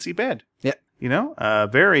little fancy bed. Yeah.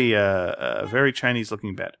 Very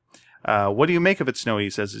Chinese-looking bed. What do you make of it, Snowy? He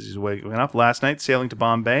says as he's waking up. Last night, sailing to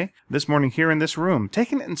Bombay. This morning, here in this room.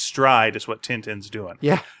 Taking it in stride is what Tintin's doing.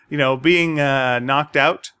 Yeah. Being knocked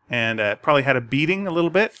out and probably had a beating a little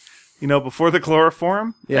bit, before the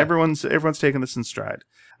chloroform. Yeah. Everyone's taking this in stride.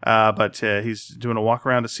 But he's doing a walk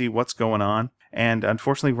around to see what's going on, and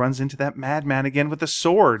unfortunately runs into that madman again with a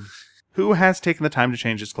sword, who has taken the time to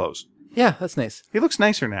change his clothes. Yeah, that's nice. He looks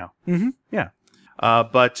nicer now. Mm-hmm. Yeah.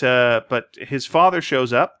 But his father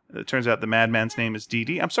shows up. It turns out the madman's name is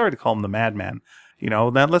Didi. I'm sorry to call him the madman.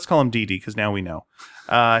 Let's call him Didi because now we know.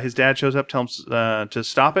 His dad shows up, tells him to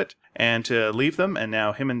stop it and to leave them. And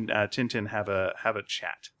now him and Tintin have a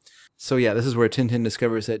chat. So yeah, this is where Tintin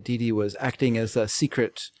discovers that Didi was acting as a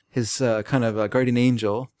secret, his kind of a guardian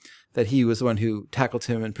angel, that he was the one who tackled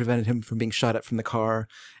him and prevented him from being shot at from the car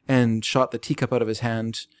and shot the teacup out of his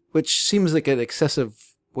hand, which seems like an excessive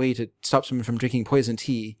way to stop someone from drinking poison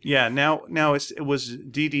tea. Yeah. Now was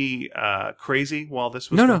Didi crazy while this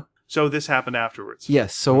was? No. So this happened afterwards.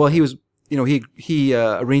 Yes. So while he was, he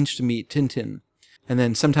arranged to meet Tintin, and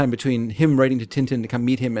then sometime between him writing to Tintin to come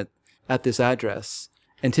meet him at this address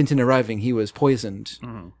and Tintin arriving, he was poisoned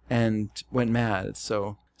and went mad.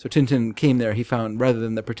 So Tintin came there. He found, rather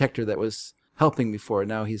than the protector that was helping before,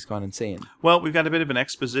 now he's gone insane. Well, we've got a bit of an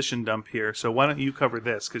exposition dump here, so why don't you cover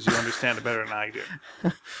this, because you understand it better than I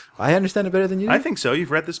do. I understand it better than you do? I think so.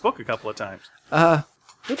 You've read this book a couple of times.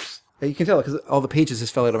 Oops. You can tell because all the pages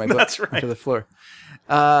just fell out of my book. That's right. Onto the floor.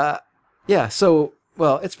 Yeah, so,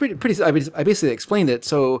 well, it's pretty. I basically explained it.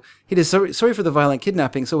 So he is sorry for the violent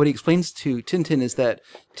kidnapping. So what he explains to Tintin is that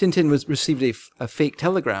Tintin received a fake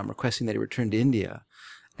telegram requesting that he return to India,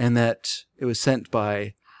 and that it was sent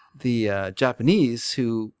by the Japanese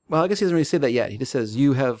who, well, I guess he doesn't really say that yet. He just says,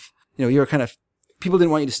 you're kind of, people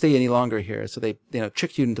didn't want you to stay any longer here, so they,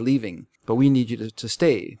 tricked you into leaving, but we need you to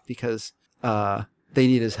stay because they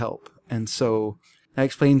need his help. And so that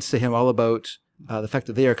explains to him all about the fact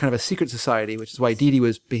that they are kind of a secret society, which is why Didi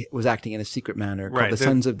was acting in a secret manner, called the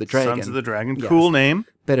Sons of the Dragon. Sons of the Dragon, yes. Cool name.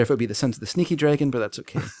 Better if it would be the Sons of the Sneaky Dragon, but that's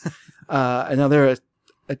okay. And now they're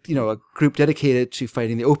a group dedicated to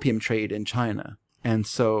fighting the opium trade in China. And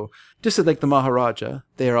so, just like the Maharaja,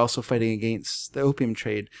 they are also fighting against the opium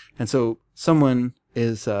trade. And so, someone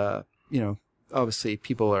is, obviously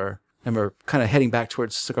people are kind of heading back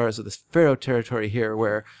towards cigars of this Pharaoh territory here,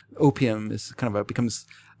 where opium is kind of becomes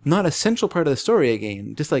not a central part of the story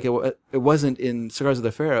again, just like it wasn't in Cigars of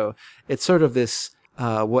the Pharaoh. It's sort of this,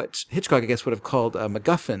 what Hitchcock, I guess, would have called a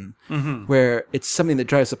MacGuffin, where it's something that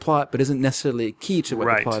drives the plot, but isn't necessarily key to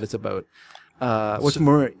what the plot is about.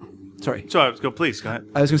 Sorry. Please, go ahead.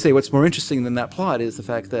 I was going to say, what's more interesting than that plot is the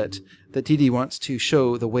fact that Dee wants to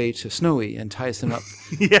show the way to Snowy and ties him up.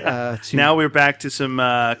 Now we're back to some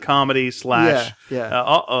comedy slash.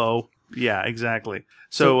 Yeah. Yeah, exactly.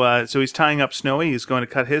 So he's tying up Snowy. He's going to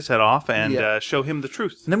cut his head off and show him the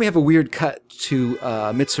truth. And then we have a weird cut to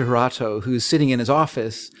Mitsuhirato, who's sitting in his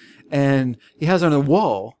office, and he has on a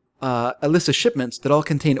wall a list of shipments that all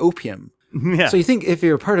contain opium. Yeah. So you think if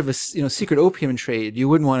you're part of a secret opium trade, you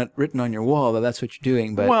wouldn't want it written on your wall that that's what you're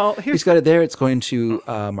doing. But he's got it there. It's going to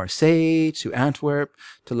Marseille, to Antwerp,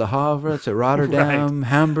 to Le Havre, to Rotterdam,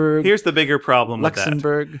 Hamburg. Here's the bigger problem with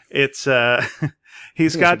Luxembourg. It's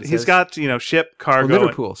he's got ship, cargo.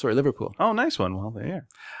 Liverpool. Oh, nice one. Well, there you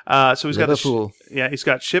are. So he's Liverpool. He's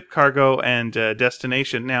got ship, cargo, and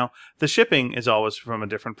destination. Now, the shipping is always from a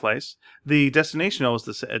different place. The destination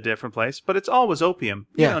always a different place, but it's always opium.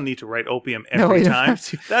 You don't need to write opium every time.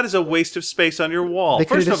 That is a waste of space on your wall. They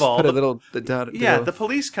First of all, put a little the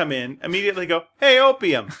police come in, immediately go, "Hey,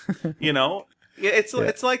 opium,"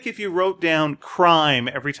 It's like if you wrote down crime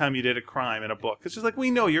every time you did a crime in a book. It's just like, we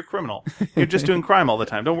know you're a criminal. You're just doing crime all the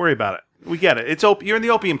time. Don't worry about it. We get it. You're in the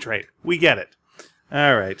opium trade. We get it.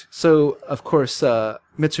 All right. So, of course,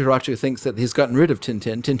 Mitsuhirato thinks that he's gotten rid of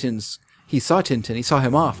Tintin. He saw Tintin. He saw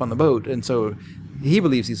him off on the boat, and so he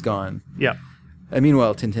believes he's gone. Yeah. And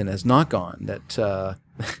meanwhile, Tintin has not gone. That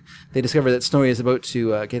they discover that Snowy is about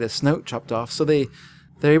to get his snout chopped off, so they're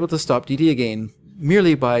able to stop Dee again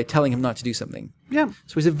merely by telling him not to do something. Yeah.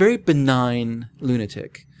 So he's a very benign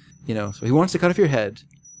lunatic, So he wants to cut off your head,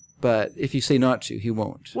 but if you say not to, he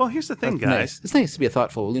won't. Well, here's the thing, That's guys. Nice. It's nice to be a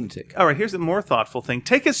thoughtful lunatic. All right, here's the more thoughtful thing.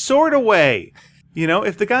 Take his sword away.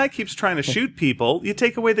 If the guy keeps trying to shoot people, you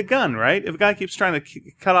take away the gun, right? If a guy keeps trying to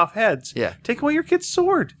cut off heads, take away your kid's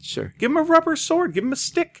sword. Sure. Give him a rubber sword. Give him a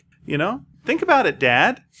stick, Think about it,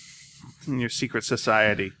 Dad. In your secret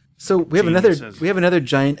society. So we have another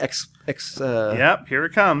giant Yep, here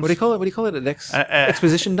it comes. What do you call it? An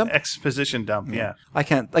exposition dump? Exposition dump, yeah. I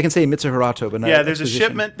can say Mitsuhirato, but not there's a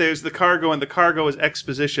shipment, there's the cargo, and the cargo is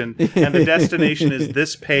exposition, and the destination is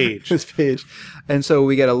this page. This page. And so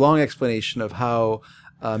we get a long explanation of how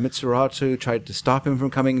Mitsuhirato tried to stop him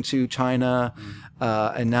from coming to China,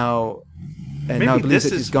 and now believes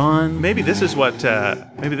that he's gone. Maybe this is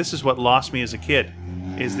what lost me as a kid.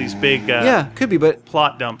 Is these big could be, but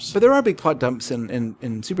plot dumps. But there are big plot dumps in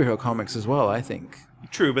superhero comics as well, I think.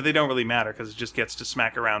 True, but they don't really matter because it just gets to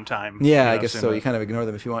smack around time. Yeah, I guess so. You kind of ignore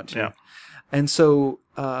them if you want to. Yeah. And so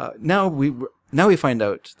now we find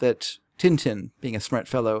out that Tintin, being a smart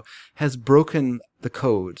fellow, has broken the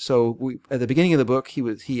code. So at the beginning of the book,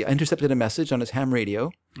 he intercepted a message on his ham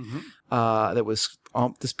radio that was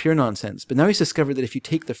this pure nonsense. But now he's discovered that if you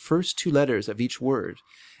take the first two letters of each word,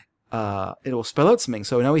 it will spell out something.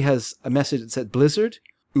 So now he has a message that said Blizzard,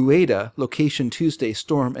 Ueda, location Tuesday,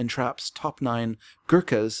 storm and traps, top 9,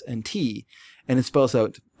 Gurkhas, and tea. And it spells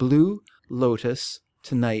out Blue Lotus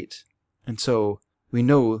tonight. And so we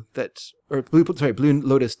know that, Blue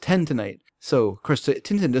Lotus 10 tonight. So, of course, to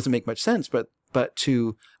Tintin doesn't make much sense, but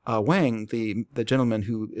to Wang, the gentleman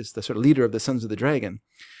who is the sort of leader of the Sons of the Dragon,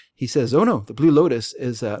 he says, oh no, the Blue Lotus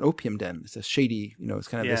is an opium den. It's a shady, it's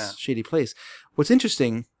kind of this shady place. What's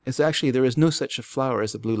interesting is actually there is no such a flower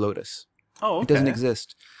as the Blue Lotus. Oh, okay. It doesn't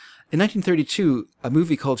exist. In 1932, a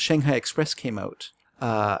movie called Shanghai Express came out.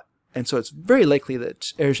 And so it's very likely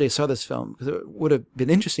that Hergé saw this film because it would have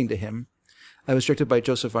been interesting to him. It was directed by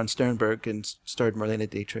Joseph von Sternberg and starred Marlene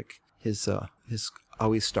Dietrich, his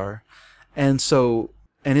always star. And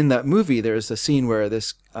in that movie, there's a scene where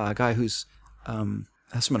this guy who's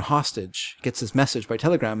has someone hostage gets this message by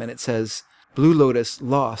telegram, and it says, Blue Lotus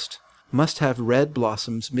lost, must have red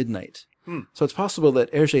blossoms midnight. So it's possible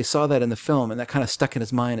that Hergé saw that in the film, and that kind of stuck in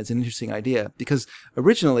his mind as an interesting idea. Because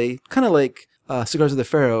originally, kind of like Cigars of the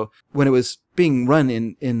Pharaoh, when it was being run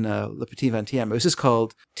in Le Petit Vingtième, it was just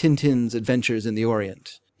called Tintin's Adventures in the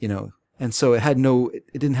Orient, And so it had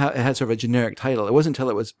it had sort of a generic title. It wasn't until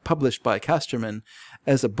it was published by Casterman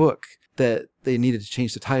as a book that they needed to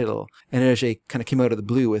change the title. And Hergé kind of came out of the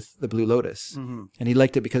blue with the Blue Lotus. Mm-hmm. And he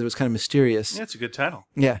liked it because it was kind of mysterious. Yeah, it's a good title.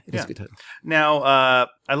 Yeah, it is a good title. Now,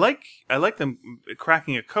 I like them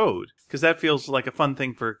cracking a code, because that feels like a fun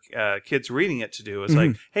thing for kids reading it to do. It's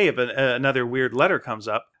like, hey, if another weird letter comes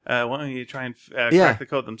up, why don't you try and crack the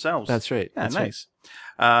code themselves? That's right. Yeah, That's nice.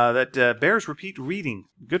 Right. That bears repeat reading.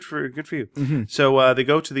 Good for you. Mm-hmm. So they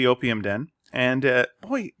go to the opium den. And,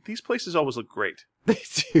 boy, these places always look great. They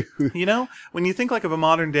do. You know, when you think like of a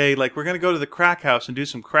modern day, like we're going to go to the crack house and do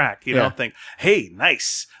some crack, you Yeah. don't think, hey,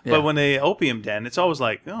 nice. Yeah. But when the opium den, it's always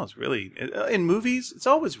like, oh, it's really, in movies, it's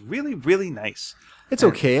always really, really nice. It's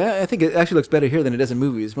okay. I think it actually looks better here than it does in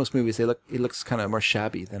movies. Most movies, it looks kind of more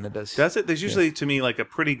shabby than it does. Does it? There's usually, to me, like a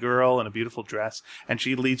pretty girl in a beautiful dress, and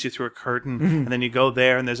she leads you through a curtain, and then you go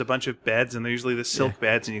there, and there's a bunch of beds, and they're usually the silk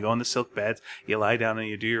beds, and you go in the silk beds, you lie down, and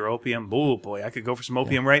you do your opium. Oh boy, I could go for some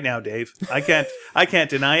opium right now, Dave. I can't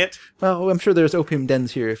deny it. Well, I'm sure there's opium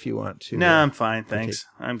dens here if you want to. No, I'm fine, thanks.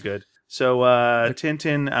 I'm good. So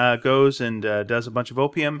Tintin goes and does a bunch of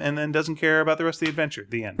opium, and then doesn't care about the rest of the adventure.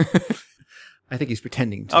 The end. I think he's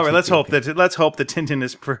pretending to. All right, take let's the hope opium. that Tintin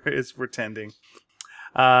is pretending.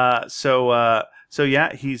 So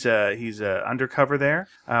yeah, he's undercover there,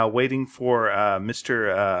 waiting for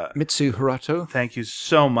Mr. Mitsu Hirato. Thank you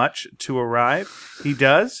so much to arrive. He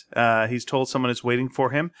does. He's told someone is waiting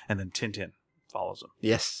for him, and then Tintin follows him.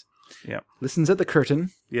 Yes. Yeah. Listens at the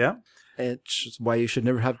curtain. Yeah. It's why you should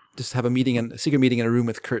never have a secret meeting in a room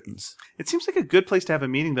with curtains. It seems like a good place to have a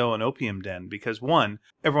meeting, though, an opium den, because one,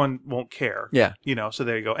 everyone won't care. Yeah. You know, so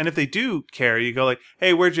there you go. And if they do care, you go like,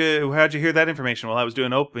 hey, how'd you hear that information? Well, I was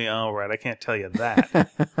doing opium. All right, I can't tell you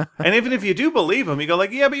that. And even if you do believe them, you go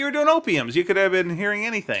like, yeah, but you were doing opiums. You could have been hearing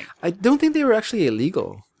anything. I don't think they were actually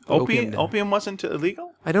illegal. Opium wasn't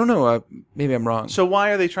illegal? I don't know. Maybe I'm wrong. So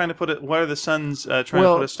why are they trying to why are the Suns trying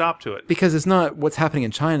to put a stop to it? Because it's not what's happening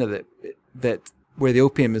in China that where the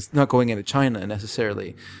opium is not going into China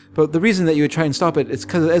necessarily. But the reason that you would try and stop it is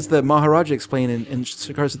because, as the Maharaja explained in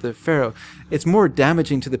Cigars of the Pharaoh, it's more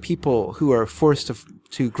damaging to the people who are forced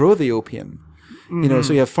to grow the opium. Mm-hmm. You know,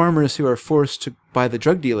 so you have farmers who are forced to by the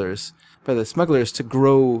drug dealers, by the smugglers, to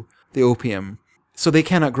grow the opium. So they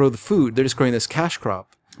cannot grow the food. They're just growing this cash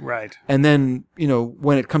crop. Right. And then, you know,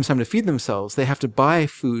 when it comes time to feed themselves, they have to buy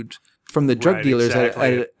food from the drug dealers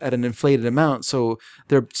exactly. at an inflated amount. So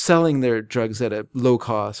they're selling their drugs at a low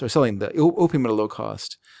cost, or selling the opium at a low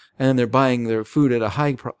cost, and then they're buying their food at a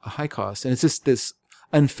high cost. And it's just this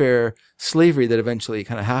unfair slavery that eventually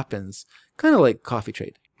kind of happens, kind of like coffee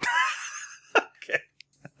trade. Okay.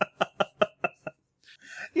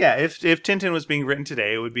 Yeah, if Tintin was being written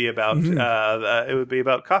today, it would be about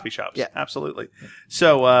coffee shops. Yeah, absolutely.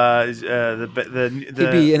 So he'd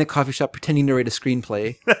be in a coffee shop pretending to write a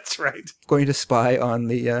screenplay. That's right. Going to spy on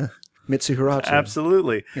the Mitsu Hirato.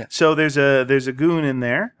 Absolutely. Yeah. So there's a goon in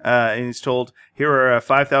there, and he's told, here are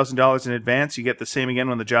 $5,000 in advance. You get the same again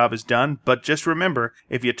when the job is done. But just remember,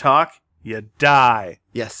 if you talk, you die.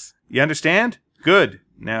 Yes. You understand? Good.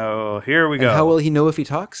 Now here we go. And how will he know if he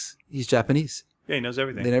talks? He's Japanese. Yeah, he knows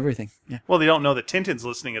everything. They know everything. Yeah. Well, they don't know that Tintin's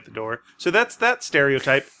listening at the door. So that's that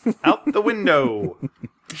stereotype out the window.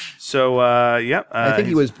 So, I think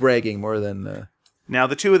he was bragging more than... Now,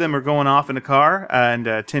 the two of them are going off in a car, and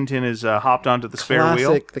Tintin is hopped onto the spare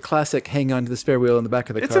wheel. The classic hang on to the spare wheel in the back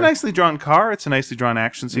of the car. It's a nicely drawn car. It's a nicely drawn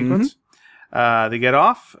action sequence. They get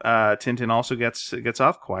off. Tintin also gets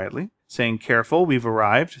off quietly, saying, careful, we've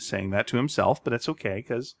arrived, saying that to himself, but it's okay,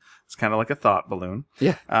 because it's kind of like a thought balloon.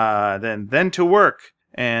 Yeah. Then to work.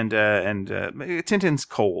 And Tintin's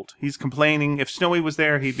cold. He's complaining. If Snowy was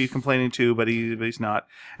there, he'd be complaining too, but he's not.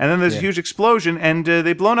 And then there's a huge explosion, and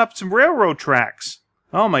they've blown up some railroad tracks.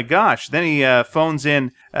 Oh my gosh. Then he phones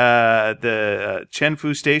in the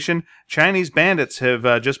Chenfu station. Chinese bandits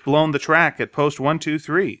have just blown the track at post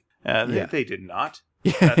 123. They did not.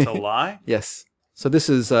 That's a lie. Yes. So this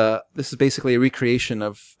is basically a recreation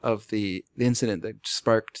of the incident that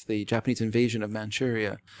sparked the Japanese invasion of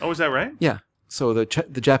Manchuria. Oh, is that right? Yeah. So the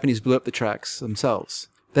Japanese blew up the tracks themselves,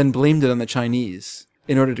 then blamed it on the Chinese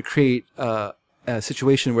in order to create a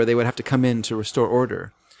situation where they would have to come in to restore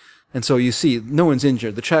order. And so you see, no one's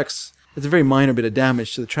injured. The tracks, it's a very minor bit of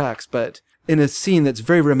damage to the tracks, but in a scene that's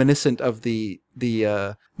very reminiscent of the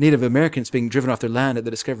Native Americans being driven off their land at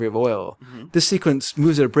the discovery of oil. Mm-hmm. This sequence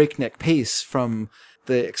moves at a breakneck pace from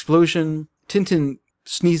the explosion, Tintin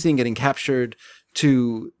sneezing, getting captured,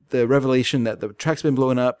 to the revelation that the track's been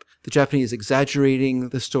blown up, the Japanese exaggerating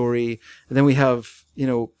the story, and then we have,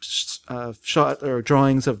 shot or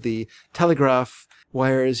drawings of the telegraph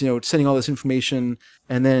wires, sending all this information,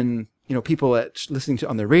 and then, people listening to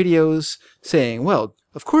on their radios saying, well,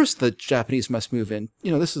 of course the Japanese must move in.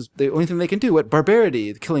 This is the only thing they can do. What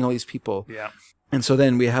barbarity, killing all these people. Yeah. And so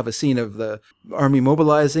then we have a scene of the army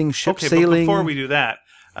mobilizing, ships sailing. But before we do that,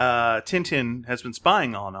 Tintin has been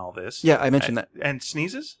spying on all this. Yeah, I mentioned that. And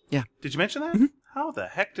sneezes? Yeah. Did you mention that? Mm-hmm. How the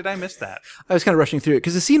heck did I miss that? I was kind of rushing through it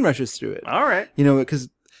because the scene rushes through it. All right. Because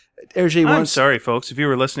Hergé wants... I'm sorry, folks, if you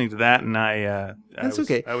were listening to that and That's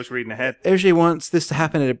okay. I was reading ahead. Hergé wants this to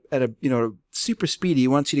happen at a super speedy. He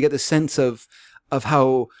wants you to get the sense of of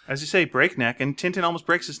how As you say, breakneck, and Tintin almost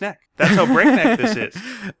breaks his neck. That's how breakneck this is.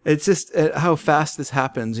 it's just how fast this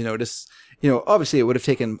happens. Obviously it would have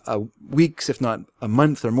taken weeks, if not a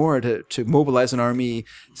month or more, to mobilize an army,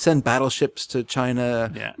 send battleships to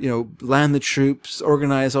China, land the troops,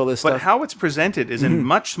 organize all this But stuff. how it's presented is in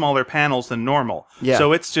much smaller panels than normal. Yeah.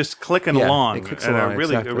 So it's just clicking Yeah, along. it clicks at a along,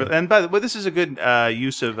 exactly. And by the way, this is a good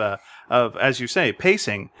use of, as you say,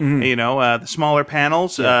 pacing. The smaller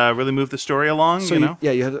panels really move the story along. So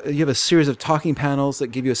you have a series of talking panels that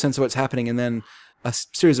give you a sense of what's happening, and then a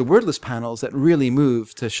series of wordless panels that really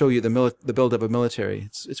move to show you the buildup of military.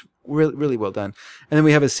 It's really, really well done. And then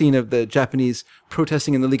we have a scene of the Japanese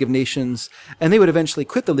protesting in the League of Nations, and they would eventually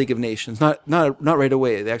quit the League of Nations. Not right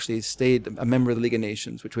away. They actually stayed a member of the League of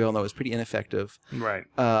Nations, which we all know is pretty ineffective. Right.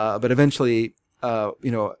 But eventually,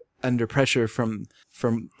 under pressure from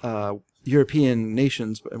European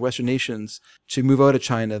nations, Western nations, to move out of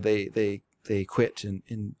China, they quit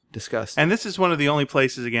in disgust. And this is one of the only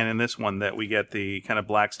places, again, in this one that we get the kind of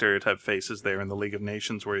black stereotype faces there in the League of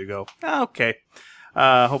Nations where you go, okay.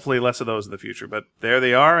 Hopefully less of those in the future. But there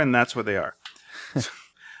they are, and that's where they are.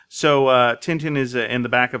 So Tintin is in the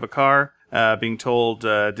back of a car being told,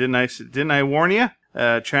 didn't I warn you?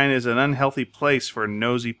 China is an unhealthy place for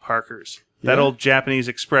nosy Parkers. That old Japanese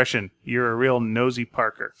expression, you're a real nosy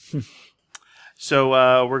Parker.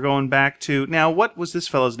 So we're going back to... Now, what was this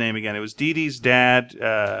fellow's name again? It was Dee Dee's dad,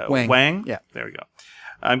 Wang? Yeah. There we go.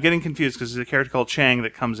 I'm getting confused because there's a character called Chang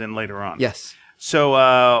that comes in later on. Yes.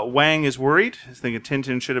 So Wang is worried. He's thinking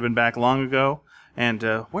Tintin should have been back long ago. And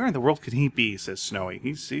where in the world could he be, says Snowy.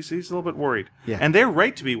 He's a little bit worried. Yeah. And they're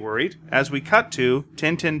right to be worried, as we cut to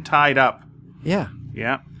Tintin tied up. Yeah.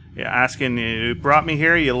 Yeah. Asking, you brought me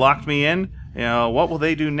here, you locked me in. What will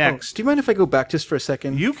they do next? Do you mind if I go back just for a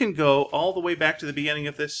second? You can go all the way back to the beginning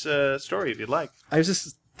of this story if you'd like. I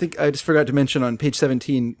just forgot to mention on page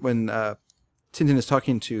 17 when Tintin is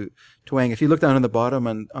talking to Wang. If you look down on the bottom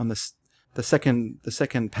on the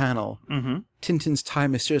second panel, Tintin's tie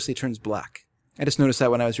mysteriously turns black. I just noticed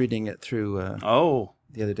that when I was reading it through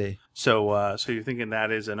the other day. So you're thinking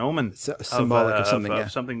that is an omen, symbolic of something, yeah.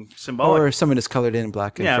 Something symbolic, or someone is colored in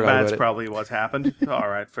black. And forgot that's about it. probably what's happened. All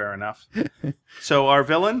right, fair enough. So our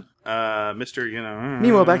villain, Mr.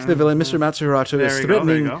 Meanwhile, back to the villain, Mr. Matsuhirato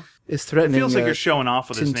is threatening. It feels like you're showing off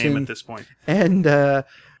with his Tintin, name at this point. And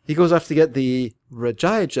he goes off to get the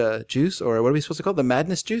Rajaja juice, or what are we supposed to call it? The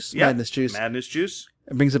madness juice? Yeah, madness juice. Madness juice.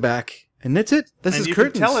 And brings it back. And that's it. This is you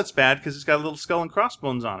curtains. can tell it's bad because it's got a little skull and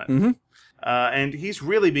crossbones on it. Mm-hmm. And he's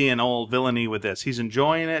really being all villainy with this. He's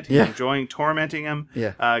enjoying it. He's enjoying tormenting him.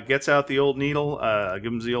 Yeah. Gets out the old needle, gives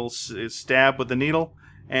him the old stab with the needle.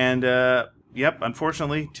 And,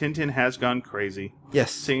 unfortunately, Tintin has gone crazy.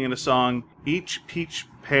 Yes. Singing a song, Each Peach,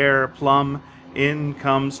 Pear, Plum, In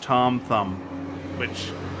Comes Tom Thumb,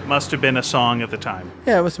 which must have been a song at the time.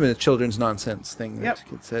 Yeah, it must have been a children's nonsense thing that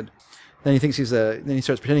kid said. Then he thinks then he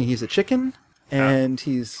starts pretending he's a chicken, and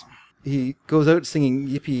he goes out singing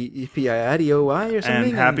yippee yippee I-I-D-O-I or something.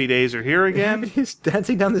 And Happy Days Are Here Again. He's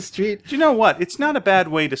dancing down the street. Do you know what? It's not a bad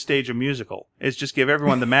way to stage a musical. It's just give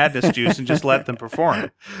everyone the madness juice and just let them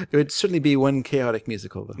perform. It would certainly be one chaotic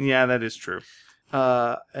musical, though. Yeah, that is true.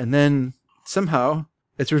 And then somehow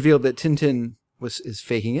it's revealed that Tintin is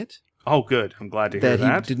faking it. Oh, good. I'm glad to hear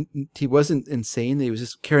that. He wasn't insane. He was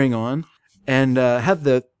just carrying on, and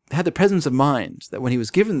had the presence of mind that when he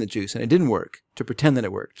was given the juice and it didn't work, to pretend that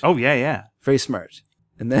it worked. Oh yeah. Very smart.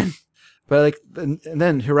 And then, and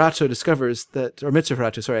then Hirato discovers that, or Mitsu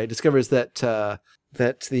Hirato, sorry, discovers that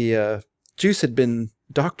the juice had been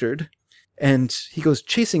doctored, and he goes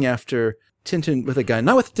chasing after Tintin with a gun,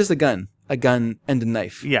 not with just a gun and a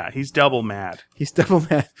knife. Yeah, he's double mad. He's double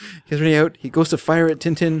mad. He's running out. He goes to fire at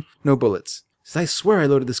Tintin. No bullets. He says, I swear I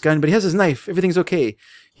loaded this gun, but he has his knife. Everything's okay.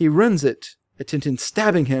 He runs it at Tintin,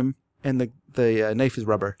 stabbing him, and the knife is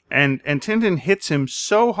rubber. And Tintin hits him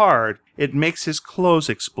so hard, it makes his clothes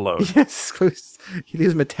explode. Yes, he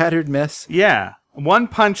leaves him a tattered mess. Yeah. One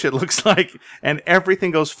punch, it looks like, and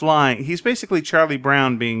everything goes flying. He's basically Charlie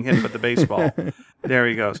Brown being hit with the baseball. There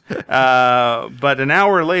he goes. But an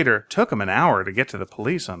hour later, took him an hour to get to the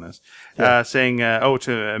police on this, saying,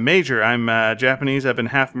 to Major, I'm Japanese. I've been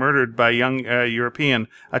half murdered by a young European,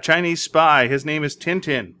 a Chinese spy. His name is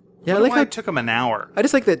Tintin. Yeah, I like how it took him an hour. I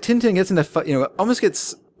just like that Tintin gets into, almost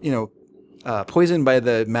gets, poisoned by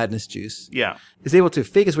the madness juice. Yeah. Is able to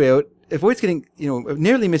fake his way out, avoids getting,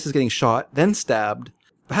 nearly misses getting shot, then stabbed,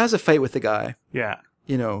 but has a fight with the guy. Yeah.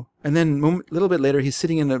 And then a little bit later, he's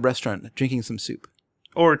sitting in a restaurant drinking some soup.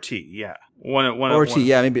 Or tea, yeah. Tea,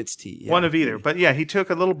 yeah, maybe it's tea. Yeah. One of either. But yeah, he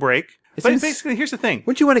took a little break It But seems- basically, here's the thing.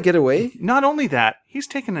 Wouldn't you want to get away? Not only that, he's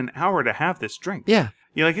taken an hour to have this drink. Yeah.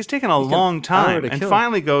 You know, like he's taken a long time, to and kill.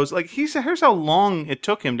 finally goes like here's how long it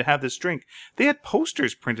took him to have this drink. They had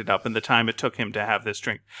posters printed up in the time it took him to have this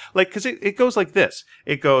drink. Like, because it goes like this.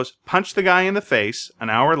 It goes, punch the guy in the face. An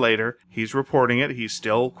hour later, he's reporting it. He's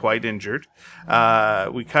still quite injured.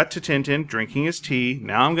 We cut to Tintin drinking his tea.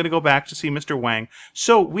 Now I'm going to go back to see Mr. Wang.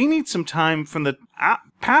 So we need some time from the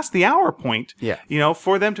past the hour point. Yeah. You know,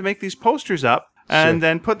 for them to make these posters up and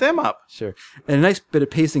then put them up. Sure. And a nice bit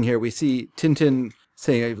of pacing here. We see Tintin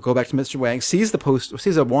saying, go back to Mr. Wang, sees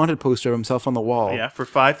a wanted poster of himself on the wall. Yeah, for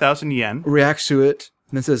 5,000 yen. Reacts to it,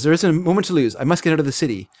 and then says, there isn't a moment to lose. I must get out of the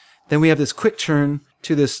city. Then we have this quick turn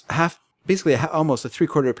to this almost a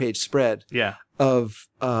 3/4 page spread Yeah. of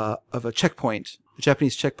a checkpoint, a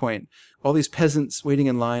Japanese checkpoint. All these peasants waiting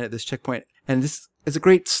in line at this checkpoint. And this is a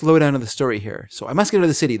great slowdown of the story here. So I must get out of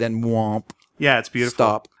the city, then whomp. Yeah, it's beautiful.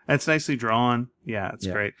 Stop. And it's nicely drawn. Yeah, it's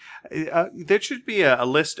Yeah. great. There should be a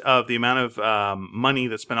list of the amount of money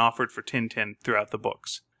that's been offered for Tintin throughout the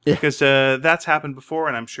books. Yeah. Because that's happened before,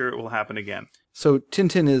 and I'm sure it will happen again. So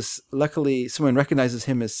Tintin is, luckily, someone recognizes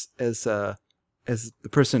him as the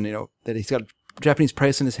person, that he's got a Japanese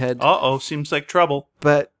price in his head. Uh-oh, seems like trouble.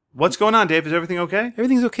 But What's going on, Dave? Is everything okay?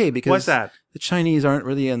 everything's okay because What's that? the Chinese aren't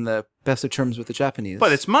really in the best of terms with the Japanese.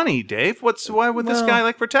 But it's money, Dave. Why would this Well-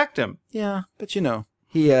 guy protect him? Yeah, but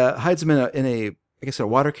he hides him in a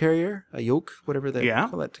water carrier, a yoke, whatever they Yeah.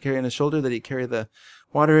 call that, to carry on his shoulder, that he carry the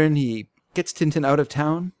water in. He gets Tintin out of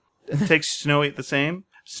town. Takes Snowy the same.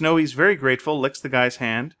 Snowy's very grateful, licks the guy's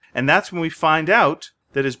hand, and that's when we find out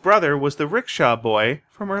that his brother was the rickshaw boy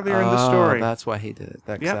from earlier in the story. That's why he did it.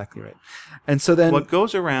 That's Yeah. exactly right. And so then What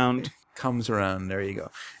goes around... comes around. There you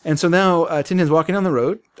go. And so now Tintin's walking down the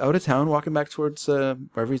road, out of town, walking back towards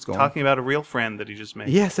wherever he's going. Talking about a real friend that he just made.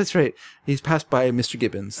 Yes, that's right. He's passed by Mr.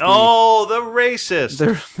 Gibbons. Oh, the racist!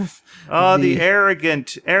 The The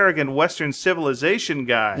arrogant Western civilization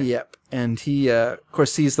guy. Yep. And he, of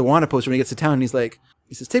course, sees the wanted poster when he gets to town, and he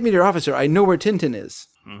says, take me to your officer. I know where Tintin is.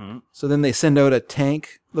 Mm-hmm. So then they send out a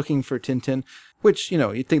tank looking for Tintin, which,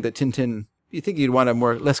 you'd think that you'd want a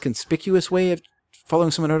less conspicuous way of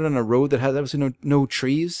following someone out on a road that has obviously no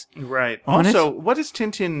trees. Right. on Also, it. what is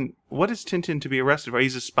Tintin to be arrested for?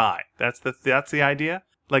 He's a spy. That's the idea?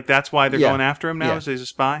 Like, that's why they're Yeah. going after him now, Yeah. is he's a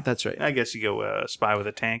spy? That's right. I guess you go spy with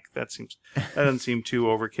a tank. That doesn't seem too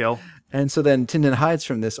overkill. And so then Tintin hides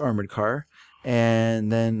from this armored car,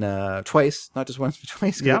 and then twice, not just once, but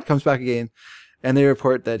twice, 'cause Yeah. it comes back again, and they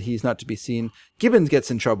report that he's not to be seen. Gibbons gets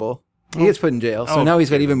in trouble. He gets put in jail, so Oh, now he's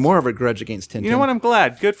got even more of a grudge against Tintin. You know what? I'm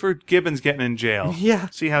glad. Good for Gibbons getting in jail. Yeah.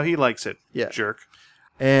 See how he likes it. Yeah. Jerk.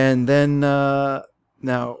 And then now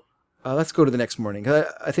let's go to the next morning.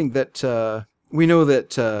 I think that we know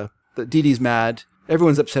that Dee Dee's mad.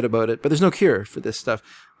 Everyone's upset about it, but there's no cure for this stuff.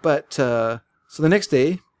 But so the next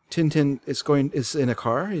day, Tintin is in a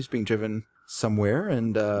car. He's being driven somewhere,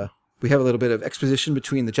 and we have a little bit of exposition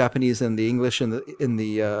between the Japanese and the English in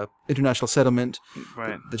the international settlement.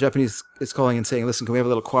 Right. The Japanese is calling and saying, "Listen, can we have a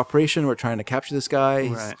little cooperation? We're trying to capture this guy."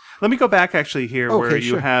 Right. Let me go back actually here Okay, where you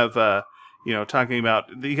sure. have, talking about,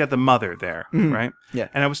 you got the mother there, right? Mm-hmm. Yeah.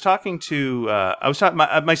 And I was talking to,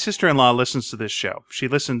 my sister-in-law listens to this show. She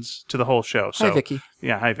listens to the whole show. So, Hi, Vicky.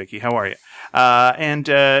 Yeah, hi, Vicky. How are you?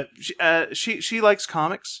 She likes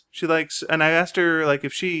comics. She likes, and I asked her,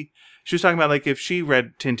 if she was talking about, if she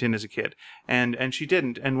read Tintin as a kid, and she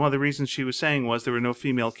didn't. And one of the reasons she was saying was there were no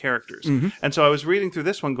female characters. Mm-hmm. And so I was reading through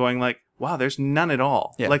this one going wow, there's none at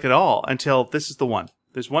all. Yeah. At all, until this is the one.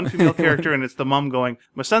 There's one female character, and it's the mom going,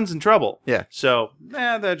 my son's in trouble. Yeah. So,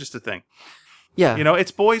 they're just a thing. Yeah.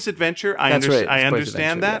 It's boys' adventure. That's right. I It's boys'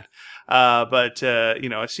 understand adventure, that. But,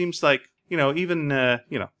 it seems like, even, the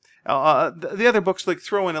other books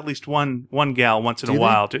throw in at least one gal once in Do a they?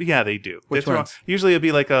 while. Yeah, they do. Which ones? Usually it'd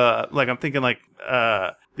be I'm thinking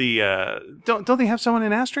don't they have someone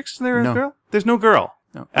in Asterix? There No. a girl? There's no girl.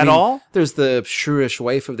 No. At all? There's the shrewish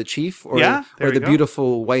wife of the chief, or Yeah, there or you the go.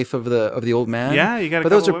 beautiful wife of the old man. Yeah, you got a but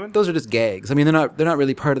couple women. those are just gags. I mean, they're not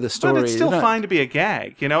really part of the story. But it's still They're not- fine to be a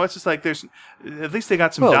gag. It's just there's at least they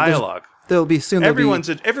got some Well, there's- dialogue. There'll be soon. Everyone's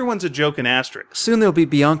a joke in Asterix. Soon there'll be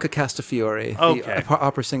Bianca Castafiore, Okay. the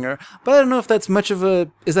opera singer. But I don't know if that's much of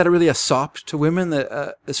a. Is that really a sop to women? That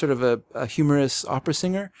a sort of a humorous opera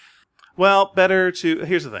singer? Well, here's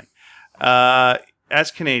the thing. As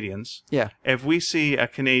Canadians, Yeah, if we see a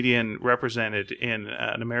Canadian represented in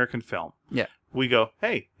an American film, yeah. we go,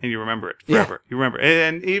 hey, and you remember it Yeah. forever. You remember.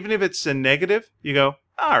 And even if it's a negative, you go,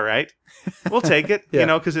 all right, we'll take it. Yeah. You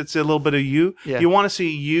know, because it's a little bit of you. Yeah. You want to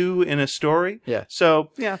see you in a story. Yeah. So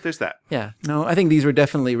yeah, there's that. Yeah. No, I think these were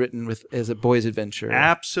definitely written as a boy's adventure.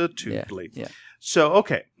 Absolutely. Yeah. So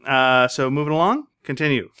okay. So moving along.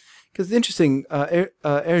 Continue. Because it's interesting,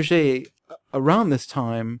 Hergé, around this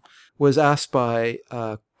time, was asked by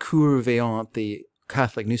Cour Veillante, the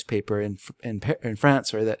Catholic newspaper in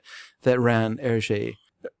France, or that ran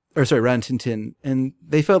ran Tintin, and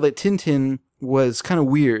they felt that Tintin was kind of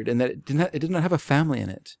weird and that it did not have a family in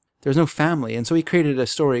it. There was no family, and so he created a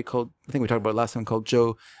story called, I think we talked about it last time, called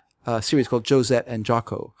series called Josette and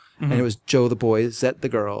Jocko. And it was Joe the boy, Zette the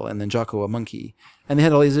girl, and then Jocko a monkey. And they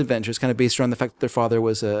had all these adventures kind of based around the fact that their father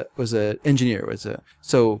was a engineer,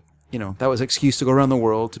 so you know, that was an excuse to go around the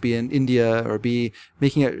world, to be in India or be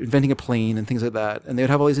inventing a plane and things like that. And they would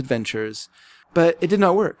have all these adventures, but it did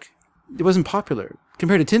not work. It wasn't popular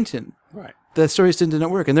compared to Tintin. Right. The stories did not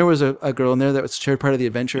work. And there was a girl in there that was shared part of the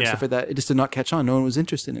adventure and Yeah. stuff like that. It just did not catch on. No one was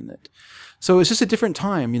interested in it. So it's just a different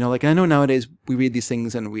time, you know, like I know nowadays we read these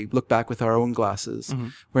things and we look back with our own glasses,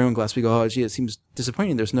 our own glass. We go, oh, gee, it seems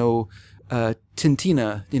disappointing. There's no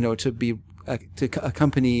Tintina, you know, to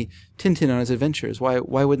accompany Tintin on his adventures. Why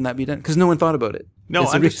wouldn't that be done? Because no one thought about it. No,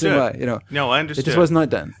 It's the reason understood. why, you know. No, I understood. It just was not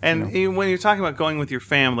done. And you know. when you're talking about going with your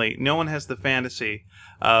family, no one has the fantasy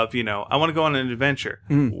of, you know, I want to go on an adventure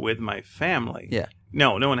with my family. Yeah.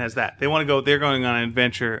 No one has that. They want to go, they're going on an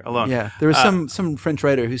adventure alone. Yeah, there was some French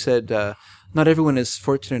writer who said, not everyone is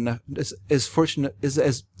fortunate enough,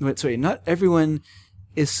 not everyone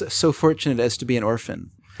is so fortunate as to be an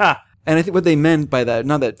orphan. Ha! And I think what they meant by that,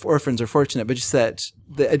 not that orphans are fortunate, but just that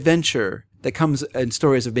the adventure that comes in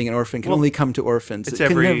stories of being an orphan can only come to orphans. It's It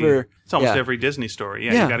can never, it's almost yeah. every Disney story.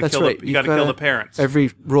 Yeah, Yeah, you got to that's kill right. you got to kill the parents. Every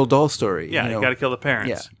Roald Dahl story. Yeah, you you know, got to kill the parents.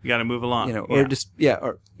 Yeah. You got to move along. you know, or just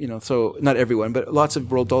or you know, so not everyone, but lots of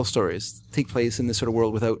Roald Dahl stories take place in this sort of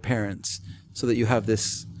world without parents, so that you have the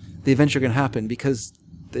adventure can happen because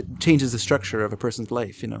it changes the structure of a person's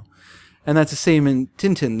life, you know, and that's the same in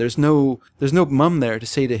Tintin. There's no mom there to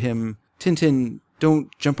say to him, Tintin,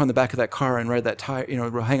 don't jump on the back of that car and ride that tire, you know,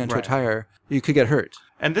 hang onto a tire. You could get hurt.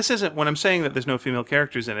 And this isn't, when I'm saying that there's no female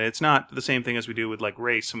characters in it, it's not the same thing as we do with like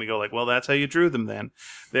race, and we go like, well, that's how you drew them then.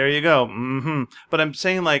 There you go. But I'm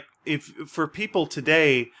saying like, if for people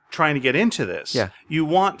today trying to get into this, you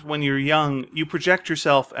want, when you're young, you project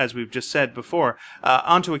yourself, as we've just said before,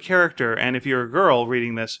 onto a character. And if you're a girl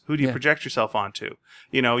reading this, who do you project yourself onto?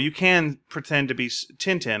 You know, you can pretend to be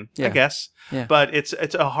Tintin, I guess, but it's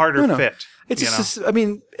a harder fit. It's just, I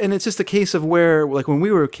mean, and it's just a case of where, like when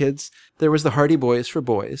we were kids, there was the Hardy Boys for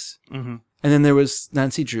boys, and then there was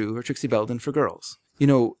Nancy Drew or Trixie Belden for girls. You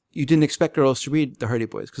know, you didn't expect girls to read the Hardy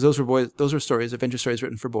Boys because those were stories, adventure stories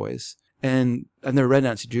written for boys. And I've never read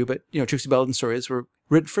Nancy Drew, but you know, Trixie Belden stories were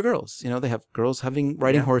written for girls. You know, they have girls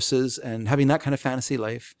riding horses and having that kind of fantasy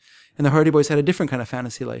life, and the Hardy Boys had a different kind of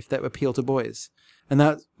fantasy life that appealed to boys, and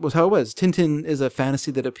that was how it was. Tintin is a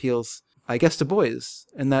fantasy that appeals, I guess, to boys,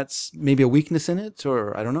 and that's maybe a weakness in it,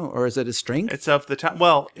 or I don't know, or is it a strength? It's of the time.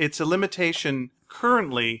 Well, it's a limitation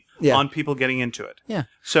currently on people getting into it. Yeah.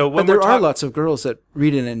 So, but there are lots of girls that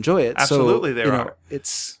read and enjoy it. Absolutely, so, there are.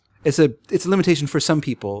 It's a limitation for some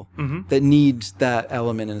people that need that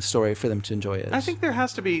element in a story for them to enjoy it. I think there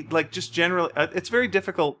has to be, like, just generally, it's very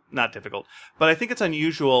difficult, not difficult, but I think it's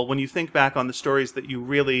unusual when you think back on the stories that you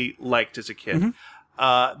really liked as a kid.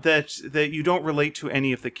 That you don't relate to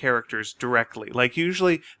any of the characters directly. Like,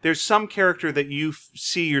 usually there's some character that you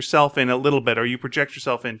see yourself in a little bit, or you project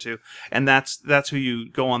yourself into, and that's who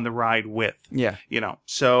you go on the ride with. Yeah. You know,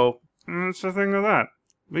 so it's the thing with that.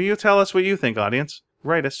 Will you tell us what you think, audience?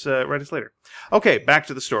 Write us later. Okay, back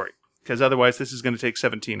to the story, because otherwise this is going to take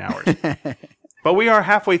 17 hours. But we are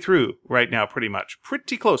halfway through right now,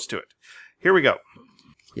 pretty close to it. Here we go.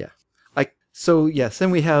 Yeah. Then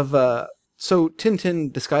we have... So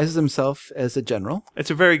Tintin disguises himself as a general. It's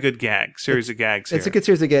a very good series of gags here. It's a good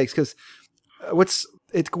series of gags because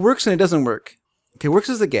it works and it doesn't work. Okay, it works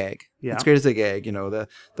as a gag. Yeah. It's great as a gag. You know, the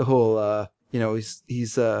whole, you know, he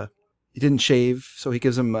didn't shave, so he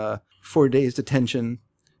gives him 4 days detention.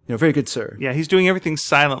 You know, very good, sir. Yeah, he's doing everything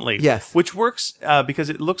silently. Yes. Which works because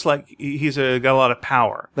it looks like he's got a lot of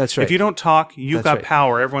power. That's right. If you don't talk, you've got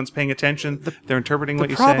power. Everyone's paying attention. They're interpreting what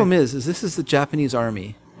you say. The problem is this is the Japanese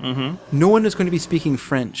army. No one is going to be speaking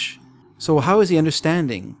French. So how is he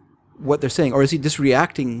understanding what they're saying? Or is he just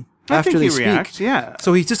reacting after they speak? Reacts, yeah.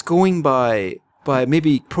 So he's just going by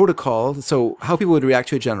maybe protocol, so how people would react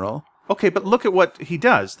to a general. Okay, but look at what he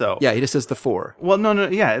does, though. Yeah, he just says the 4. Well, no,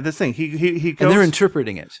 yeah, this thing. He goes... And they're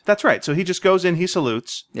interpreting it. That's right. So he just goes in, he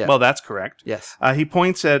salutes. Yeah. Well, that's correct. Yes. He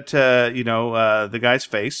points at, the guy's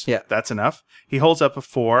face. Yeah. That's enough. He holds up a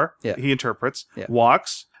 4. Yeah. He interprets. Yeah.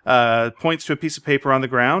 Walks. Points to a piece of paper on the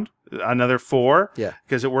ground. Another 4. Yeah.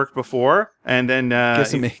 Because it worked before. And then...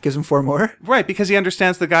 Gives him 4 more. Right, because he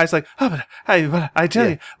understands the guy's like, oh, but I tell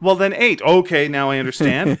you. Well, then 8. Okay, now I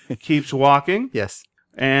understand. Keeps walking. Yes.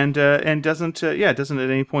 And doesn't at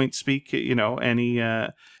any point speak any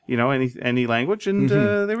language, and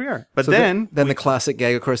there we are. But So then the classic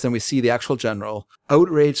gag, of course. Then we see the actual general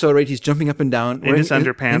outraged, so outraged he's jumping up and down in his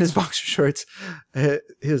underpants, in his boxer shorts.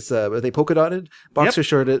 His are they polka dotted boxer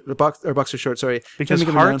boxer shorts? Sorry, because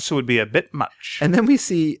hearts would be a bit much. And then we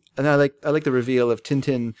see, and I like the reveal of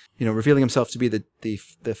Tintin, revealing himself to be the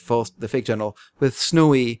fake general with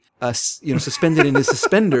Snowy, suspended in his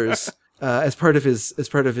suspenders. As part of his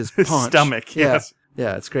paunch. Stomach, yes.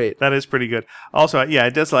 Yeah, it's great. That is pretty good. Also, it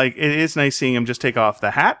is nice seeing him just take off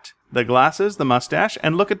the hat, the glasses, the mustache,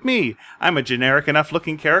 and look at me. I'm a generic enough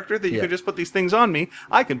looking character that you could just put these things on me.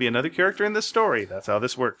 I can be another character in this story. That's how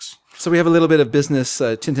this works. So we have a little bit of business.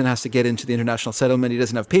 Tintin has to get into the international settlement. He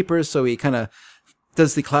doesn't have papers, so he kind of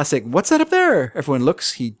does the classic, what's that up there? Everyone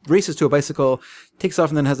looks. He races to a bicycle, takes off,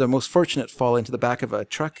 and then has the most fortunate fall into the back of a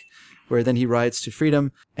truck, where then he rides to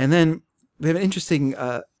freedom. And then we have an interesting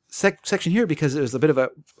section here because there's a bit of a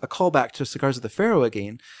callback to Cigars of the Pharaoh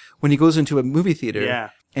again, when he goes into a movie theater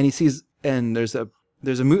and he sees, and there's a I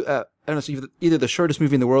don't know, so either the shortest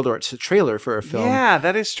movie in the world or it's a trailer for a film. Yeah,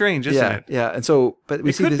 that is strange, isn't it? Yeah, and so but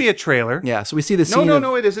it could be a trailer. Yeah, so we see the scene.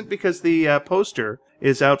 No, it isn't, because the poster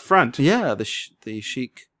is out front. Yeah, the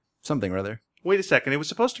Sheik something or other. Wait a second, it was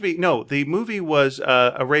supposed to be the movie was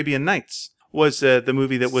Arabian Nights. Was the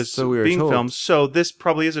movie that was being filmed. So this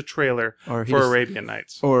probably is a trailer for Arabian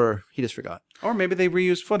Nights. Or he just forgot. Or maybe they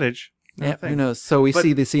reused footage. Yeah, who knows? So we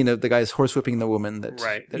see the scene of the guys horsewhipping the woman.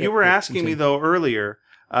 You were asking me, though, earlier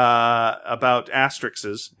about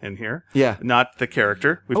asterisks in here. Yeah. Not the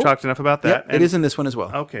character. We've talked enough about that. Yeah, it is in this one as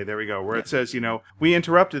well. Okay, there we go. Where it says, we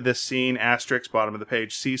interrupted this scene, asterisk, bottom of the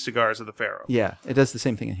page, see Cigars of the Pharaoh. Yeah, it does the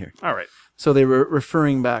same thing in here. All right. So they were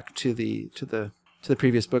referring back to the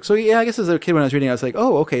previous book. So yeah, I guess as a kid when I was reading, I was like,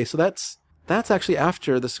 oh, okay, so that's actually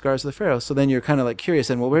after the Cigars of the Pharaoh. So then you're kind of like curious,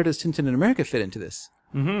 and well, where does Tintin in America fit into this?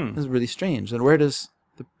 Mm-hmm. This is really strange. And where does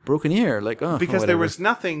the broken ear? Because there was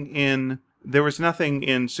nothing in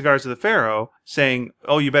Cigars of the Pharaoh saying,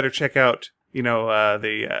 oh, you better check out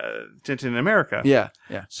the Tintin in America. Yeah.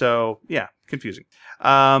 So yeah, confusing.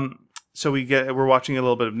 So we're watching a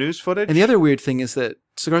little bit of news footage. And the other weird thing is that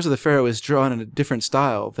Cigars of the Pharaoh is drawn in a different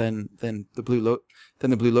style than the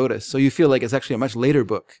Blue Lotus. So you feel like it's actually a much later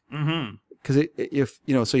book. Mm-hmm. Because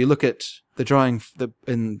so you look at the drawing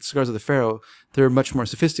in Cigars of the Pharaoh, they're much more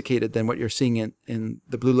sophisticated than what you're seeing in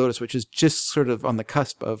the Blue Lotus, which is just sort of on the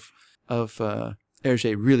cusp of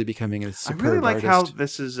Hergé really becoming a superb artist. I really like how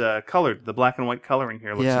this is colored. The black and white coloring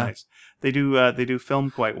here looks nice. They do film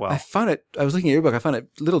quite well. I was looking at your book. I found it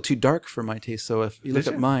a little too dark for my taste. So if you look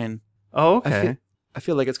at mine, oh, okay. I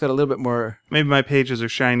feel like it's got a little bit more. Maybe my pages are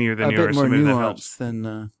shinier than yours. A bit more so maybe nuance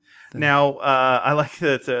than. Now, I like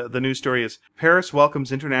that the news story is Paris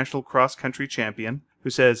welcomes international cross-country champion who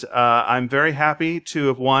says, I'm very happy to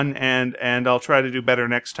have won and I'll try to do better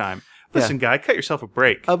next time. Listen, guy, cut yourself a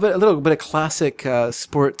break. A little bit of classic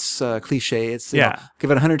sports cliche. It's give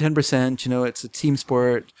it 110%. It's a team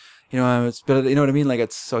sport. It's better. You know what I mean?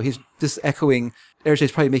 So he's just echoing.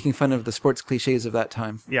 Hergé's probably making fun of the sports cliches of that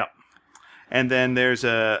time. Yeah. And then there's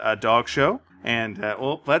a dog show. And,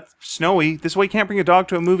 that's Snowy. This way you can't bring a dog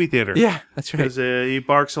to a movie theater. Yeah, that's right. Because he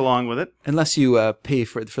barks along with it. Unless you pay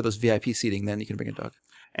for those VIP seating, then you can bring a dog.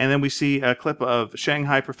 And then we see a clip of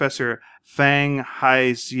Shanghai professor Fang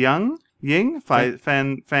Haiziying. Fang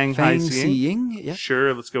Haiziying, yeah.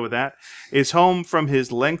 Sure, let's go with that. Is home from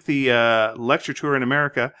his lengthy lecture tour in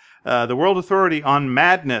America. The World Authority on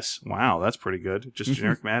Madness. Wow, that's pretty good. Just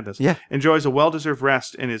generic madness. Yeah. Enjoys a well-deserved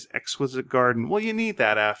rest in his exquisite garden. Well, you need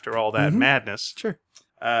that after all that madness. Sure.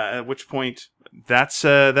 At which point, that's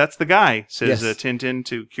the guy, says Tintin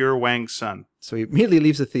to cure Wang's son. So he immediately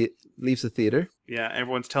leaves the theater. Yeah,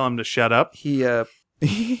 everyone's telling him to shut up. He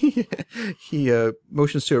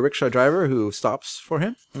motions to a rickshaw driver who stops for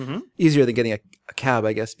him. Mm-hmm. Easier than getting a cab,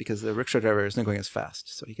 I guess, because the rickshaw driver isn't going as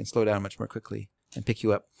fast, so he can slow down much more quickly and pick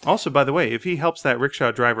you up. Also, by the way, if he helps that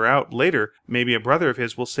rickshaw driver out later, maybe a brother of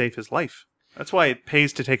his will save his life. That's why it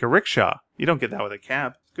pays to take a rickshaw. You don't get that with a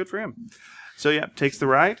cab. Good for him. So yeah, takes the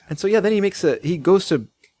ride. And so then he goes to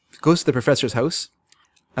the professor's house,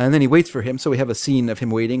 and then he waits for him. So we have a scene of him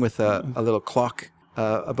waiting with a little clock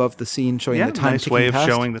above the scene showing Yeah, the time nice ticking way of past.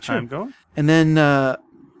 showing the Sure. time going. And then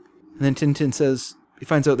Tintin says he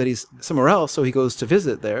finds out that he's somewhere else, so he goes to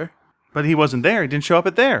visit there. But he wasn't there. He didn't show up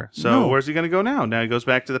at there. So No. where's he going to go now? Now he goes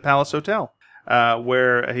back to the Palace Hotel,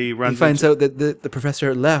 where he runs He finds into out that the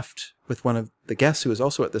professor left with one of the guests who was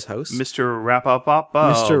also at this house. Mr.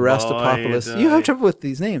 Rapapapa. Mr. Rastapopoulos. You have trouble with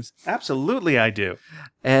these names. Absolutely, I do.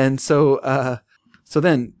 And so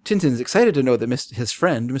then Tintin's excited to know that his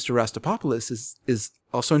friend, Mr. Rastapopoulos, is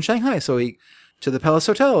also in Shanghai. So he, to the Palace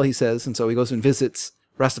Hotel, he says, and so he goes and visits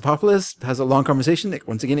Rastapopoulos, has a long conversation that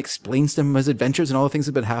once again explains to him his adventures and all the things that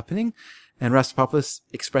have been happening. And Rastapopoulos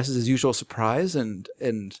expresses his usual surprise and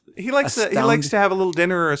He likes to have a little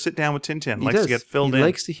dinner or sit down with Tintin. he Likes does. to get filled he in.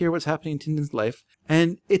 likes to hear what's happening in Tintin's life,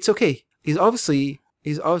 and it's okay. He's obviously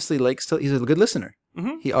likes to. He's a good listener.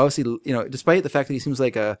 Mm-hmm. He obviously, despite the fact that he seems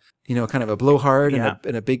like a, kind of a blowhard Yeah.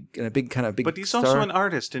 and a big But he's star. also an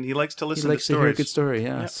artist, and he likes to He listen likes to to hear a stories. good story.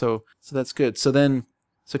 Yeah. Yep. So that's good. So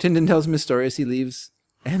Tintin tells him his story as he leaves,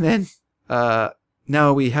 and then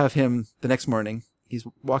now we have him the next morning. He's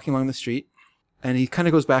walking along the street, and he kind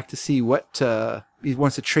of goes back to see what he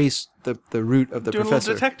wants to trace the route of the Doing a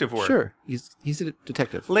professor. little detective work. Sure, he's a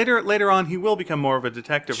detective. Later on, he will become more of a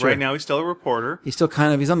detective. Sure. Right now, he's still a reporter. He's still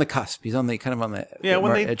he's on the cusp. He's on the Yeah,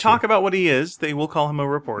 when they edge talk here. about what he is, they will call him a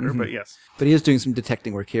reporter. But yes, But he is doing some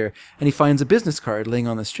detecting work here, and he finds a business card laying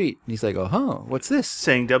on the street, and he's like, "Oh, what's this?"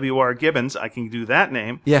 saying W.R. Gibbons, I can do that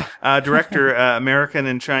name. Yeah, Director, American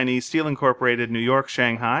and Chinese Steel Incorporated, New York,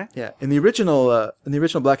 Shanghai. yeah. In the original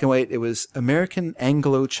black and white, it was American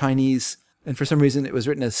Anglo-Chinese, and for some reason, it was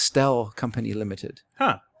written as Stell Company Limited.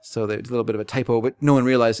 Huh. So there's a little bit of a typo, but no one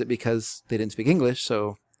realized it because they didn't speak English.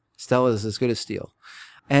 So Stell is as good as steel.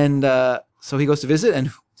 And so he goes to visit, and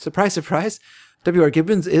surprise, surprise, W.R.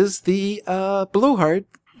 Gibbons is the blowhard,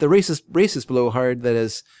 the racist blowhard that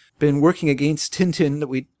has been working against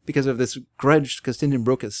Tintin because of this grudge because Tintin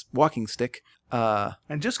broke his walking stick.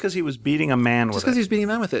 And just because he was beating a man Just with because it. he was beating a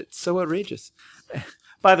man with it. So outrageous.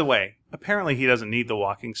 By the way, apparently he doesn't need the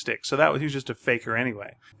walking stick, so he was just a faker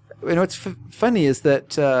anyway. What's funny is that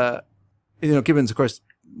Gibbons, of course,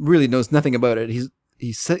 really knows nothing about it.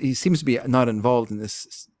 He seems to be not involved in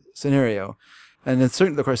this scenario, and then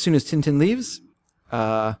certainly, of course, as soon as Tintin leaves,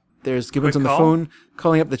 there's Gibbons Quick on the call. phone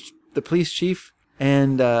calling up the police chief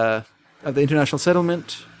and of the international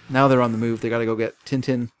settlement. Now they're on the move. They got to go get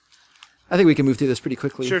Tintin. I think we can move through this pretty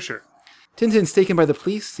quickly. Sure. Tintin's taken by the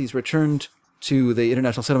police. He's returned to the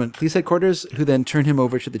International Settlement Police Headquarters, who then turn him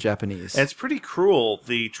over to the Japanese. And it's pretty cruel,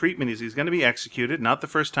 the treatment he's going to be executed. Not the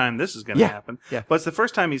first time this is going to happen. Yeah. But it's the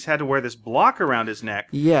first time he's had to wear this block around his neck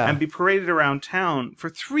Yeah. and be paraded around town for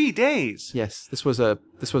 3 days. Yes, this was a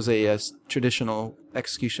traditional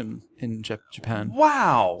execution in Japan.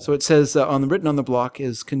 Wow. So it says written on the block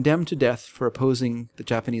is condemned to death for opposing the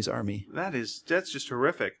Japanese army. That's just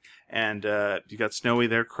horrific. And you got Snowy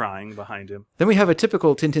there crying behind him. Then we have a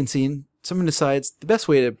typical Tintin scene. Someone decides the best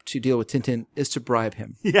way to deal with Tintin is to bribe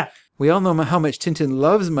him. Yeah. We all know how much Tintin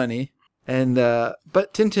loves money, and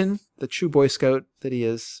but Tintin, the true Boy Scout that he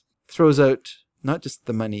is, throws out not just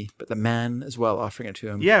the money but the man as well, offering it to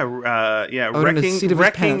him. Yeah, Out in the seat of his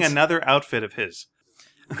wrecking pants. another outfit of his.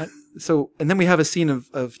 So, and then we have a scene of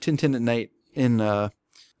Tintin at night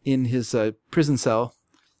in his prison cell,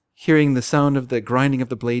 hearing the sound of the grinding of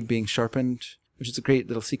the blade being sharpened, which is a great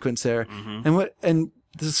little sequence there. Mm-hmm. And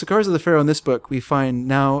the Cigars of the Pharaoh in this book, we find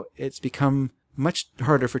now it's become much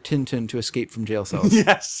harder for Tintin to escape from jail cells.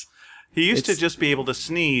 Yes. He used to It's- just be able to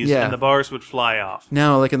sneeze Yeah. and the bars would fly off.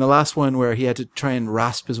 Now, like in the last one where he had to try and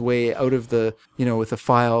rasp his way out of the, with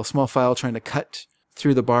a small file, trying to cut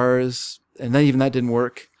through the bars, and then even that didn't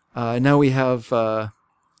work. Now we have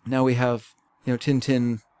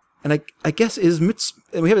Tintin, and I guess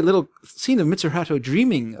and we have a little scene of Mitsuharu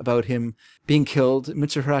dreaming about him being killed.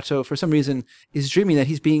 Mitsuharu, for some reason, is dreaming that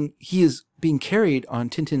he is being carried on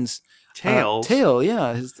Tintin's tail,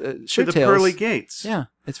 yeah, his To shirt the tails. pearly gates. Yeah,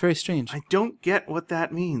 it's very strange. I don't get what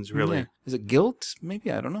that means, really. Yeah. Is it guilt?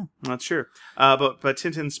 Maybe, I don't know. Not sure. But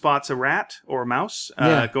Tintin spots a rat or a mouse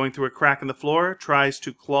Yeah. going through a crack in the floor, tries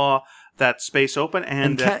to claw that space open,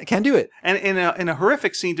 And and can't do it. and in a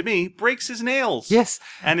horrific scene to me, breaks his nails. Yes.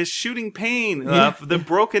 And is shooting pain. Yeah. The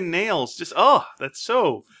broken nails. Just, that's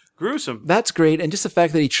so gruesome. That's great, and just the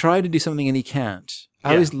fact that he tried to do something and he can't. I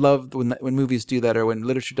Yeah. always love when movies do that, or when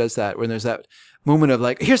literature does that, when there's that moment of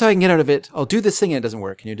like, here's how I can get out of it. I'll do this thing and it doesn't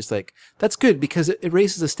work, and you're just like, that's good because it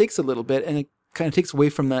raises the stakes a little bit, and it kind of takes away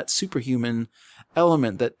from that superhuman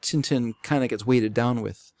element that Tintin kind of gets weighted down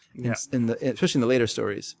with, Yeah. especially in the later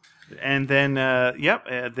stories. And then,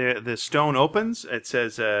 the stone opens. It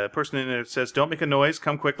says, person in it says, "Don't make a noise.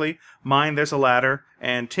 Come quickly. Mind, there's a ladder."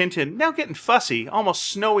 And Tintin, now getting fussy, almost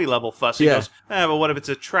snowy level fussy, Yeah. goes, but what if it's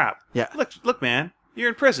a trap? Yeah. Look, man, you're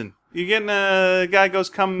in prison. You're getting a guy goes,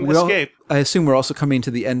 "Come escape." I assume we're also coming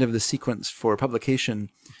to the end of the sequence for publication.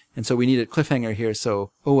 And so we need a cliffhanger here.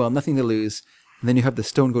 So, nothing to lose. And then you have the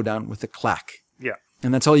stone go down with a clack. Yeah.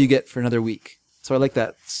 And that's all you get for another week. So I like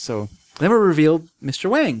that. So then we're revealed Mr.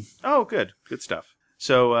 Wang. Oh, good stuff.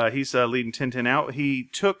 So he's leading Tintin out. He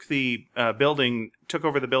took the took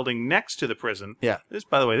over the building next to the prison. Yeah.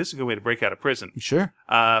 By the way, this is a good way to break out of prison. Sure.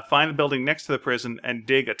 Find the building next to the prison and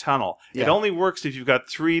dig a tunnel. Yeah. It only works if you've got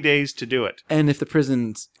 3 days to do it. And if the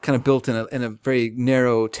prison's kind of built in a very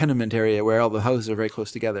narrow tenement area where all the houses are very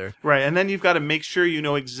close together. Right, and then you've got to make sure you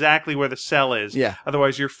know exactly where the cell is. Yeah.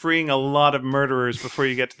 Otherwise, you're freeing a lot of murderers before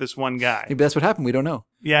you get to this one guy. Maybe that's what happened. We don't know.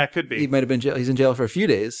 Yeah, it could be. He might have been he's in jail for a few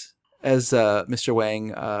days as Mr.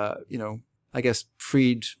 Wang, I guess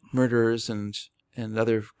freed murderers and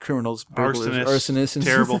other criminals, burglars, arsonists and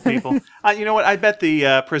terrible people. You know what? I bet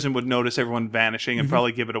the prison would notice everyone vanishing and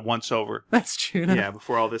probably give it a once-over. That's true. Yeah,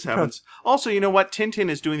 before all this happens. Also, you know what? Tintin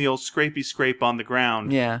is doing the old scrapey scrape on the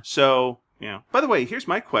ground. Yeah. So, By the way, here's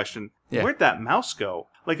my question. Yeah. Where'd that mouse go?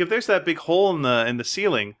 Like, if there's that big hole in the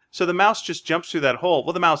ceiling, so the mouse just jumps through that hole,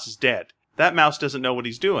 well, the mouse is dead. That mouse doesn't know what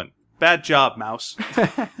he's doing. Bad job, mouse.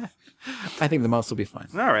 I think the mouse will be fine.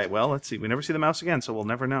 All right, well, let's see. We never see the mouse again, so we'll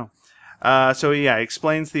never know. He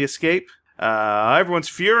explains the escape. Everyone's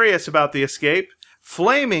furious about the escape.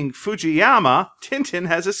 Flaming Fujiyama, Tintin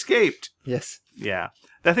has escaped. Yes. Yeah.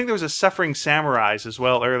 I think there was a Suffering Samurais as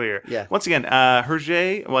well earlier. Yeah. Once again,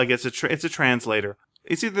 Hergé, well, I guess it's a translator.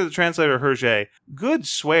 It's either the translator or Hergé. Good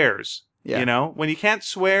swears. Yeah. When you can't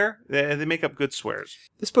swear, they make up good swears.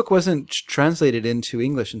 This book wasn't translated into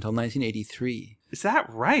English until 1983. Is that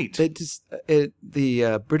right?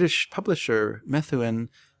 The British publisher, Methuen,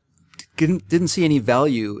 didn't see any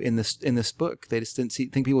value in this book. They just didn't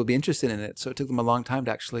think people would be interested in it. So it took them a long time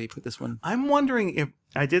to actually put this one. I'm wondering if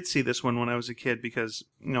I did see this one when I was a kid because,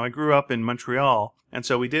 I grew up in Montreal. And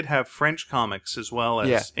so we did have French comics as well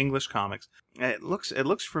as English comics. It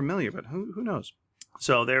looks familiar, but who knows?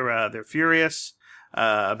 So they're furious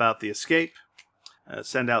about the escape.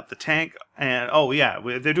 Send out the tank, and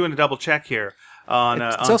they're doing a double check here.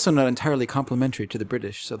 It's also not entirely complimentary to the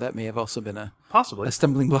British, so that may have also been possibly a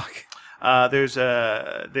stumbling block.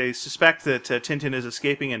 They suspect that Tintin is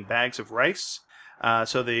escaping in bags of rice.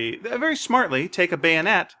 So they very smartly take a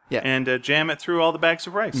bayonet and jam it through all the bags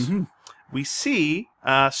of rice. Mm-hmm. We see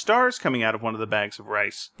stars coming out of one of the bags of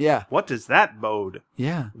rice. Yeah. What does that bode?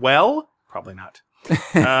 Yeah. Well, probably not.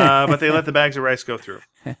 But they let the bags of rice go through.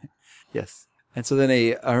 Yes. And so then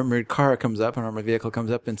an armored vehicle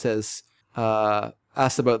comes up and says,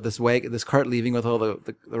 asks about this cart leaving with all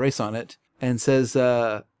the rice on it, and says,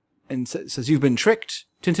 "You've been tricked.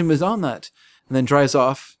 Tintin was on that," and then drives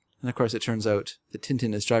off. And of course, it turns out that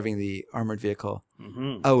Tintin is driving the armored vehicle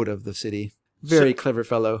out of the city. Very clever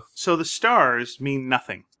fellow. So the stars mean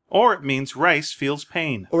nothing. Or it means rice feels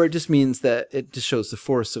pain. Or it just means that it just shows the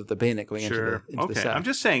force of the bayonet going into the sack. I'm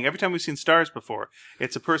just saying, every time we've seen stars before,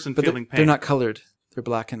 it's a person feeling pain. They're not colored. They're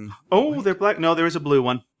black and... Oh, they're black. No, there is a blue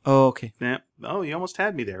one. Oh, okay. Yeah. Oh, you almost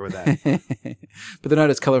had me there with that. But they're not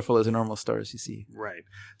as colorful as the normal stars you see. Right.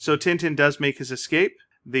 So Tintin does make his escape.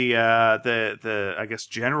 The I guess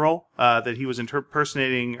general that he was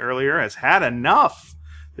impersonating earlier has had enough.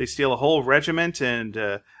 They steal a whole regiment, and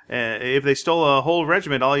if they stole a whole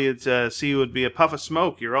regiment, all you'd see would be a puff of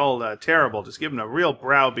smoke. You're all terrible. Just give them a real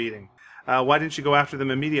browbeating. Why didn't you go after them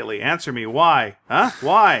immediately? Answer me. Why? Huh?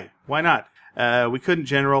 Why? Why not? We couldn't,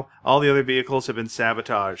 General. All the other vehicles have been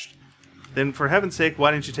sabotaged. Then, for heaven's sake,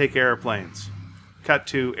 why didn't you take airplanes? Cut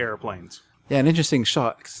to airplanes. Yeah, an interesting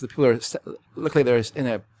shot, because the people look like they're in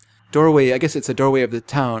a doorway. I guess it's a doorway of the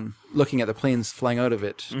town, looking at the planes flying out of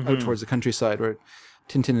it, out towards the countryside, where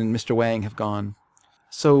Tintin and Mr. Wang have gone.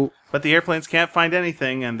 But the airplanes can't find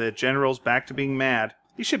anything, and the general's back to being mad.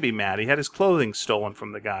 He should be mad. He had his clothing stolen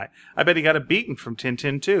from the guy. I bet he got a beating from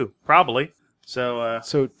Tintin, too. Probably. So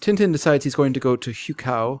Tintin decides he's going to go to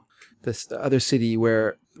Hukou, this other city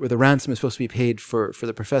where the ransom is supposed to be paid for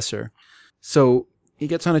the professor. So he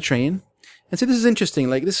gets on a train. And so this is interesting.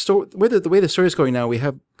 Like this story, the way the story is going now, we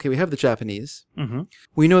have the Japanese. Mm-hmm.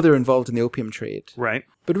 We know they're involved in the opium trade. Right.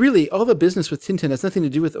 But really, all the business with Tintin has nothing to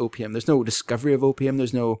do with opium. There's no discovery of opium.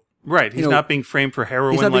 There's no... Right. He's not being framed for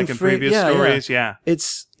heroin like in previous stories. Yeah.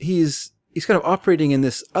 He's kind of operating in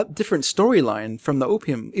this different storyline from the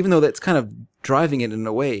opium, even though that's kind of driving it in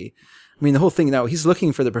a way. I mean, the whole thing now, he's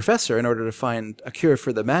looking for the professor in order to find a cure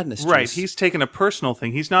for the madness Right. juice. He's taken a personal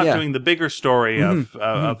thing. He's not doing the bigger story of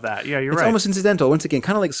that. Yeah, you're It's right. almost incidental. Once again,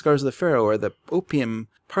 kind of like Scars of the Pharaoh, where the opium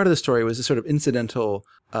part of the story was a sort of incidental,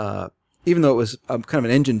 even though it was kind of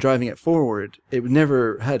an engine driving it forward, it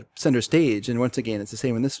never had center stage. And once again, it's the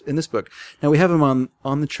same in this book. Now we have him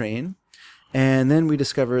on the train, and then we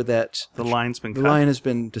discover that the line's been the cut. line has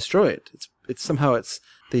been destroyed. It's somehow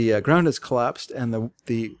the ground has collapsed, and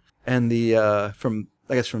the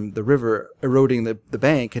from the river eroding the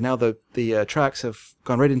bank, and now the tracks have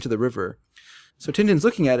gone right into the river. So Tintin's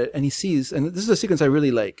looking at it, and he sees, and this is a sequence I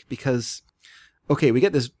really like because, okay, we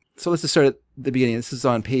get this. So let's just start at the beginning. This is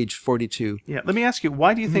on page 42. Yeah. Let me ask you,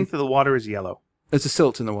 why do you think that the water is yellow? There's a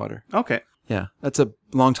silt in the water. Okay. Yeah, that's a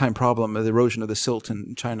long-time problem, the erosion of the silt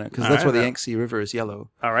in China, because that's why the Yangtze River is yellow.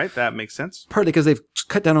 All right, that makes sense. Partly because they've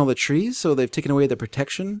cut down all the trees, so they've taken away the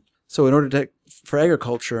protection. So in order for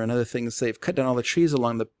agriculture and other things, they've cut down all the trees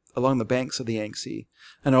along the banks of the Yangtze,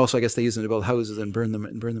 and also I guess they use them to build houses and burn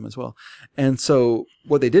them as well. And so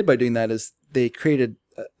what they did by doing that is they created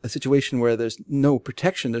a situation where there's no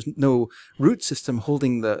protection, there's no root system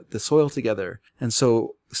holding the soil together, and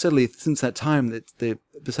so steadily since that time they've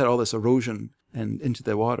had all this erosion and into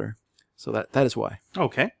the water. So that is why.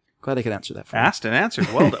 Okay. Glad I could answer that for you. Asked and answered.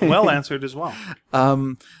 Well answered as well.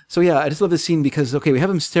 So yeah, I just love this scene because, okay, we have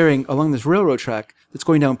him staring along this railroad track that's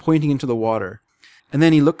going down, pointing into the water. And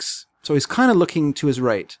then he looks, so he's kind of looking to his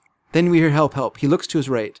right. Then we hear help, help. He looks to his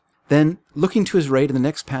right. Then looking to his right in the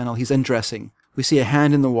next panel, he's undressing. We see a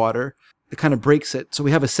hand in the water. It kind of breaks it. So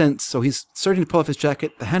we have a sense. So he's starting to pull off his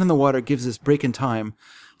jacket. The hand in the water gives this break in time.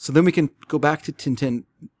 So then we can go back to Tintin,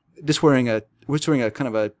 just wearing a kind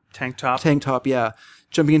of a tank top, yeah.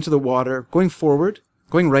 Jumping into the water, going forward,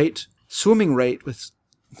 going right, swimming right with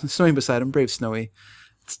Snowy beside him, brave Snowy.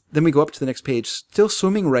 Then we go up to the next page, still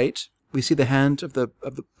swimming right. We see the hand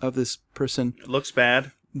of this person. It looks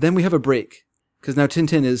bad. Then we have a break because now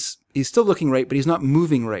Tintin he's still looking right, but he's not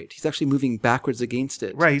moving right. He's actually moving backwards against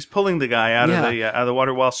it. Right, he's pulling the guy out of the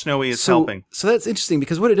water while Snowy is helping. So that's interesting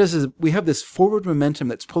because what it does is we have this forward momentum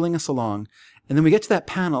that's pulling us along, and then we get to that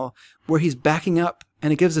panel where he's backing up.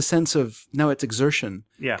 And it gives a sense of now it's exertion.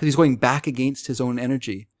 Yeah. Because he's going back against his own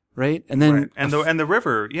energy, right? And then and the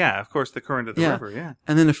river, yeah, of course, the current of the river, yeah.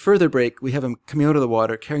 And then a further break, we have him coming out of the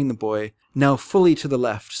water, carrying the boy, now fully to the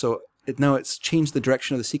left. So now it's changed the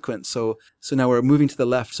direction of the sequence. So now we're moving to the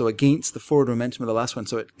left, so against the forward momentum of the last one.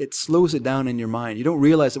 So it slows it down in your mind. You don't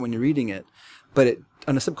realize it when you're reading it, but it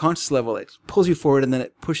on a subconscious level, it pulls you forward and then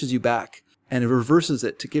it pushes you back, and it reverses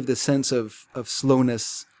it to give this sense of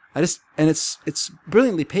slowness. It's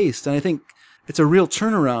brilliantly paced, and I think it's a real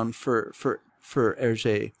turnaround for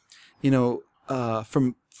Hergé. You know,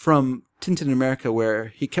 from Tintin in America, where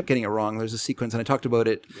he kept getting it wrong. There's a sequence, and I talked about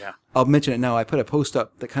it. Yeah. I'll mention it now. I put a post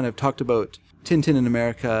up that kind of talked about Tintin in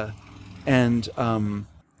America and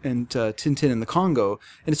Tintin in the Congo,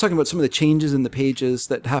 and it's talking about some of the changes in the pages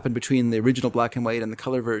that happened between the original black and white and the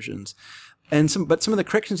color versions. And some of the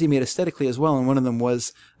corrections he made aesthetically as well, and one of them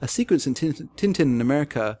was a sequence in Tintin in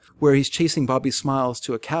America where he's chasing Bobby Smiles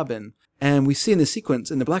to a cabin. And we see in the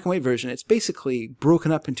sequence, in the black and white version, it's basically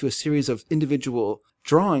broken up into a series of individual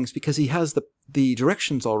drawings because he has the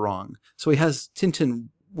directions all wrong. So he has Tintin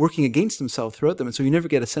working against himself throughout them, and so you never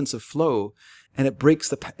get a sense of flow, and it breaks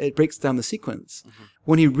down the sequence. Mm-hmm.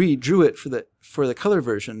 When he redrew it for the color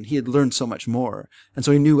version, he had learned so much more, and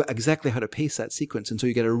so he knew exactly how to pace that sequence, and so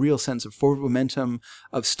you get a real sense of forward momentum,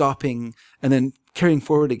 of stopping, and then carrying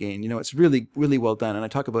forward again. You know, it's really, really well done, and I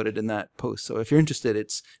talk about it in that post. So if you're interested,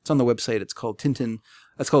 it's on the website. It's called Tintin.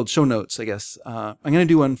 It's called Show Notes, I guess. I'm going to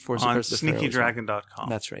do one for on sneakydragon.com.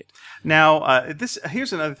 That's right. Now,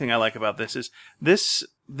 here's another thing I like about this is this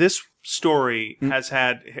story has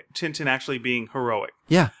had Tintin actually being heroic.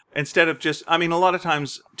 Yeah. Instead of just, I mean, a lot of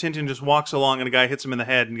times Tintin just walks along and a guy hits him in the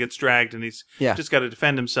head and gets dragged and he's just got to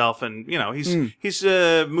defend himself, and he's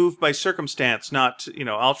moved by circumstance, not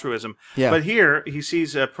altruism. Yeah. But here he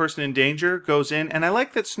sees a person in danger, goes in, and I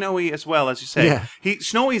like that Snowy as well, as you say. Yeah.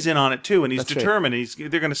 Snowy's in on it too, and he's That's determined.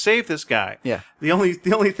 Right. They're going to save this guy. Yeah. The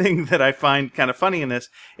only thing that I find kind of funny in this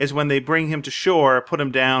is when they bring him to shore, put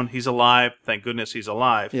him down, he's alive. Thank goodness he's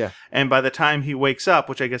alive. Yeah. And by the time he wakes up,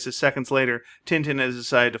 which I guess is seconds later, Tintin has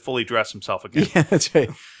decided to fully dress himself again. Yeah, that's right.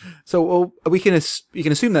 So you can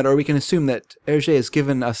assume that, or we can assume that Hergé has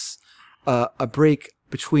given us a break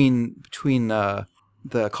between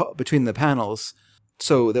the panels,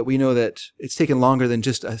 so that we know that it's taken longer than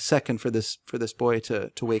just a second for this boy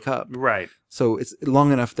to wake up. Right. So it's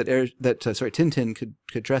long enough that Tintin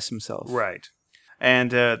could dress himself. Right.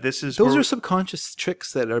 And this is Those where- are subconscious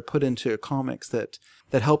tricks that are put into comics that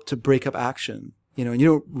help to break up action. You know, and you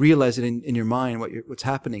don't realize it in your mind what's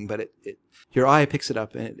happening, but it your eye picks it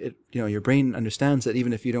up, and it your brain understands it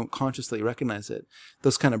even if you don't consciously recognize it.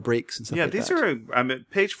 Those kind of breaks and stuff like these that. are. I mean,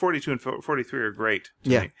 page 42 and 43 are great. To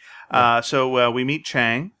Yeah. me. So we meet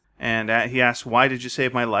Chang, and he asks, "Why did you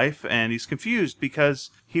save my life?" And he's confused because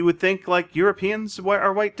he would think like Europeans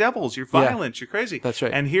are white devils. You're violent. You're crazy. That's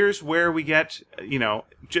right. And here's where we get.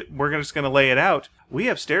 We're just going to lay it out. We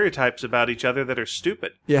have stereotypes about each other that are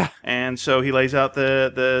stupid. Yeah. And so he lays out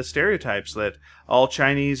the stereotypes that all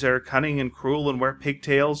Chinese are cunning and cruel and wear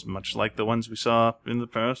pigtails, much like the ones we saw in the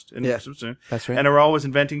past. That's right. And are always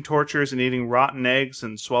inventing tortures and eating rotten eggs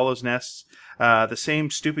and swallows' nests. The same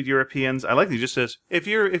stupid Europeans. I like that he just says, if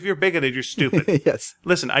you're bigoted, you're stupid. Yes.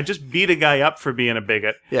 Listen, I just beat a guy up for being a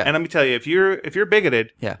bigot. Yeah. And let me tell you, if you're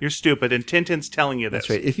bigoted, Yeah. you're stupid. And Tintin's telling you this.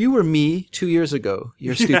 That's right. If you were me 2 years ago,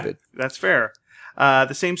 you're stupid. That's fair.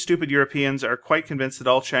 The same stupid Europeans are quite convinced that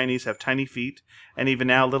all Chinese have tiny feet, and even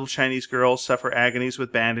now little Chinese girls suffer agonies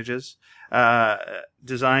with bandages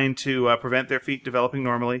designed to prevent their feet developing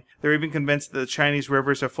normally. They're even convinced that the Chinese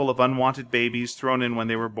rivers are full of unwanted babies thrown in when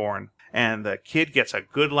they were born. And the kid gets a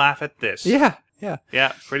good laugh at this. Yeah. Yeah.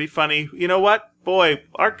 Yeah, pretty funny. You know what? Boy,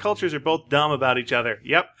 our cultures are both dumb about each other.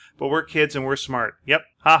 Yep, but we're kids and we're smart. Yep,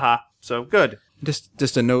 haha. So good.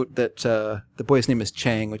 Just a note that the boy's name is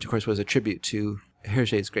Chang, which of course was a tribute to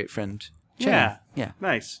Hergé's great friend Chang. Yeah. Yeah.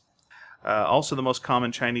 Nice. Also the most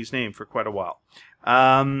common Chinese name for quite a while.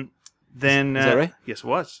 Then Is that right? Yes, it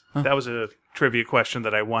was. Huh. That was a trivia question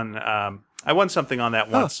that I won. I won something on that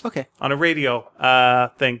once. Oh, okay. On a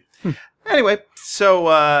radio thing. Anyway,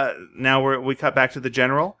 so now we cut back to the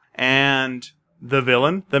general and the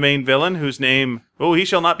villain, the main villain, whose name he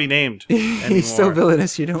shall not be named anymore. He's so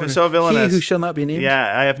villainous, you don't. So villainous. He who shall not be named.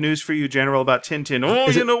 Yeah, I have news for you, General, about Tintin. Oh,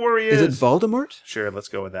 you know where he is. Is it Voldemort? Sure, let's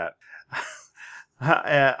go with that.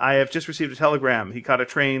 I have just received a telegram. He caught a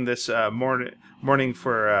train this morning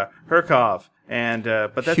for Herkov, and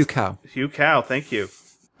but that's Hugh Cow. Hugh Cow, thank you.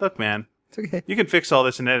 Look, man, It's okay. you can fix all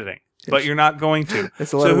this in editing, but you're not going to.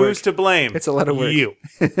 It's a lot so of work. who's to blame? It's a lot of work. You.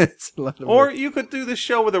 It's a lot of Or work. you could do the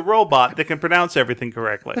show with a robot that can pronounce everything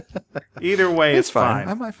correctly. Either way, It's it's fine.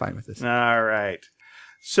 I'm fine with this. All right.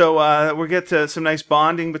 So we get to some nice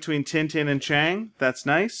bonding between Tintin and Chang. That's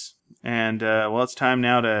nice. And it's time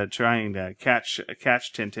now to try and catch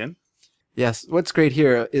Tintin. Yes. What's great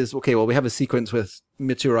here is we have a sequence with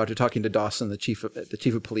Mitsuo Roger talking to Dawson, the chief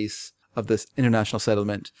of police of this international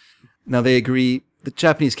settlement. Now they agree the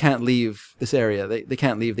Japanese can't leave this area. They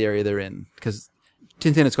can't leave the area they're in because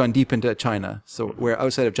Tintin has gone deep into China, so we're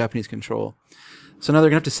outside of Japanese control. So now they're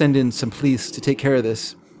gonna have to send in some police to take care of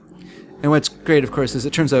this. And what's great, of course, is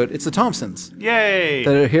it turns out it's the Thompsons Yay!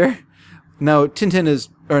 that are here. Now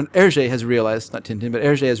Hergé has realized, not Tintin, but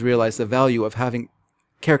Hergé has realized the value of having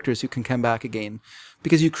characters who can come back again,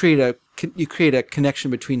 because you create a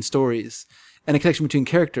connection between stories and a connection between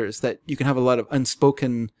characters that you can have a lot of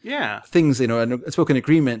unspoken things, an unspoken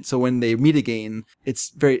agreement. So when they meet again,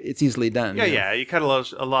 it's easily done. Yeah. You cut a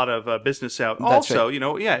lot of business out. That's Also,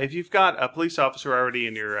 right. if you've got a police officer already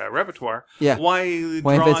in your repertoire, Yeah. why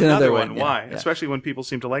draw invent another one? Yeah, Why? yeah. Especially when people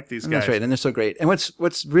seem to like these And guys. that's right, and they're so great. And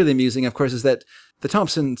what's really amusing, of course, is that the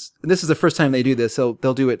Thompsons, and this is the first time they do this, so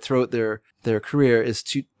they'll do it throughout their career,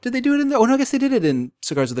 did they do it in the, I guess they did it in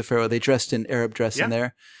Cigars of the Pharaoh. They dressed in Arab dress in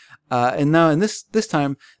there. And now in this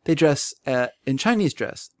time, they dress in Chinese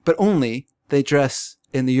dress, but only they dress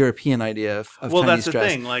in the European idea of Chinese dress. Well, that's the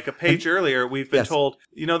thing. Like a page earlier, we've been told,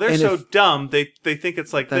 they're And so dumb, they think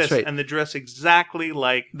it's like That's this, right. and they dress exactly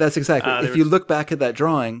like... That's exactly. If you look back at that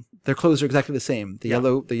drawing, their clothes are exactly the same. The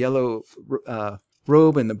yellow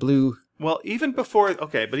robe and the blue. Well, even before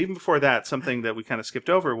that, something that we kind of skipped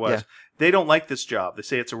over was they don't like this job. They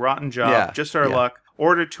say it's a rotten job, just our luck,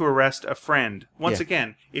 ordered to arrest a friend. Once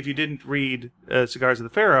again, if you didn't read Cigars of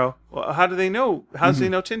the Pharaoh, well, how do they know? How do they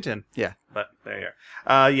know Tintin? Yeah. But there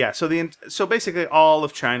you are. So basically all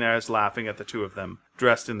of China is laughing at the two of them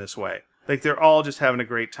dressed in this way. Like they're all just having a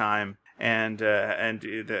great time. And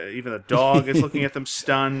even the dog is looking at them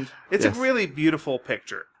stunned. It's a really beautiful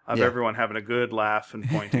picture of everyone having a good laugh and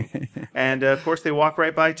pointing. And, of course, they walk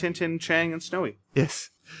right by Tintin, Chang, and Snowy. Yes,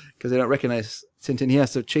 because they don't recognize Tintin. He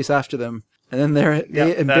has to chase after them. And then they're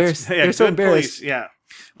embarrassed. They're so embarrassed. Police, yeah.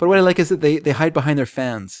 But what I like is that they hide behind their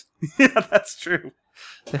fans. Yeah, that's true.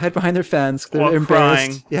 They hide behind their fans. They're While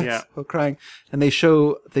embarrassed. crying. Yes, while crying. And they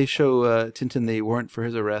show Tintin the warrant for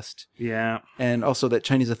his arrest. Yeah. And also that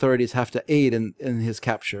Chinese authorities have to aid in his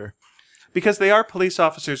capture. Because they are police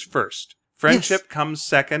officers first Friendship comes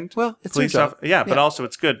second. Well, it's their Police job. yeah, but also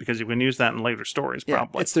it's good because you can use that in later stories, Yeah,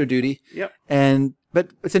 probably. it's their duty. Yep. But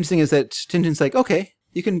what's interesting is that Tintin's like, okay,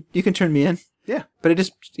 you can turn me in. Yeah. But I guess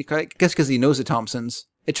because he knows the Thompsons,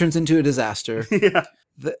 it turns into a disaster. Yeah.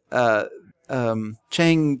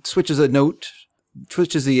 Chang switches the note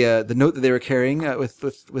that they were carrying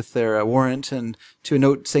with their warrant and to a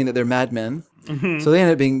note saying that they're madmen. Mm-hmm. So they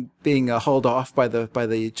end up being hauled off by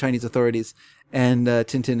the Chinese authorities, and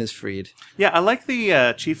Tintin is freed. Yeah, I like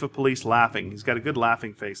the chief of police laughing. He's got a good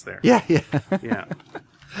laughing face there. Yeah. Yeah.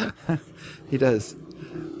 He does.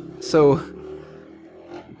 So,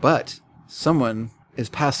 but someone is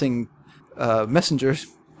passing messengers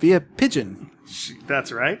via pigeon.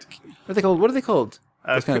 That's right. What are they called?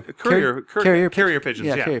 Those kind of carrier pigeons.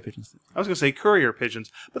 Yeah, Yeah, carrier pigeons. I was going to say courier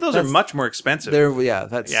pigeons, but those are much more expensive. You're right.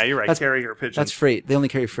 That's carrier pigeons. That's freight. They only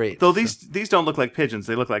carry freight. Though these don't look like pigeons;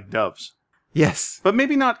 they look like doves. Yes, but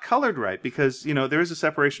maybe not colored right because there is a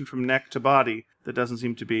separation from neck to body that doesn't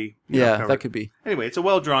seem to be. Covered. That could be. Anyway, it's a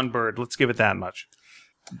well-drawn bird. Let's give it that much.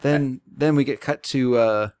 Then we get cut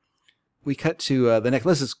to the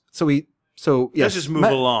necklaces. So yes, let's just move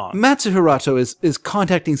along. Matsuhirato is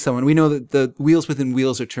contacting someone. We know that the wheels within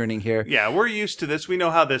wheels are turning here. Yeah, we're used to this. We know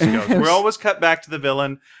how this goes. We're always cut back to the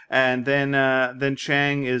villain, and then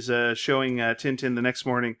Chang is showing Tintin the next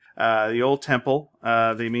morning the old temple.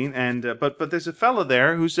 They mean, and but there's a fellow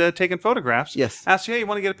there who's taking photographs. Yes. Asks, hey, you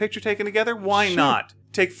want to get a picture taken together? Why Sure. not?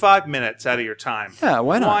 Take 5 minutes out of your time. Yeah,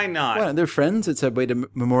 why not? Why not? They're friends. It's a way to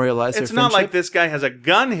memorialize their It's friendship. not like this guy has a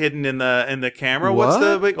gun hidden in the camera. What? What's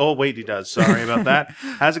the big? Oh wait, he does. Sorry about that.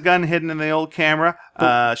 Has a gun hidden in the old camera.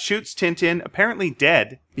 Shoots Tintin, apparently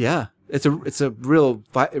dead. Yeah, it's a real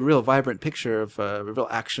vibrant picture of real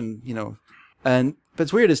action, but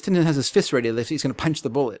it's weird as Tintin has his fist ready, like he's going to punch the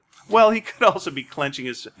bullet. Well, he could also be clenching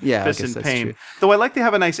his fist in pain. True. Though I like to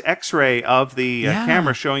have a nice X-ray of the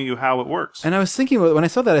camera showing you how it works. And I was thinking when I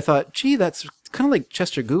saw that, I thought, gee, that's kind of like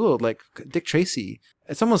Chester Gould, like Dick Tracy.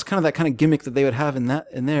 It's almost kind of that kind of gimmick that they would have in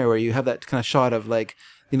there, where you have that kind of shot of like,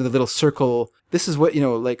 the little circle. This is what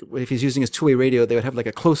like if he's using his two-way radio, they would have like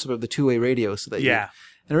a close-up of the two-way radio, so that and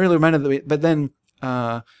it really reminded me. But then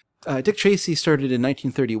Dick Tracy started in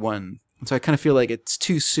 1931, and so I kind of feel like it's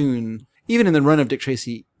too soon. Even in the run of Dick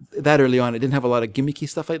Tracy, that early on, it didn't have a lot of gimmicky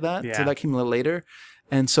stuff like that. Yeah. So that came a little later.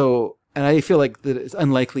 And I feel like that it's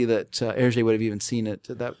unlikely that Hergé would have even seen it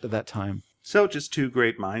at that time. So just two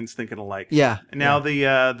great minds thinking alike. Yeah. Now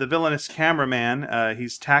the villainous cameraman,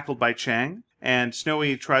 he's tackled by Chang, and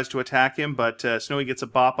Snowy tries to attack him, but Snowy gets a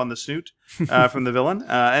bop on the snoot from the villain.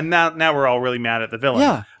 And now we're all really mad at the villain.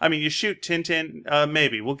 Yeah. I mean, you shoot Tintin,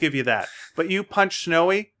 maybe we'll give you that, but you punch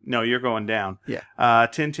Snowy, no, you're going down. Yeah.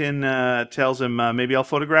 Tintin tells him, maybe I'll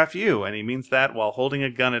photograph you, and he means that while holding a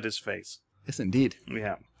gun at his face. Yes, indeed.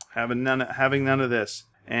 Yeah, having none of this.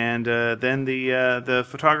 And then the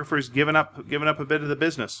photographer's given up a bit of the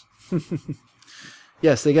business.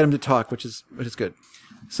 Yes, they get him to talk, which is good.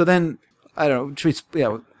 So then, I don't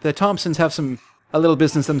know. The Thompsons have a little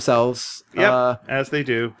business themselves. Yep, as they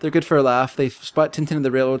do. They're good for a laugh. They spot Tintin at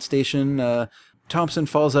the railroad station. Thompson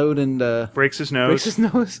falls out and breaks his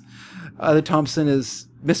nose. The Thompson is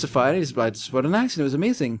mystified. He's like, "What an accident! It was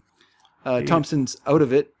amazing." Thompson's out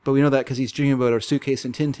of it, but we know that because he's dreaming about our suitcase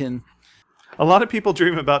and Tintin. A lot of people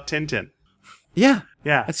dream about Tintin. Yeah,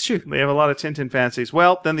 yeah, that's true. They have a lot of Tintin fancies.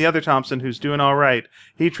 Well, then the other Thompson, who's doing all right,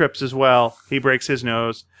 he trips as well. He breaks his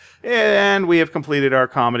nose, and we have completed our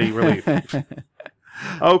comedy relief.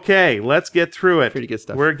 Okay, let's get through it. Pretty good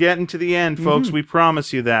stuff. We're getting to the end, folks. We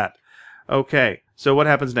promise you that. Okay, so what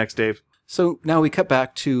happens next, Dave? So now we cut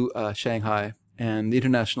back to Shanghai and the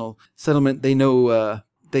international settlement. They know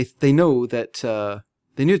they know that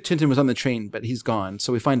they knew Tintin was on the train, but he's gone.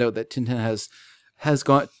 So we find out that Tintin has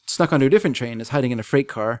snuck onto a different train, is hiding in a freight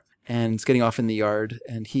car, and is getting off in the yard.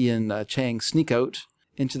 And he and Chang sneak out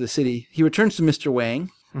into the city. He returns to Mr.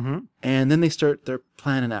 Wang, and then they start their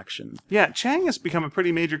plan in action. Yeah, Chang has become a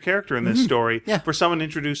pretty major character in this story Yeah. for someone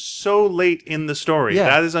introduced so late in the story. Yeah.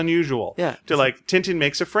 That is unusual. Yeah. Tintin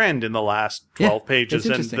makes a friend in the last 12 pages,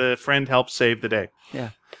 and the friend helps save the day. Yeah.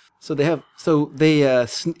 He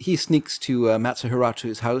sneaks to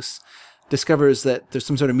Matsuhiratu's house, discovers that there's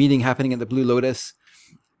some sort of meeting happening at the Blue Lotus.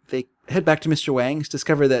 They head back to Mr. Wang's,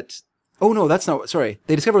 discover that... Oh, no, that's not... Sorry.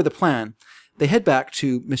 They discover the plan. They head back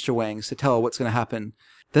to Mr. Wang's to tell what's going to happen.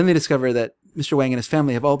 Then they discover that Mr. Wang and his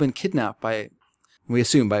family have all been kidnapped we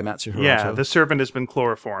assume, by Matsuhirato. Yeah, the servant has been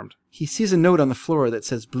chloroformed. He sees a note on the floor that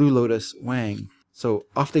says Blue Lotus Wang. So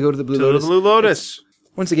off they go to the Blue To Lotus. the Blue Lotus.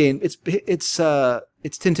 Once again, it's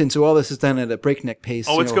it's Tintin, so all this is done at a breakneck pace.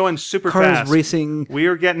 Oh, it's going super cars fast. racing. We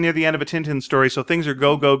are getting near the end of a Tintin story, so things are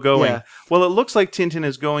going. Yeah. Well, it looks like Tintin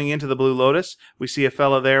is going into the Blue Lotus. We see a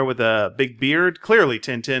fella there with a big beard, clearly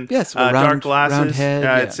Tintin. Yes, dark glasses. round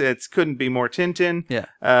head. It's couldn't be more Tintin.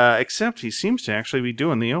 Yeah. Except he seems to actually be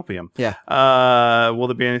doing the opium. Yeah. Will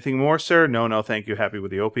there be anything more, sir? No, thank you. Happy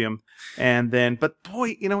with the opium. And then, but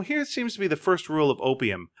boy, here seems to be the first rule of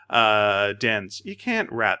opium dens. You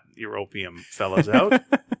can't rat your opium fellas out.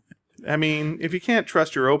 I mean, if you can't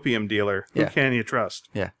trust your opium dealer, who can you trust?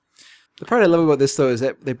 Yeah. The part I love about this though is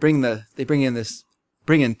that they bring in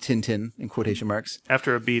Tintin in quotation marks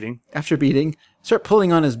After a beating. start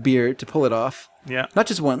pulling on his beard to pull it off. Yeah. Not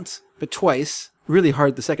just once, but twice, really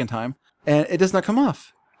hard the second time, and it does not come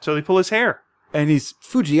off. So they pull his hair. And he's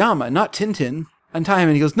Fujiyama, not Tintin. Untie him,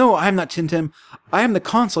 and he goes, "No, I'm not Tintin. I am the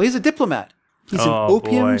consul." He's a diplomat. He's an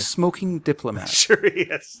opium-smoking diplomat. Sure he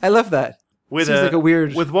is. I love that. With Seems like a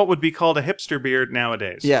weird... with what would be called a hipster beard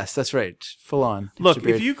nowadays. Yes, that's right. Full on. Look,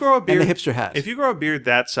 beard. if you grow a beard, and a hipster hat. If you grow a beard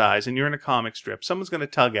that size and you're in a comic strip, someone's going to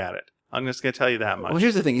tug at it. I'm just going to tell you that much. Well,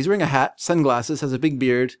 here's the thing. He's wearing a hat, sunglasses, has a big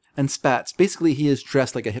beard, and spats. Basically, he is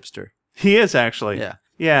dressed like a hipster. He is actually. Yeah.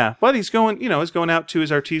 Yeah, but he's going out to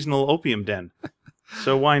his artisanal opium den.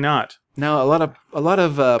 So why not? Now, a lot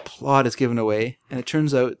of plot is given away, and it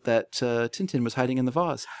turns out that Tintin was hiding in the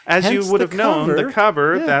vase. As Hence you would have known, the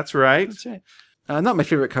cover. Yeah, that's right. That's right. Not my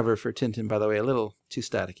favorite cover for Tintin, by the way. A little too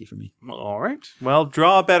staticky for me. All right. Well,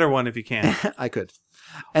 draw a better one if you can. I could.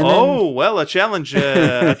 And well, a challenge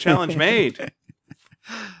made.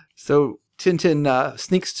 So Tintin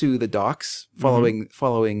sneaks to the docks, following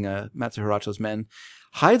Matsuhiracho's men,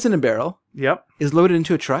 hides in a barrel, Yep. is loaded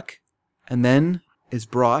into a truck, and then is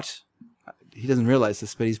brought. He doesn't realize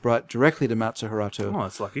this, but he's brought directly to Matsuhiracho, Oh,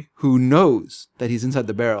 that's lucky. who knows that he's inside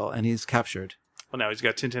the barrel and he's captured. Well, now he's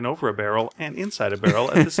got Tintin over a barrel and inside a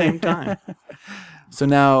barrel at the same time. So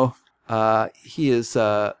now he is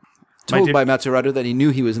told by Matsuhiracho that he knew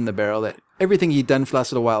he was in the barrel, that everything he'd done for the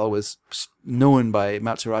last little while was known by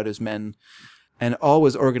Matsuhiracho's men, and all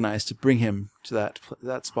was organized to bring him to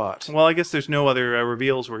that spot. Well, I guess there's no other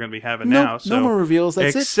reveals we're going to be having now. So. No more reveals.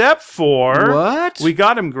 That's Except for... What? We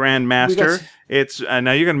got him, Grandmaster. It's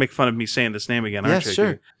now you're going to make fun of me saying this name again, aren't you? Yes,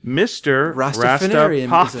 sure. Mr.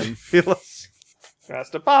 Rastafarianism.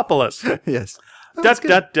 Rastapopoulos. Yes. Oh,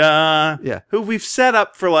 Da. Yeah. Who we've set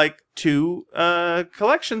up for like 2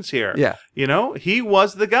 collections here. Yeah. He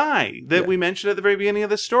was the guy that we mentioned at the very beginning of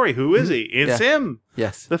this story. Who is he? It's him.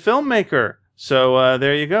 Yes. The filmmaker. So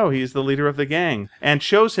there you go. He's the leader of the gang. And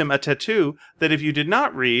shows him a tattoo that if you did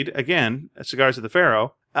not read, again, Cigars of the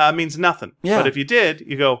Pharaoh, means nothing. Yeah. But if you did,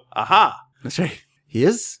 you go, aha. That's right. He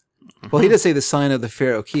is? Well, he does say the sign of the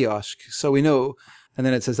Pharaoh kiosk, so we know, and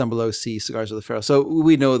then it says down below, see Cigars of the Pharaoh. So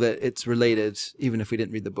we know that it's related, even if we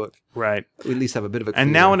didn't read the book. Right. We at least have a bit of a clue.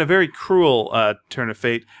 And now, in a very cruel turn of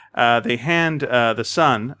fate, they hand the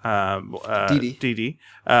son, Didi,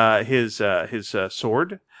 his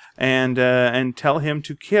sword, and tell him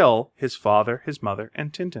to kill his father, his mother,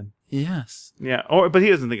 and Tintin. Yes. Yeah, but he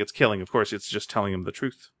doesn't think it's killing. Of course, it's just telling him the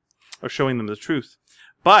truth, or showing them the truth.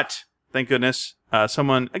 But thank goodness,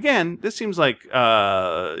 someone again. This seems like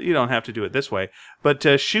you don't have to do it this way, but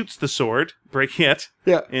shoots the sword, breaking it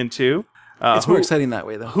in two. It's more exciting that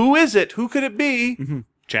way, though. Who is it? Who could it be?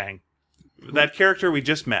 Chang. That character we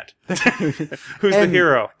just met. Who's the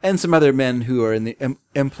hero? And some other men who are in the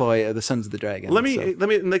employ of the Sons of the Dragon. Let me,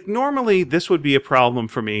 like, normally this would be a problem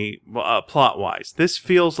for me, plot-wise. This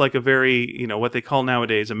feels like a very, what they call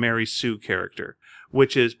nowadays a Mary Sue character,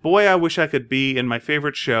 which is, boy, I wish I could be in my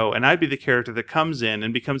favorite show, and I'd be the character that comes in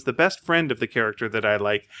and becomes the best friend of the character that I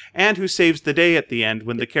like, and who saves the day at the end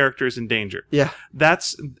when the character is in danger. Yeah.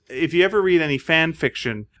 That's, if you ever read any fan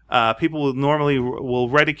fiction, people will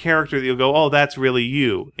write a character that you'll go, oh, that's really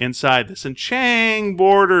you inside this. And Chang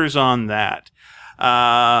borders on that.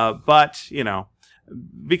 But,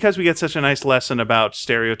 because we get such a nice lesson about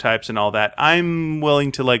stereotypes and all that, I'm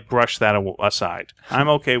willing to, brush that aside. I'm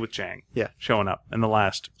okay with Chang showing up in the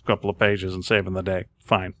last couple of pages and saving the day.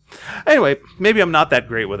 Fine. Anyway, maybe I'm not that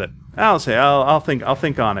great with it. I'll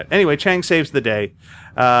think on it. Anyway, Chang saves the day.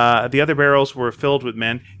 The other barrels were filled with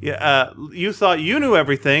men. You thought you knew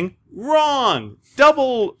everything. Wrong.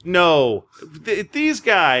 Double no. These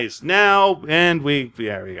guys now, and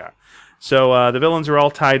there we go. So the villains are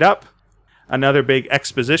all tied up. Another big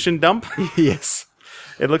exposition dump. Yes.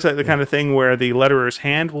 It looks like the kind of thing where the letterer's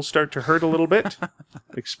hand will start to hurt a little bit,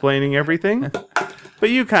 explaining everything. But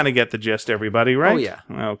you kind of get the gist, everybody, right? Oh, yeah.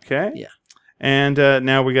 Okay. Yeah. And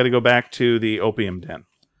now we got to go back to the opium den.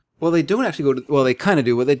 Well, they don't actually go to... Well, they kind of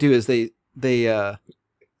do. What they do is they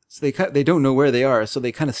So they don't know where they are, so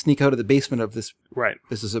they kind of sneak out of the basement of this. Right.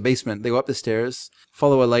 This is a basement. They go up the stairs,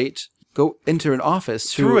 follow a light, go enter an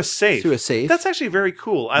office Through a safe. Through a safe. That's actually very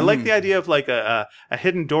cool. I like the idea of like a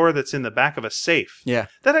hidden door that's in the back of a safe. Yeah.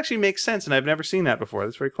 That actually makes sense, and I've never seen that before.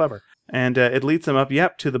 That's very clever. And it leads them up,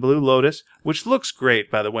 to the Blue Lotus, which looks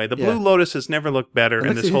great, by the way. The Blue Lotus has never looked better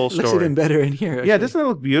in this whole story. Looks even better in here. Actually. Yeah, doesn't it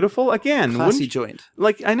look beautiful? Again, classy joint.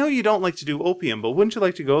 Like, I know you don't like to do opium, but wouldn't you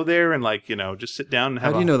like to go there and like, just sit down and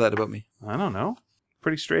have How do you know that about me? I don't know.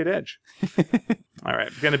 Pretty straight edge. All right.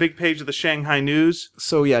 We've got a big page of the Shanghai News.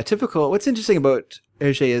 So yeah, typical. What's interesting about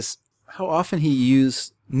Hergé is how often he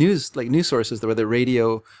used news sources, whether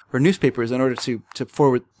radio or newspapers, in order to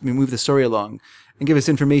move the story along and give us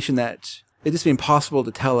information that it'd just be impossible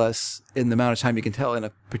to tell us in the amount of time you can tell in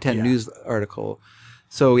a pretend news article.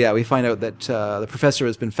 So yeah, we find out that the professor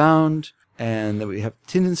has been found, and that we have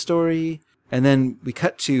Tintin's story, and then we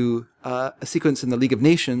cut to a sequence in the League of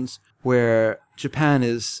Nations where Japan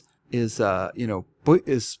is kind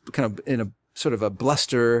of in a sort of a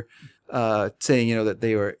bluster, saying that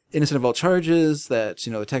they were innocent of all charges, that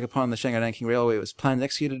the attack upon the Shanghai Nanking Railway was planned and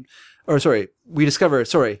executed.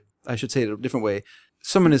 I should say it a different way.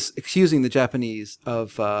 Someone is accusing the Japanese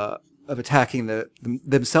of attacking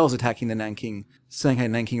themselves attacking the Shanghai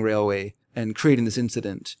Nanking Railway and creating this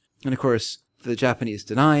incident. And of course, the Japanese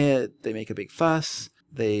deny it. They make a big fuss.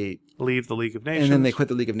 They leave the League of Nations. And then they quit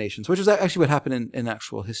the League of Nations, which is actually what happened in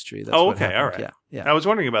actual history. That's all right. Yeah. I was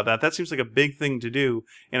wondering about that. That seems like a big thing to do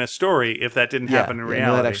in a story if that didn't happen in reality.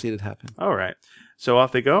 No, that actually did happen. All right. So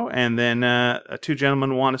off they go, and then two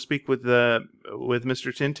gentlemen want to speak with Mr.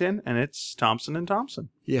 Tintin, and it's Thompson and Thompson.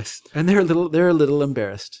 Yes, and they're a little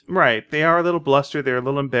embarrassed. Right, they are a little blustered. They're a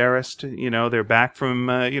little embarrassed. They're back from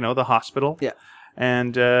the hospital. Yeah,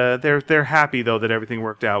 and they're happy though that everything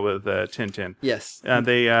worked out with Tintin. Yes,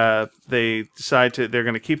 they decide they're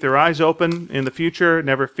going to keep their eyes open in the future,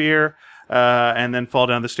 never fear, and then fall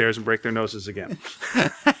down the stairs and break their noses again.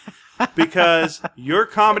 Because you're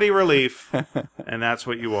comedy relief, and that's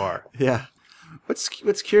what you are. Yeah.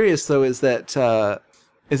 What's curious though is that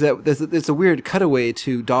there's a weird cutaway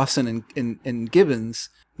to Dawson and Gibbons,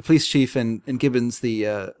 the police chief, and Gibbons,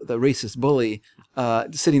 the racist bully,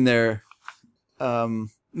 sitting there,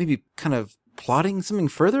 maybe kind of plotting something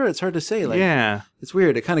further. It's hard to say. It's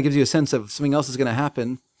weird. It kind of gives you a sense of something else is going to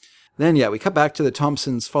happen. Then we cut back to the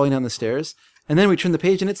Thompsons falling down the stairs, and then we turn the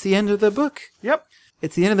page, and it's the end of the book. Yep.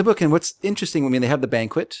 It's the end of the book, and what's interesting, they have the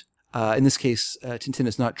banquet. In this case, Tintin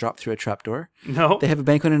is not dropped through a trapdoor. No. They have a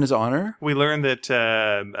banquet in his honor. We learn that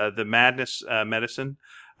the madness medicine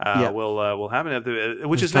will happen,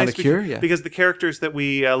 which is nice because the characters that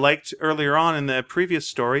we liked earlier on in the previous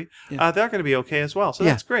story, they're going to be okay as well. So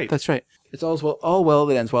that's great. That's right. It's all well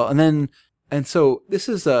that ends well. And so this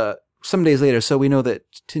is some days later, so we know that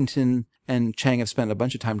Tintin and Chang have spent a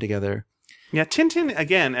bunch of time together. Yeah, Tintin,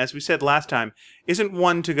 again, as we said last time, isn't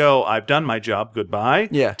one to go, I've done my job, goodbye.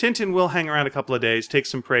 Yeah. Tintin will hang around a couple of days, take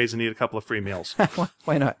some praise, and eat a couple of free meals.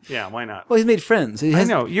 Why not? Yeah, why not? Well, he's made friends. I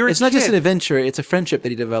know. It's not just an adventure, it's a friendship that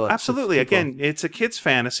he develops. Absolutely. Again, it's a kid's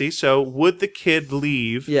fantasy, so would the kid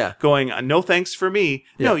leave going, no thanks for me?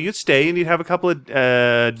 Yeah. No, you'd stay and you'd have a couple of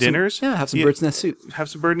dinners. Have some bird's nest soup. Have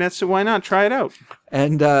some bird's nest soup. Why not? Try it out.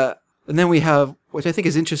 And then we have, which I think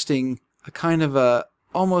is interesting, a kind of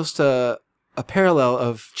almost a parallel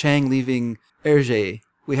of Chang leaving Hergé.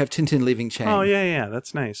 We have Tintin leaving Chang. Oh yeah,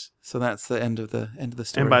 that's nice. So that's the end of the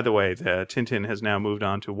story. And by the way, Tintin has now moved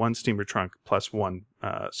on to one steamer trunk plus one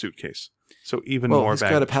suitcase. So even more he's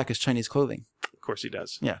baggage. got to pack his Chinese clothing. Of course he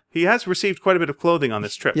does. Yeah. He has received quite a bit of clothing on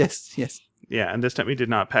this trip. Yes. Yeah, and this time he did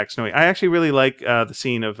not pack Snowy. I actually really like the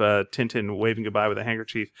scene of Tintin waving goodbye with a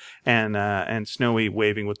handkerchief and Snowy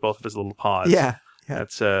waving with both of his little paws. Yeah.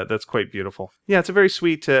 That's quite beautiful. Yeah, it's a very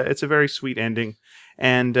sweet ending.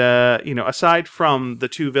 And aside from the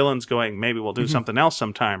two villains going, maybe we'll do something else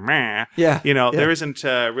sometime. There isn't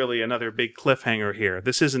really another big cliffhanger here.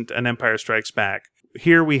 This isn't an Empire Strikes Back.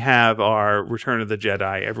 Here we have our Return of the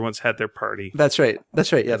Jedi. Everyone's had their party. That's right.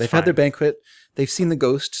 Yeah, they've had their banquet. They've seen the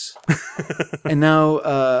ghosts, and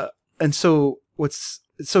now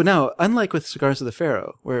now, unlike with Cigars of the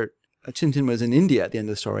Pharaoh, where Tintin was in India at the end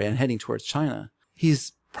of the story and heading towards China,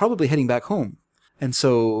 he's probably heading back home. And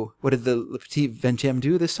so what did the Le Petit Vingtième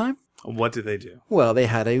do this time? What did they do? Well, they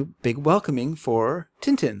had a big welcoming for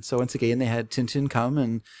Tintin. So once again, they had Tintin come,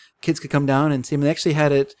 and kids could come down and see him. They actually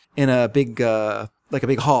had it in a big, like a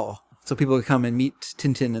big hall. So people could come and meet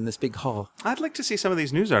Tintin in this big hall. I'd like to see some of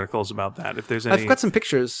these news articles about that, if there's any. I've got some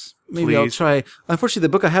pictures. maybe I'll Please. try. Unfortunately, the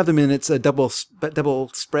book I have them in, it's a double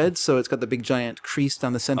spread, so it's got the big giant crease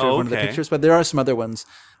down the center of one of the Okay. pictures. But there are some other ones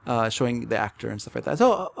showing the actor and stuff like that.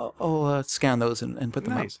 So I'll scan those and put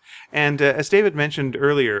them Nice. And as David mentioned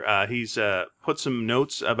earlier, he's put some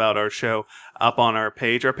notes about our show up on our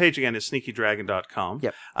page. Our page, again, is sneakydragon.com.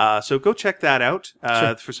 Yep. So go check that out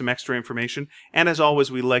Sure. for some extra information. And as always,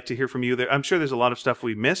 we like to hear from you. I'm sure there's a lot of stuff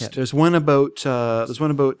we missed. Yeah, there's one about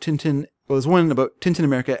Tintin. Well, there's one about Tintin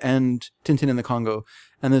America and Tintin in the Congo,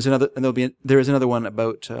 and there is another one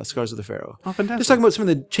about Scars of the Pharaoh. Oh, fantastic. Just talking about some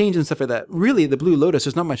of the change and stuff like that. Really, the Blue Lotus,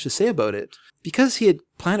 there's not much to say about it because he had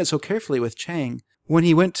planned it so carefully with Chang. When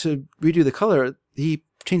he went to redo the color, he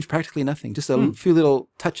changed practically nothing. Just a few little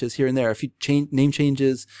touches here and there. A few name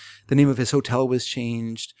changes. The name of his hotel was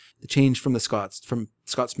changed. The change from from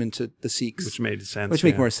Scotsmen to the Sikhs, Which made sense. which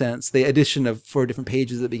make more sense. The addition of 4 different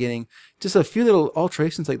pages at the beginning, just a few little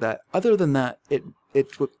alterations like that. Other than that, it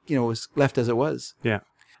was left as it was. Yeah.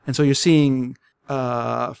 And so you're seeing,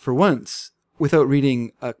 for once, without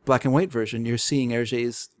reading a black and white version, you're seeing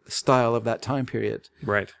Hergé's style of that time period.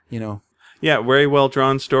 Right. You know, Yeah, very well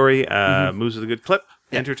drawn story. Moves with a good clip.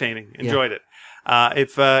 Entertaining. Enjoyed it.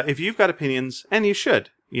 If you've got opinions, and you should,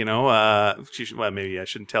 maybe I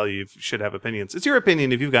shouldn't tell you should have opinions. It's your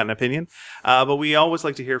opinion if you've got an opinion. But we always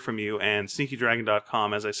like to hear from you, and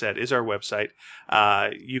sneakydragon.com, as I said, is our website.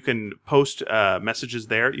 You can post messages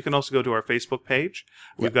there. You can also go to our Facebook page.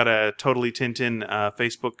 We've got a Totally Tintin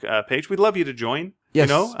Facebook page. We'd love you to join. Yes.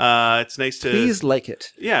 It's nice to... please like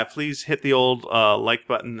it. Yeah, please hit the old like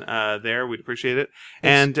button there. We'd appreciate it.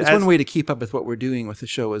 And It's one way to keep up with what we're doing with the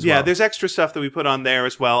show as well. yeah, there's extra stuff that we put on there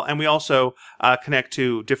as well. And we also connect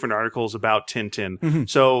to different articles about Tintin.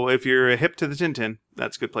 So if you're hip to the Tintin,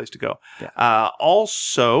 that's a good place to go. Yeah.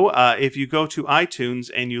 Also, if you go to iTunes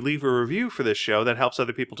and you leave a review for this show, that helps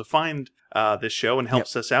other people to find this show and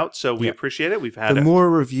helps us out. So we appreciate it. We've had the more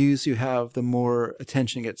reviews you have, the more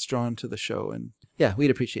attention gets drawn to the show, and yeah,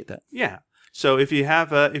 we'd appreciate that. Yeah. So if you have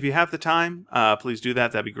the time, please do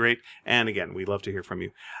that. That'd be great. And again, we'd love to hear from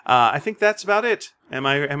you. I think that's about it. Am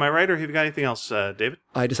I right, or have you got anything else, David?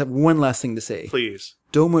 I just have one last thing to say. Please.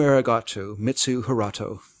 Domo arigato, Mitsu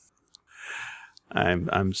Harato.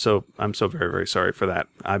 I'm so very, very sorry for that.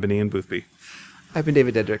 I've been Ian Boothby. I've been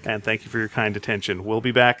David Dedrick. And thank you for your kind attention. We'll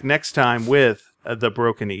be back next time with The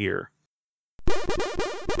Broken Ear.